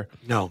compare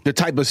the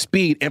type of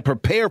speed and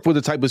prepare for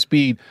the type of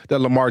speed that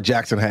Lamar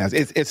Jackson has.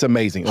 It's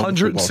amazing.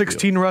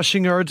 116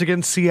 rushing yards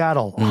against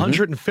Seattle,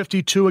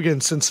 152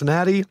 against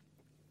Cincinnati.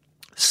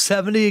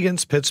 70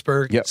 against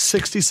Pittsburgh,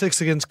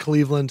 66 against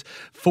Cleveland,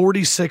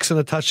 46 and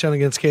a touchdown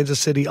against Kansas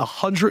City,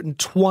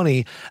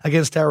 120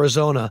 against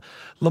Arizona.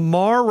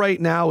 Lamar right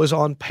now is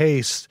on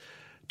pace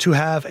to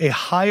have a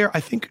higher, I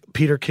think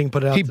Peter King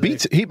put it out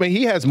today.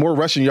 He has more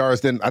rushing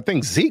yards than I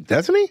think Zeke,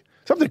 doesn't he?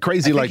 Something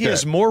crazy like that. He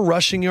has more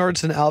rushing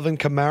yards than Alvin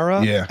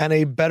Kamara and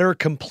a better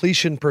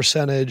completion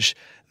percentage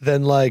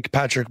than like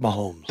Patrick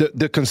Mahomes.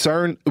 The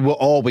concern will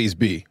always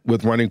be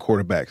with running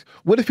quarterbacks.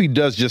 What if he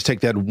does just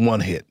take that one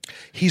hit?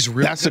 He's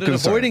really good at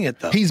avoiding it,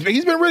 though. He's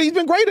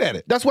been great at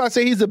it. That's why I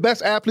say he's the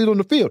best athlete on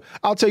the field.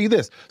 I'll tell you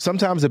this.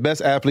 Sometimes the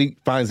best athlete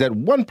finds that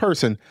one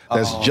person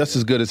that's just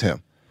as good as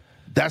him.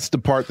 That's the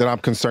part that I'm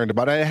concerned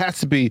about. And it has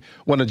to be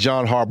one of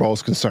John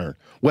Harbaugh's concern.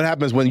 What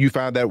happens when you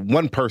find that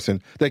one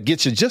person that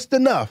gets you just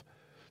enough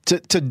to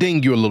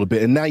ding you a little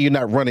bit, and now you're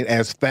not running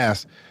as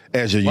fast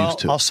as you're used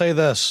to? I'll say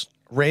this.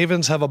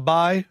 Ravens have a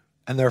bye,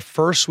 and their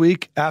first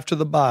week after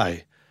the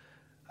bye,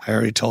 I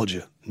already told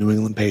you, New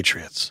England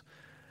Patriots.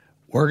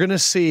 We're going to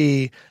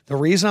see, the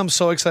reason I'm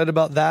so excited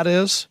about that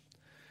is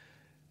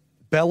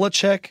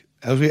Belichick,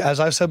 as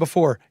I've said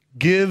before,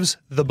 gives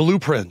the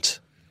blueprint.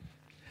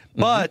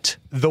 But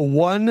the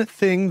one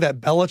thing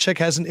that Belichick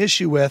has an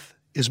issue with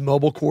is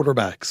mobile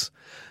quarterbacks.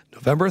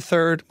 November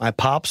 3rd, my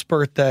pop's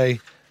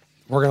birthday.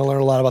 We're going to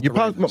learn a lot about the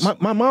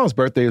Ravens. My mom's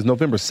birthday is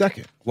November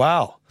 2nd.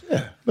 Wow.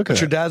 Yeah, look at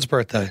What's your dad's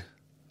birthday?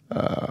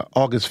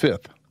 August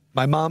 5th.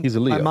 He's a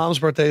Leo. My mom's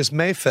birthday is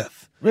May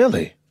 5th.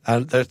 Really?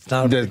 That's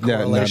not a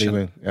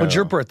correlation. What's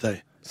your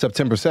birthday?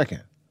 September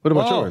 2nd. What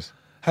about yours?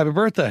 Happy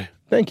birthday.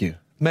 Thank you.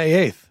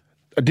 May 8th.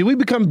 Did we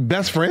become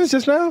best friends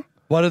just now?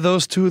 What do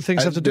those two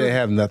things have to do? They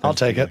have nothing. I'll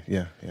take it.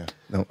 Yeah.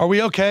 No. Are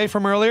we okay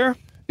from earlier?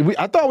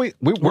 I thought okay.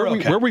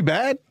 Were we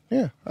bad?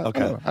 Yeah.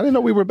 Okay. I didn't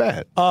know we were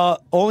bad.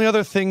 Only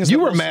other things. You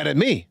were mad at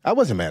me. I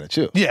wasn't mad at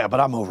you. Yeah,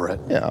 but I'm over it.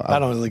 Yeah. I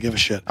don't really give a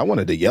shit. I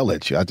wanted to yell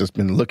at you. I just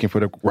been looking for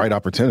the right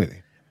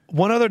opportunity.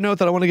 One other note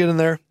that I want to get in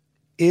there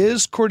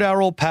is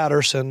Cordarrelle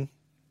Patterson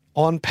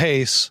on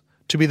pace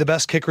to be the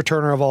best kick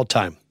returner of all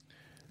time.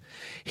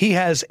 He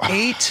has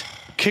 8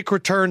 kick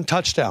return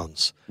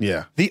touchdowns.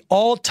 Yeah. The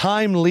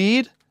all-time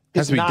lead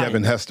has to be 9.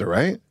 Devin Hester,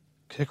 right?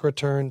 Kick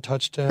return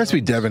touchdown. Has to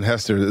be Devin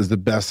Hester is the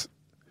best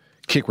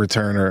kick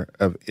returner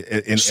in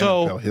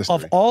NFL history.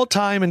 Of all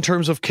time in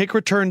terms of kick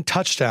return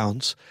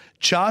touchdowns,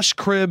 Josh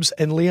Cribbs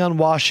and Leon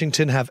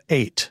Washington have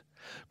 8.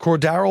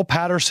 Cordarrelle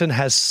Patterson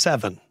has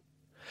 7.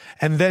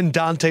 And then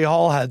Dante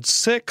Hall had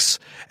 6,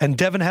 and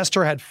Devin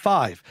Hester had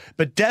 5.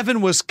 But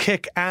Devin was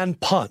kick and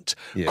punt.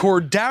 Yeah.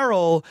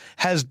 Cordarrelle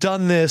has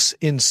done this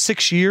in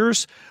 6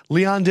 years.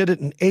 Leon did it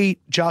in 8.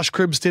 Josh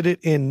Cribbs did it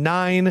in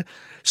 9.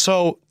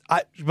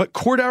 But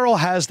Cordarrelle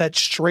has that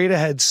straight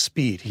ahead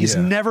speed. He's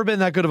never been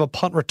that good of a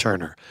punt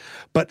returner.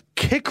 But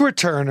kick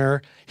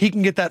returner, he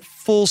can get that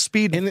full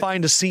speed and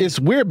find a seam. It's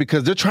weird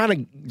because they're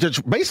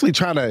basically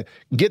trying to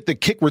get the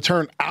kick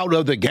return out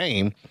of the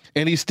game,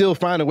 and he's still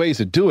finding ways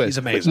to do it. He's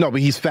amazing. But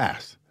he's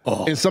fast.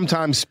 Oh. And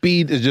sometimes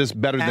speed is just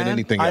better than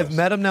anything else. I've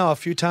met him now a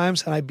few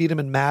times, and I beat him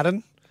in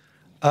Madden,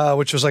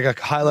 which was like a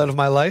highlight of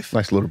my life.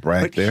 Nice little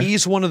brag there.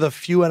 He's one of the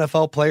few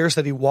NFL players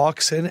that he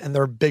walks in, and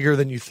they're bigger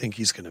than you think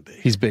he's going to be.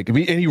 He's big. And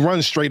he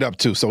runs straight up,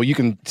 too, so you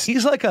can...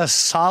 He's like a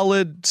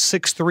solid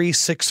 6'3",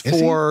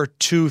 6'4",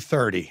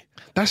 230.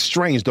 That's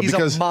strange, though, he's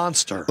because... a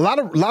monster. A lot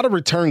of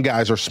return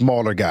guys are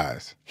smaller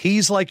guys.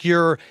 He's like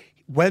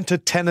went to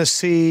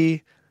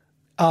Tennessee,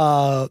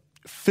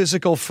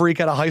 physical freak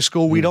out of high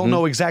school. We don't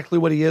know exactly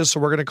what he is, so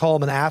we're going to call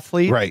him an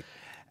athlete. Right.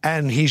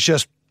 And he's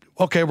just...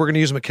 Okay, we're going to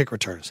use him at kick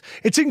returns.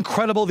 It's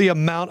incredible the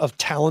amount of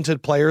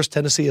talented players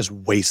Tennessee has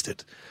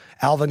wasted.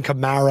 Alvin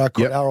Kamara,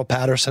 Cordarrelle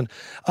Patterson.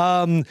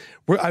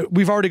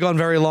 We've already gone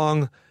very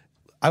long.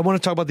 I want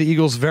to talk about the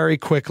Eagles very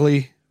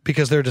quickly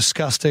because they're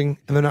disgusting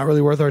and they're not really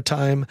worth our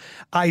time.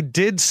 I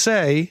did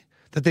say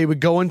that they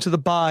would go into the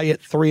bye at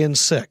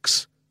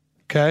 3-6.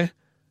 Okay?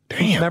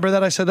 Damn. Remember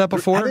that I said that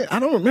before? I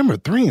don't remember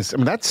 3-6. I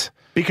mean, that's...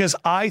 Because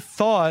I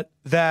thought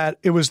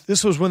that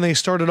this was when they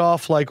started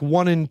off like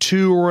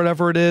 1-2 or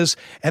whatever it is,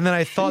 and then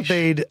I thought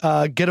they'd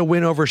get a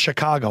win over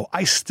Chicago.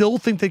 I still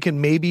think they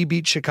can maybe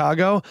beat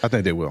Chicago. I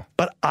think they will.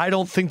 But I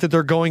don't think that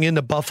they're going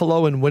into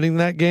Buffalo and winning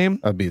that game.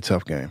 That'd be a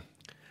tough game.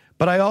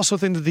 But I also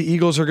think that the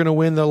Eagles are going to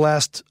win their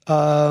last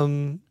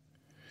 5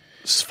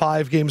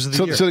 games of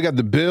the year. So they got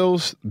the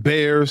Bills,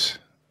 Bears,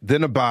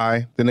 then a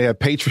bye, then they have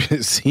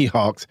Patriots,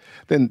 Seahawks,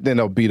 then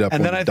they'll beat up.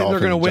 And then I think they're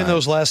going to win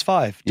those last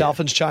 5. Yeah.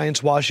 Dolphins,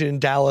 Giants, Washington,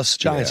 Dallas,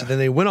 Giants, and then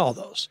they win all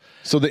those.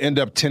 So they end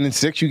up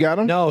 10-6, you got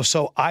them? No,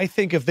 so I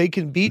think if they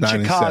can beat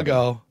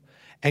Chicago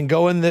and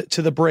go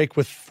to the break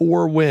with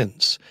 4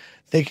 wins,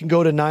 they can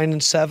go to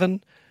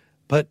 9-7,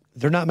 but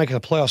they're not making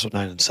the playoffs with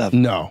 9-7.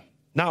 No.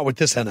 Not with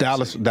this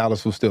NFC.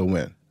 Dallas will still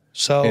win.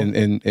 So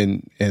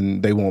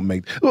and they won't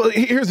make. Well,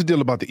 here's the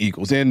deal about the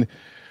Eagles. And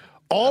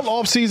all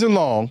offseason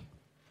long,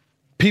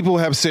 people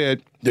have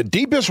said the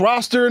deepest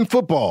roster in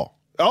football.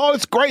 Oh,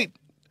 it's great.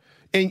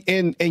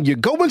 And you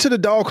go into the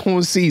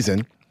doggone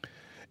season,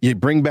 you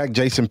bring back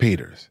Jason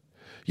Peters.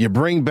 You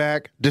bring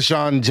back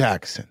Deshaun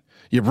Jackson.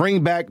 You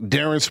bring back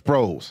Darren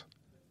Sproles.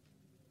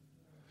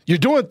 You're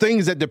doing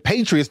things that the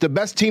Patriots, the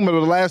best team of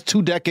the last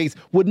 2 decades,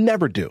 would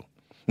never do.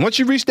 Once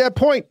you reach that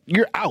point,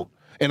 you're out.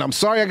 And I'm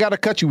sorry I got to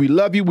cut you. We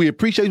love you. We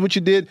appreciate what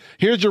you did.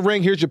 Here's your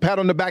ring. Here's your pat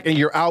on the back, and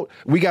you're out.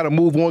 We got to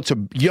move on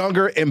to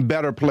younger and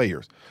better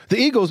players. The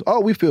Eagles,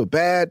 we feel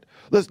bad.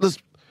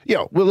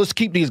 Let's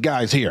keep these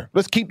guys here.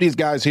 Let's keep these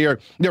guys here.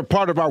 They're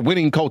part of our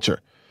winning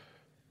culture.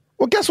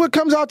 Well, guess what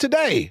comes out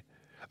today?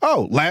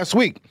 Last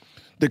week,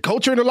 the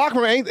culture in the locker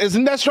room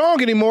isn't that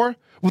strong anymore.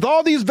 With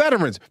all these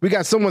veterans, we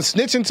got someone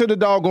snitching to the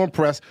doggone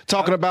press,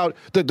 talking about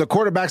the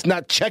quarterback's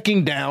not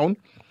checking down.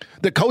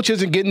 The coach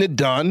isn't getting it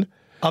done.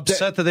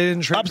 Upset that they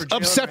didn't trade for Jalen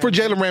Upset for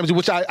Jalen Ramsey,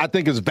 which I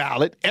think is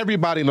valid.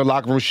 Everybody in the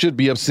locker room should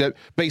be upset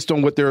based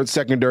on what their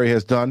secondary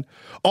has done.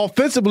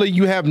 Offensively,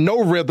 you have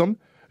no rhythm.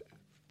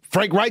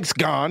 Frank Reich's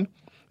gone.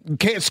 You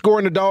can't score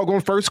in the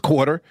doggone first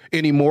quarter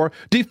anymore.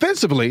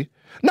 Defensively,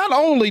 not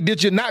only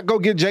did you not go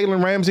get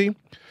Jalen Ramsey,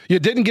 you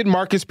didn't get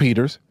Marcus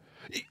Peters.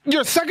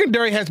 Your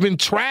secondary has been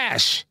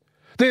trash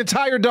the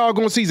entire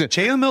doggone season.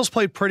 Jalen Mills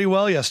played pretty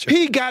well yesterday.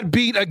 He got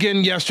beat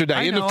again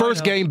yesterday in the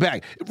first game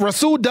back.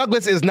 Rasul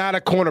Douglas is not a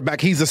cornerback.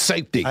 He's a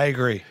safety. I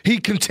agree. He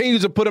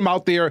continues to put him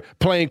out there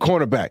playing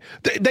cornerback.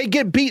 They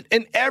get beat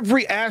in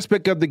every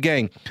aspect of the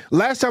game.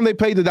 Last time they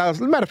played the Dallas,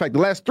 as a matter of fact, the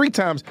last 3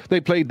 times they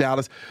played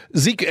Dallas,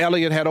 Zeke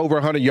Elliott had over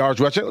 100 yards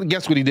rushing.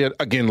 Guess what he did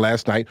again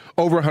last night?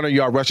 Over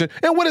 100-yard rushing.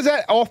 And what does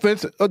that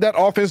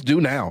offense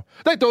do now?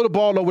 They throw the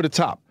ball over the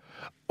top.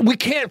 We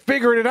can't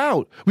figure it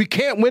out. We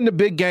can't win the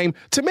big game.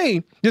 To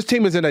me, this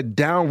team is in a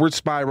downward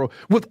spiral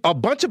with a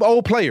bunch of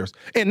old players.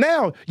 And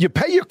now you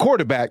pay your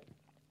quarterback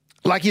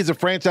like he's a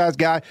franchise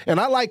guy.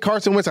 And I like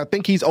Carson Wentz. I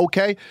think he's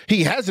okay.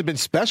 He hasn't been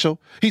special.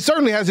 He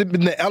certainly hasn't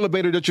been the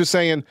elevator that you're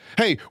saying,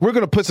 hey, we're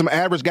going to put some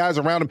average guys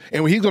around him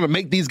and he's going to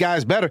make these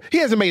guys better. He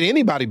hasn't made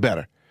anybody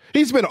better.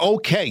 He's been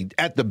okay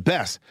at the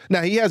best.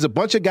 Now, he has a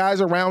bunch of guys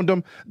around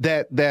him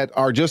that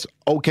are just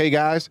okay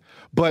guys.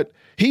 But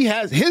he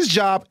has his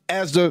job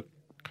as the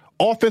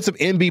offensive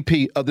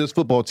MVP of this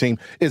football team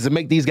is to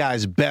make these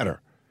guys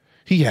better.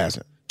 He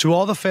hasn't. To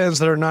all the fans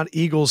that are not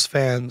Eagles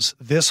fans,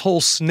 this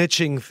whole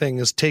snitching thing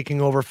is taking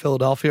over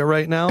Philadelphia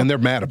right now. And they're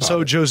mad about it.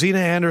 So Josina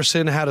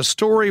Anderson had a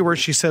story where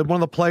she said one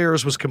of the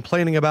players was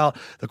complaining about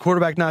the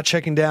quarterback not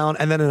checking down,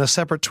 and then in a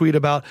separate tweet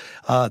about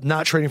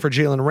not trading for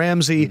Jalen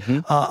Ramsey,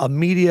 a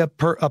media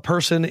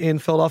person in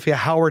Philadelphia,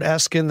 Howard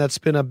Eskin, that's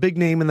been a big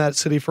name in that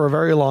city for a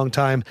very long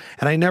time,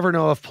 and I never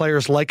know if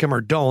players like him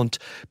or don't,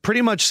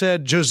 pretty much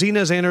said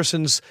Josina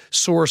Anderson's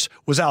source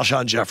was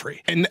Alshon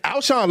Jeffrey. And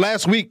Alshon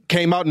last week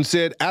came out and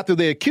said after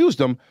they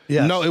accused him,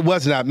 no, it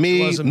was not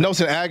me.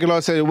 Nelson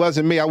Aguilar said it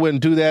wasn't me. I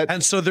wouldn't do that.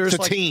 And so there's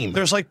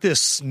like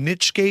this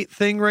snitchgate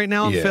thing right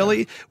now in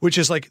Philly, which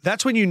is like,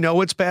 that's when you know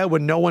it's bad,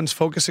 when no one's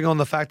focusing on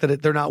the fact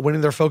that they're not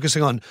winning. They're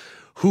focusing on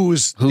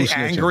who's the snitching,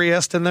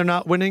 angriest, and they're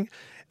not winning.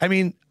 I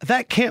mean,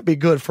 that can't be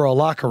good for a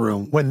locker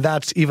room when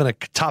that's even a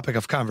topic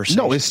of conversation.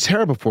 No, it's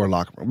terrible for a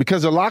locker room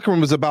because the locker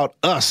room is about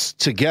us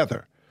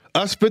together.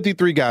 Us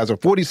 53 guys or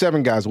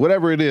 47 guys,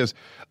 whatever it is,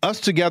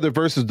 us together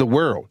versus the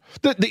world.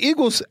 The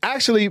Eagles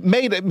actually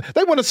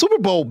they won a Super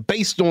Bowl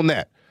based on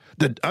that.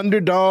 The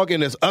underdog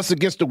and it's us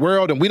against the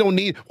world and we don't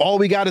need, all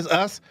we got is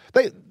us.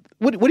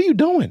 What are you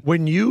doing?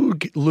 When you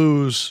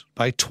lose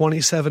by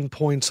 27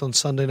 points on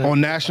Sunday night.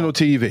 On national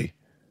TV.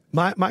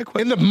 My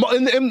question.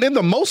 In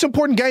the most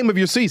important game of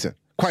your season,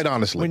 quite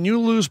honestly. When you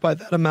lose by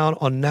that amount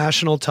on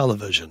national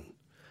television,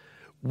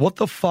 what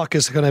the fuck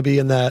is going to be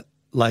in that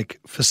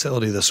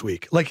facility this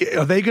week?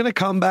 Are they going to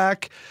come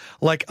back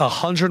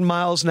 100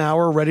 miles an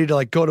hour ready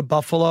to go to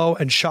Buffalo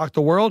and shock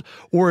the world?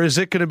 Or is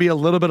it going to be a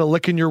little bit of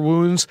licking your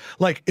wounds?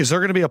 Is there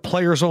going to be a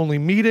players only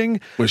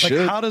meeting?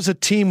 How does a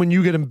team, when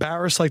you get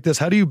embarrassed like this,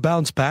 how do you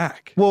bounce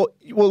back? Well,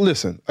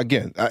 listen,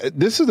 again,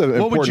 this is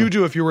what would you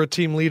do if you were a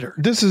team leader?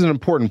 This is an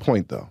important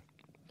point though.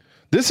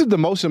 This is the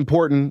most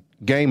important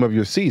game of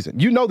your season.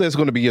 You know there's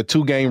going to be a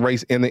 2-game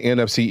race in the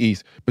NFC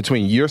East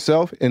between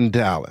yourself and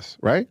Dallas,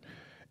 right?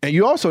 And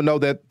you also know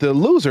that the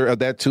loser of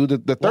that the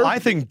third. Well, I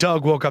think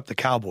Doug woke up the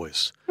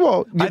Cowboys.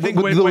 Well, I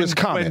think when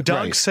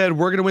Doug said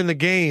we're going to win the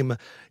game,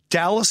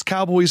 Dallas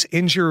Cowboys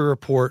injury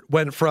report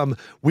went from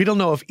we don't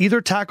know if either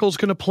tackle's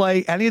going to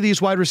play, any of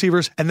these wide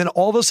receivers, and then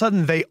all of a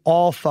sudden they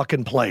all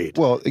fucking played.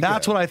 Well,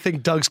 that's what I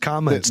think Doug's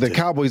comments The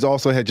Cowboys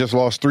also had just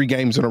lost 3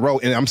 games in a row,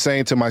 and I'm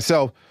saying to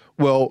myself,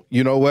 well,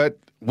 you know what?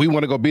 We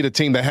want to go beat a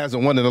team that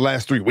hasn't won in the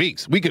last 3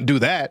 weeks. We can do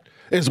that,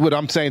 is what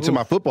I'm saying to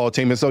my football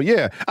team. And so,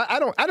 yeah, I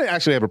didn't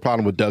actually have a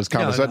problem with Doug's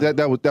comments. No.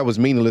 That was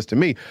meaningless to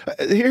me.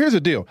 Here's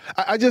the deal.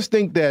 I just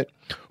think that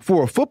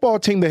for a football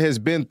team that has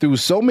been through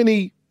so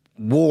many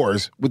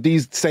wars with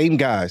these same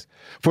guys,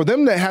 for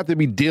them to have to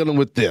be dealing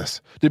with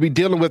this, to be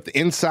dealing with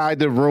inside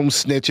the room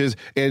snitches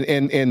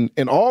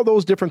and all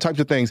those different types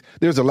of things,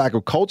 there's a lack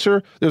of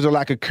culture, there's a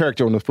lack of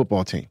character on the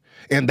football team.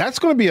 And that's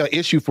going to be an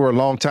issue for a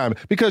long time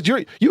because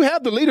you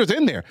have the leaders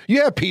in there.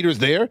 You have Peters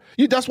there.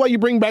 That's why you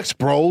bring back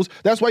Sproles.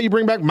 That's why you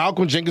bring back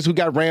Malcolm Jenkins, who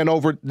got ran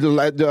over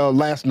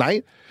last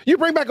night. You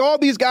bring back all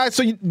these guys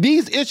so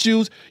these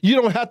issues you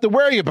don't have to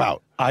worry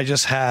about. I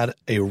just had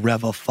a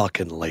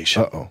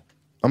revelation. Uh-oh.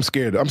 I'm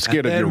scared. I'm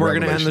scared of your revelation. And we're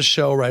going to end the revelation.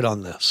 show right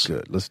on this.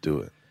 Good. Let's do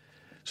it.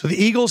 So the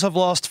Eagles have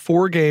lost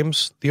 4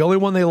 games. The only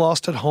one they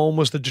lost at home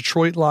was the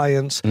Detroit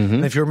Lions. Mm-hmm.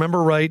 And if you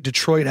remember right,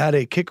 Detroit had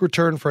a kick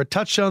return for a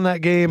touchdown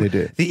that game. They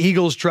did. The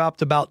Eagles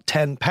dropped about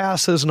 10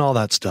 passes and all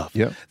that stuff.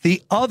 Yep.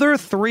 The other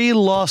 3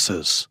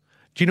 losses,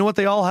 do you know what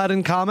they all had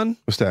in common?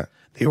 What's that?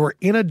 They were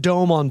in a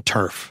dome on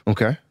turf.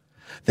 Okay.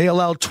 They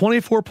allowed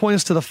 24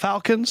 points to the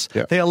Falcons.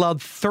 Yep. They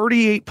allowed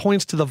 38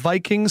 points to the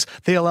Vikings.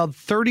 They allowed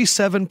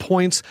 37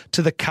 points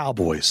to the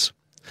Cowboys.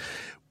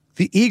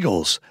 The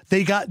Eagles,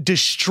 they got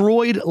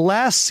destroyed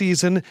last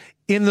season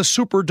in the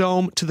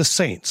Superdome to the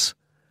Saints.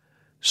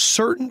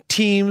 Certain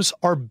teams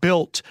are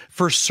built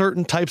for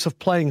certain types of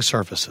playing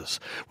surfaces.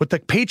 What the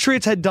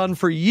Patriots had done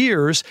for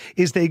years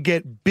is they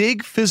get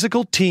big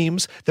physical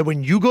teams that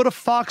when you go to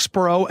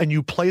Foxborough and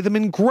you play them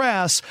in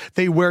grass,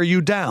 they wear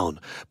you down.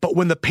 But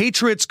when the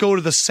Patriots go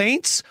to the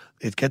Saints,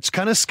 it gets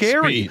kind of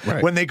scary. Speed,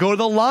 right. When they go to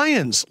the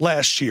Lions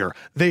last year,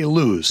 they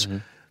lose. Mm-hmm.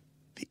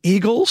 The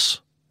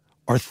Eagles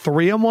are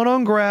 3-1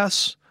 on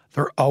grass.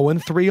 They're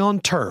 0-3 on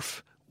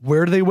turf.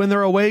 Where do they win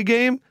their away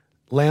game?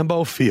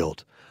 Lambeau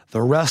Field.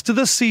 The rest of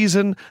the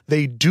season,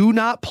 they do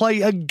not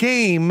play a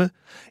game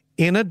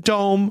in a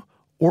dome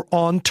or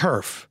on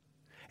turf.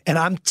 And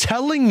I'm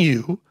telling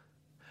you,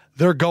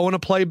 they're going to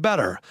play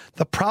better.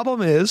 The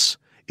problem is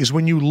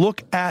when you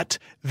look at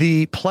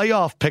the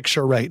playoff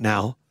picture right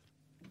now,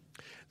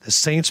 the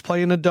Saints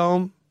play in a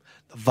dome,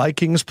 the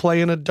Vikings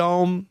play in a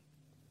dome,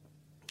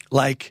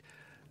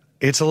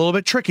 it's a little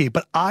bit tricky,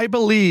 but I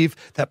believe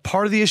that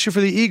part of the issue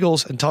for the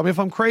Eagles, and tell me if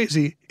I'm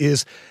crazy,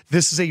 is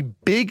this is a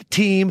big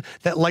team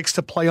that likes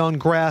to play on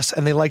grass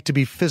and they like to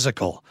be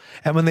physical.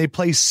 And when they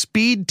play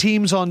speed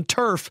teams on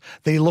turf,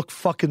 they look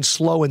fucking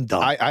slow and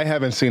dumb. I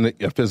haven't seen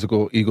a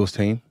physical Eagles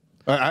team.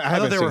 I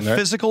thought they were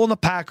physical in the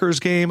Packers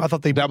game. I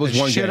thought they beat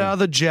the shit out of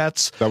the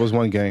Jets. That was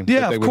one game.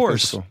 Yeah, of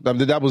course.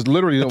 That was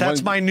literally.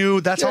 That's my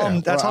new. That's how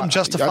I'm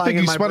justifying. I think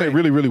you spun it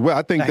really, really well.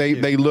 I think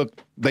they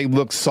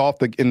look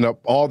soft in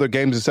all their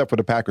games except for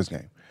the Packers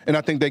game, and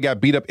I think they got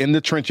beat up in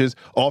the trenches,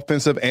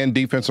 offensive and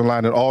defensive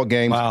line in all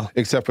games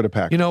except for the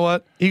Packers. You know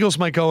what? Eagles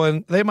might go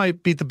in. They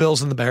might beat the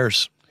Bills and the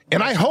Bears.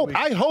 And I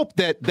hope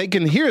that they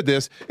can hear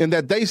this and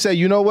that they say,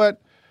 you know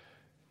what?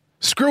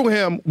 Screw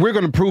him. We're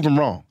going to prove him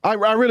wrong. I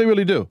really,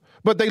 really do.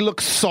 But they look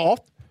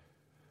soft.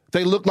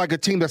 They look like a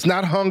team that's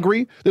not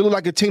hungry. They look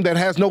like a team that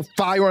has no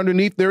fire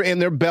underneath in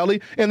their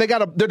belly. And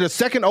they're the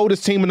second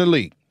oldest team in the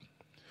league.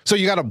 So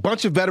you got a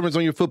bunch of veterans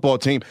on your football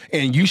team,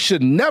 and you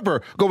should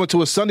never go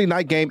into a Sunday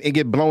night game and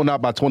get blown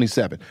out by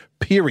 27,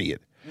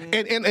 period.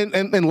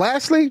 And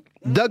lastly,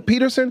 Doug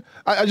Peterson,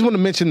 I just want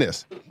to mention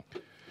this.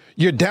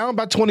 You're down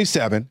by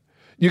 27.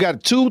 You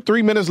got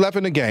 2-3 minutes left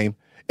in the game,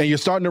 and you're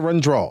starting to run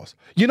draws.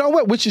 You know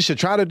what you should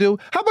try to do?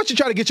 How about you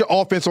try to get your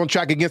offense on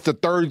track against the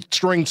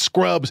third-string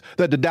scrubs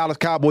that the Dallas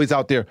Cowboys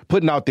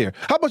putting out there?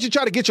 How about you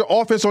try to get your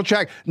offense on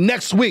track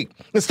next week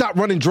and stop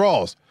running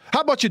draws? How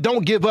about you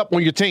don't give up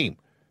on your team?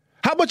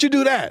 How about you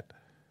do that?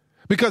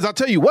 Because I'll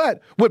tell you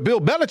what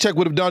Bill Belichick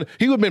would have done,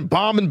 he would have been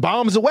bombing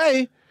bombs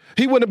away.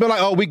 He wouldn't have been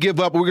like, oh, we give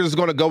up. We're just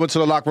going to go into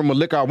the locker room and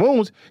lick our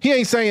wounds. He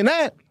ain't saying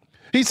that.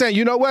 He's saying,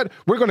 you know what?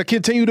 We're going to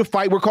continue to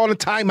fight. We're calling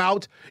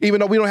timeout, even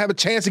though we don't have a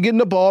chance of getting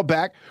the ball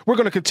back. We're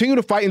going to continue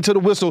to fight until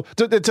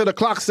the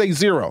clock says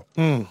 0.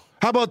 How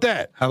about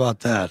that? How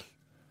about that?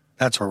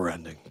 That's where we're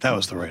ending. That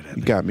was the right ending.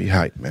 You got me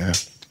hyped, man.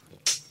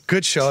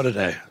 Good show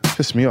today.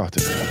 Pissed me off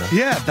today, man.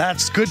 Yeah,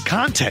 that's good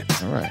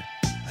content. All right.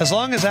 As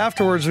long as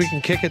afterwards we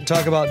can kick it and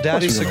talk about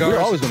Daddy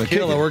Cigars and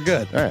tequila, we're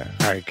good. All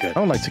right, good. I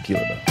don't like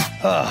tequila,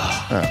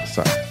 though.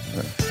 Sorry.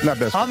 Not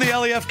best. I'm the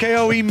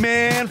LEFKOE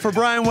man for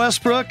Brian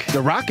Westbrook.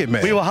 The Rocket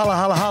Man. We will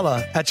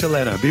holla at you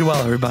later. Be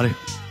well, everybody.